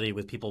a polity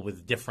with people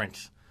with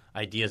different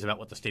ideas about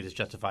what the state is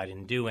justified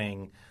in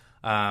doing,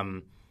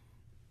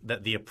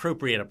 that the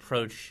appropriate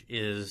approach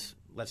is,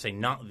 let's say,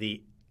 not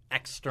the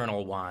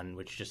external one,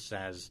 which just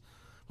says,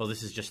 well,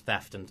 this is just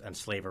theft and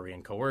slavery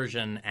and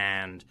coercion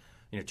and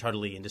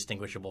totally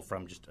indistinguishable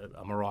from just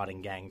a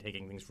marauding gang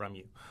taking things from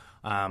you,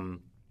 and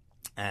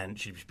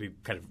should be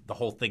kind of the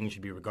whole thing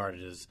should be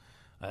regarded as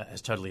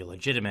totally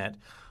illegitimate.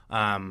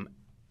 A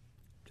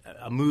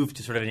move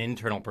to sort of an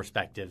internal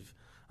perspective,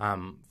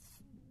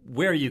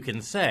 where you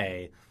can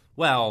say,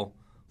 well,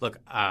 look,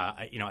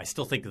 I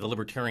still think that the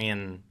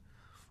libertarian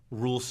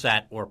rule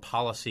set or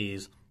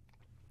policies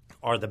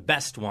are the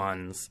best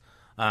ones,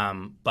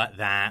 but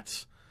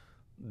that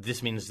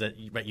this means that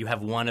you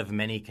have one of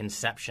many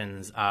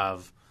conceptions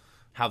of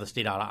how the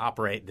state ought to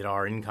operate that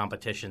are in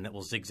competition that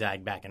will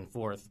zigzag back and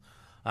forth,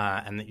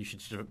 and that you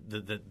should sort of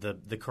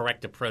the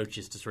correct approach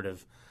is to sort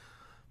of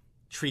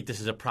treat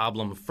this as a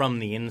problem from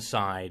the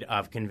inside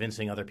of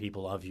convincing other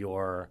people of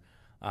your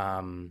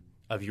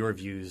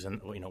views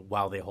and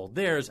while they hold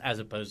theirs, as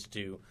opposed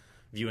to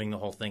viewing the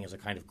whole thing as a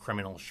kind of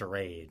criminal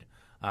charade.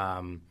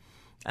 And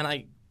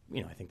I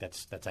think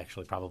that's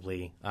actually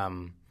probably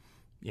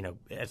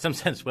in some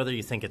sense, whether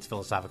you think it's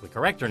philosophically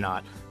correct or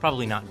not,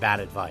 probably not bad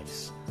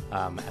advice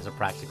as a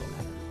practical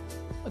matter.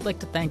 I'd like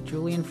to thank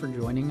Julian for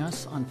joining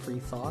us on Free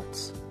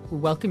Thoughts. We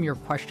welcome your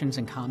questions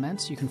and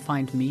comments. You can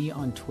find me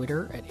on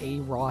Twitter at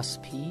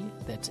 @ARossP.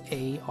 That's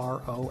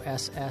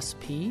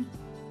AROSSP.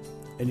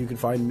 And you can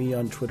find me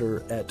on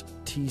Twitter at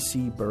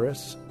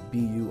TCBurrus,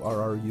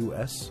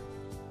 BURRUS.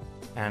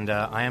 And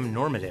I am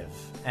Normative,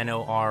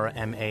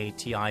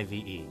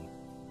 NORMATIVE.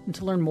 And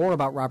to learn more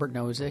about Robert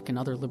Nozick and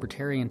other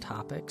libertarian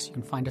topics, you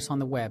can find us on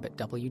the web at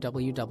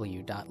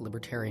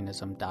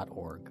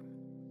www.libertarianism.org.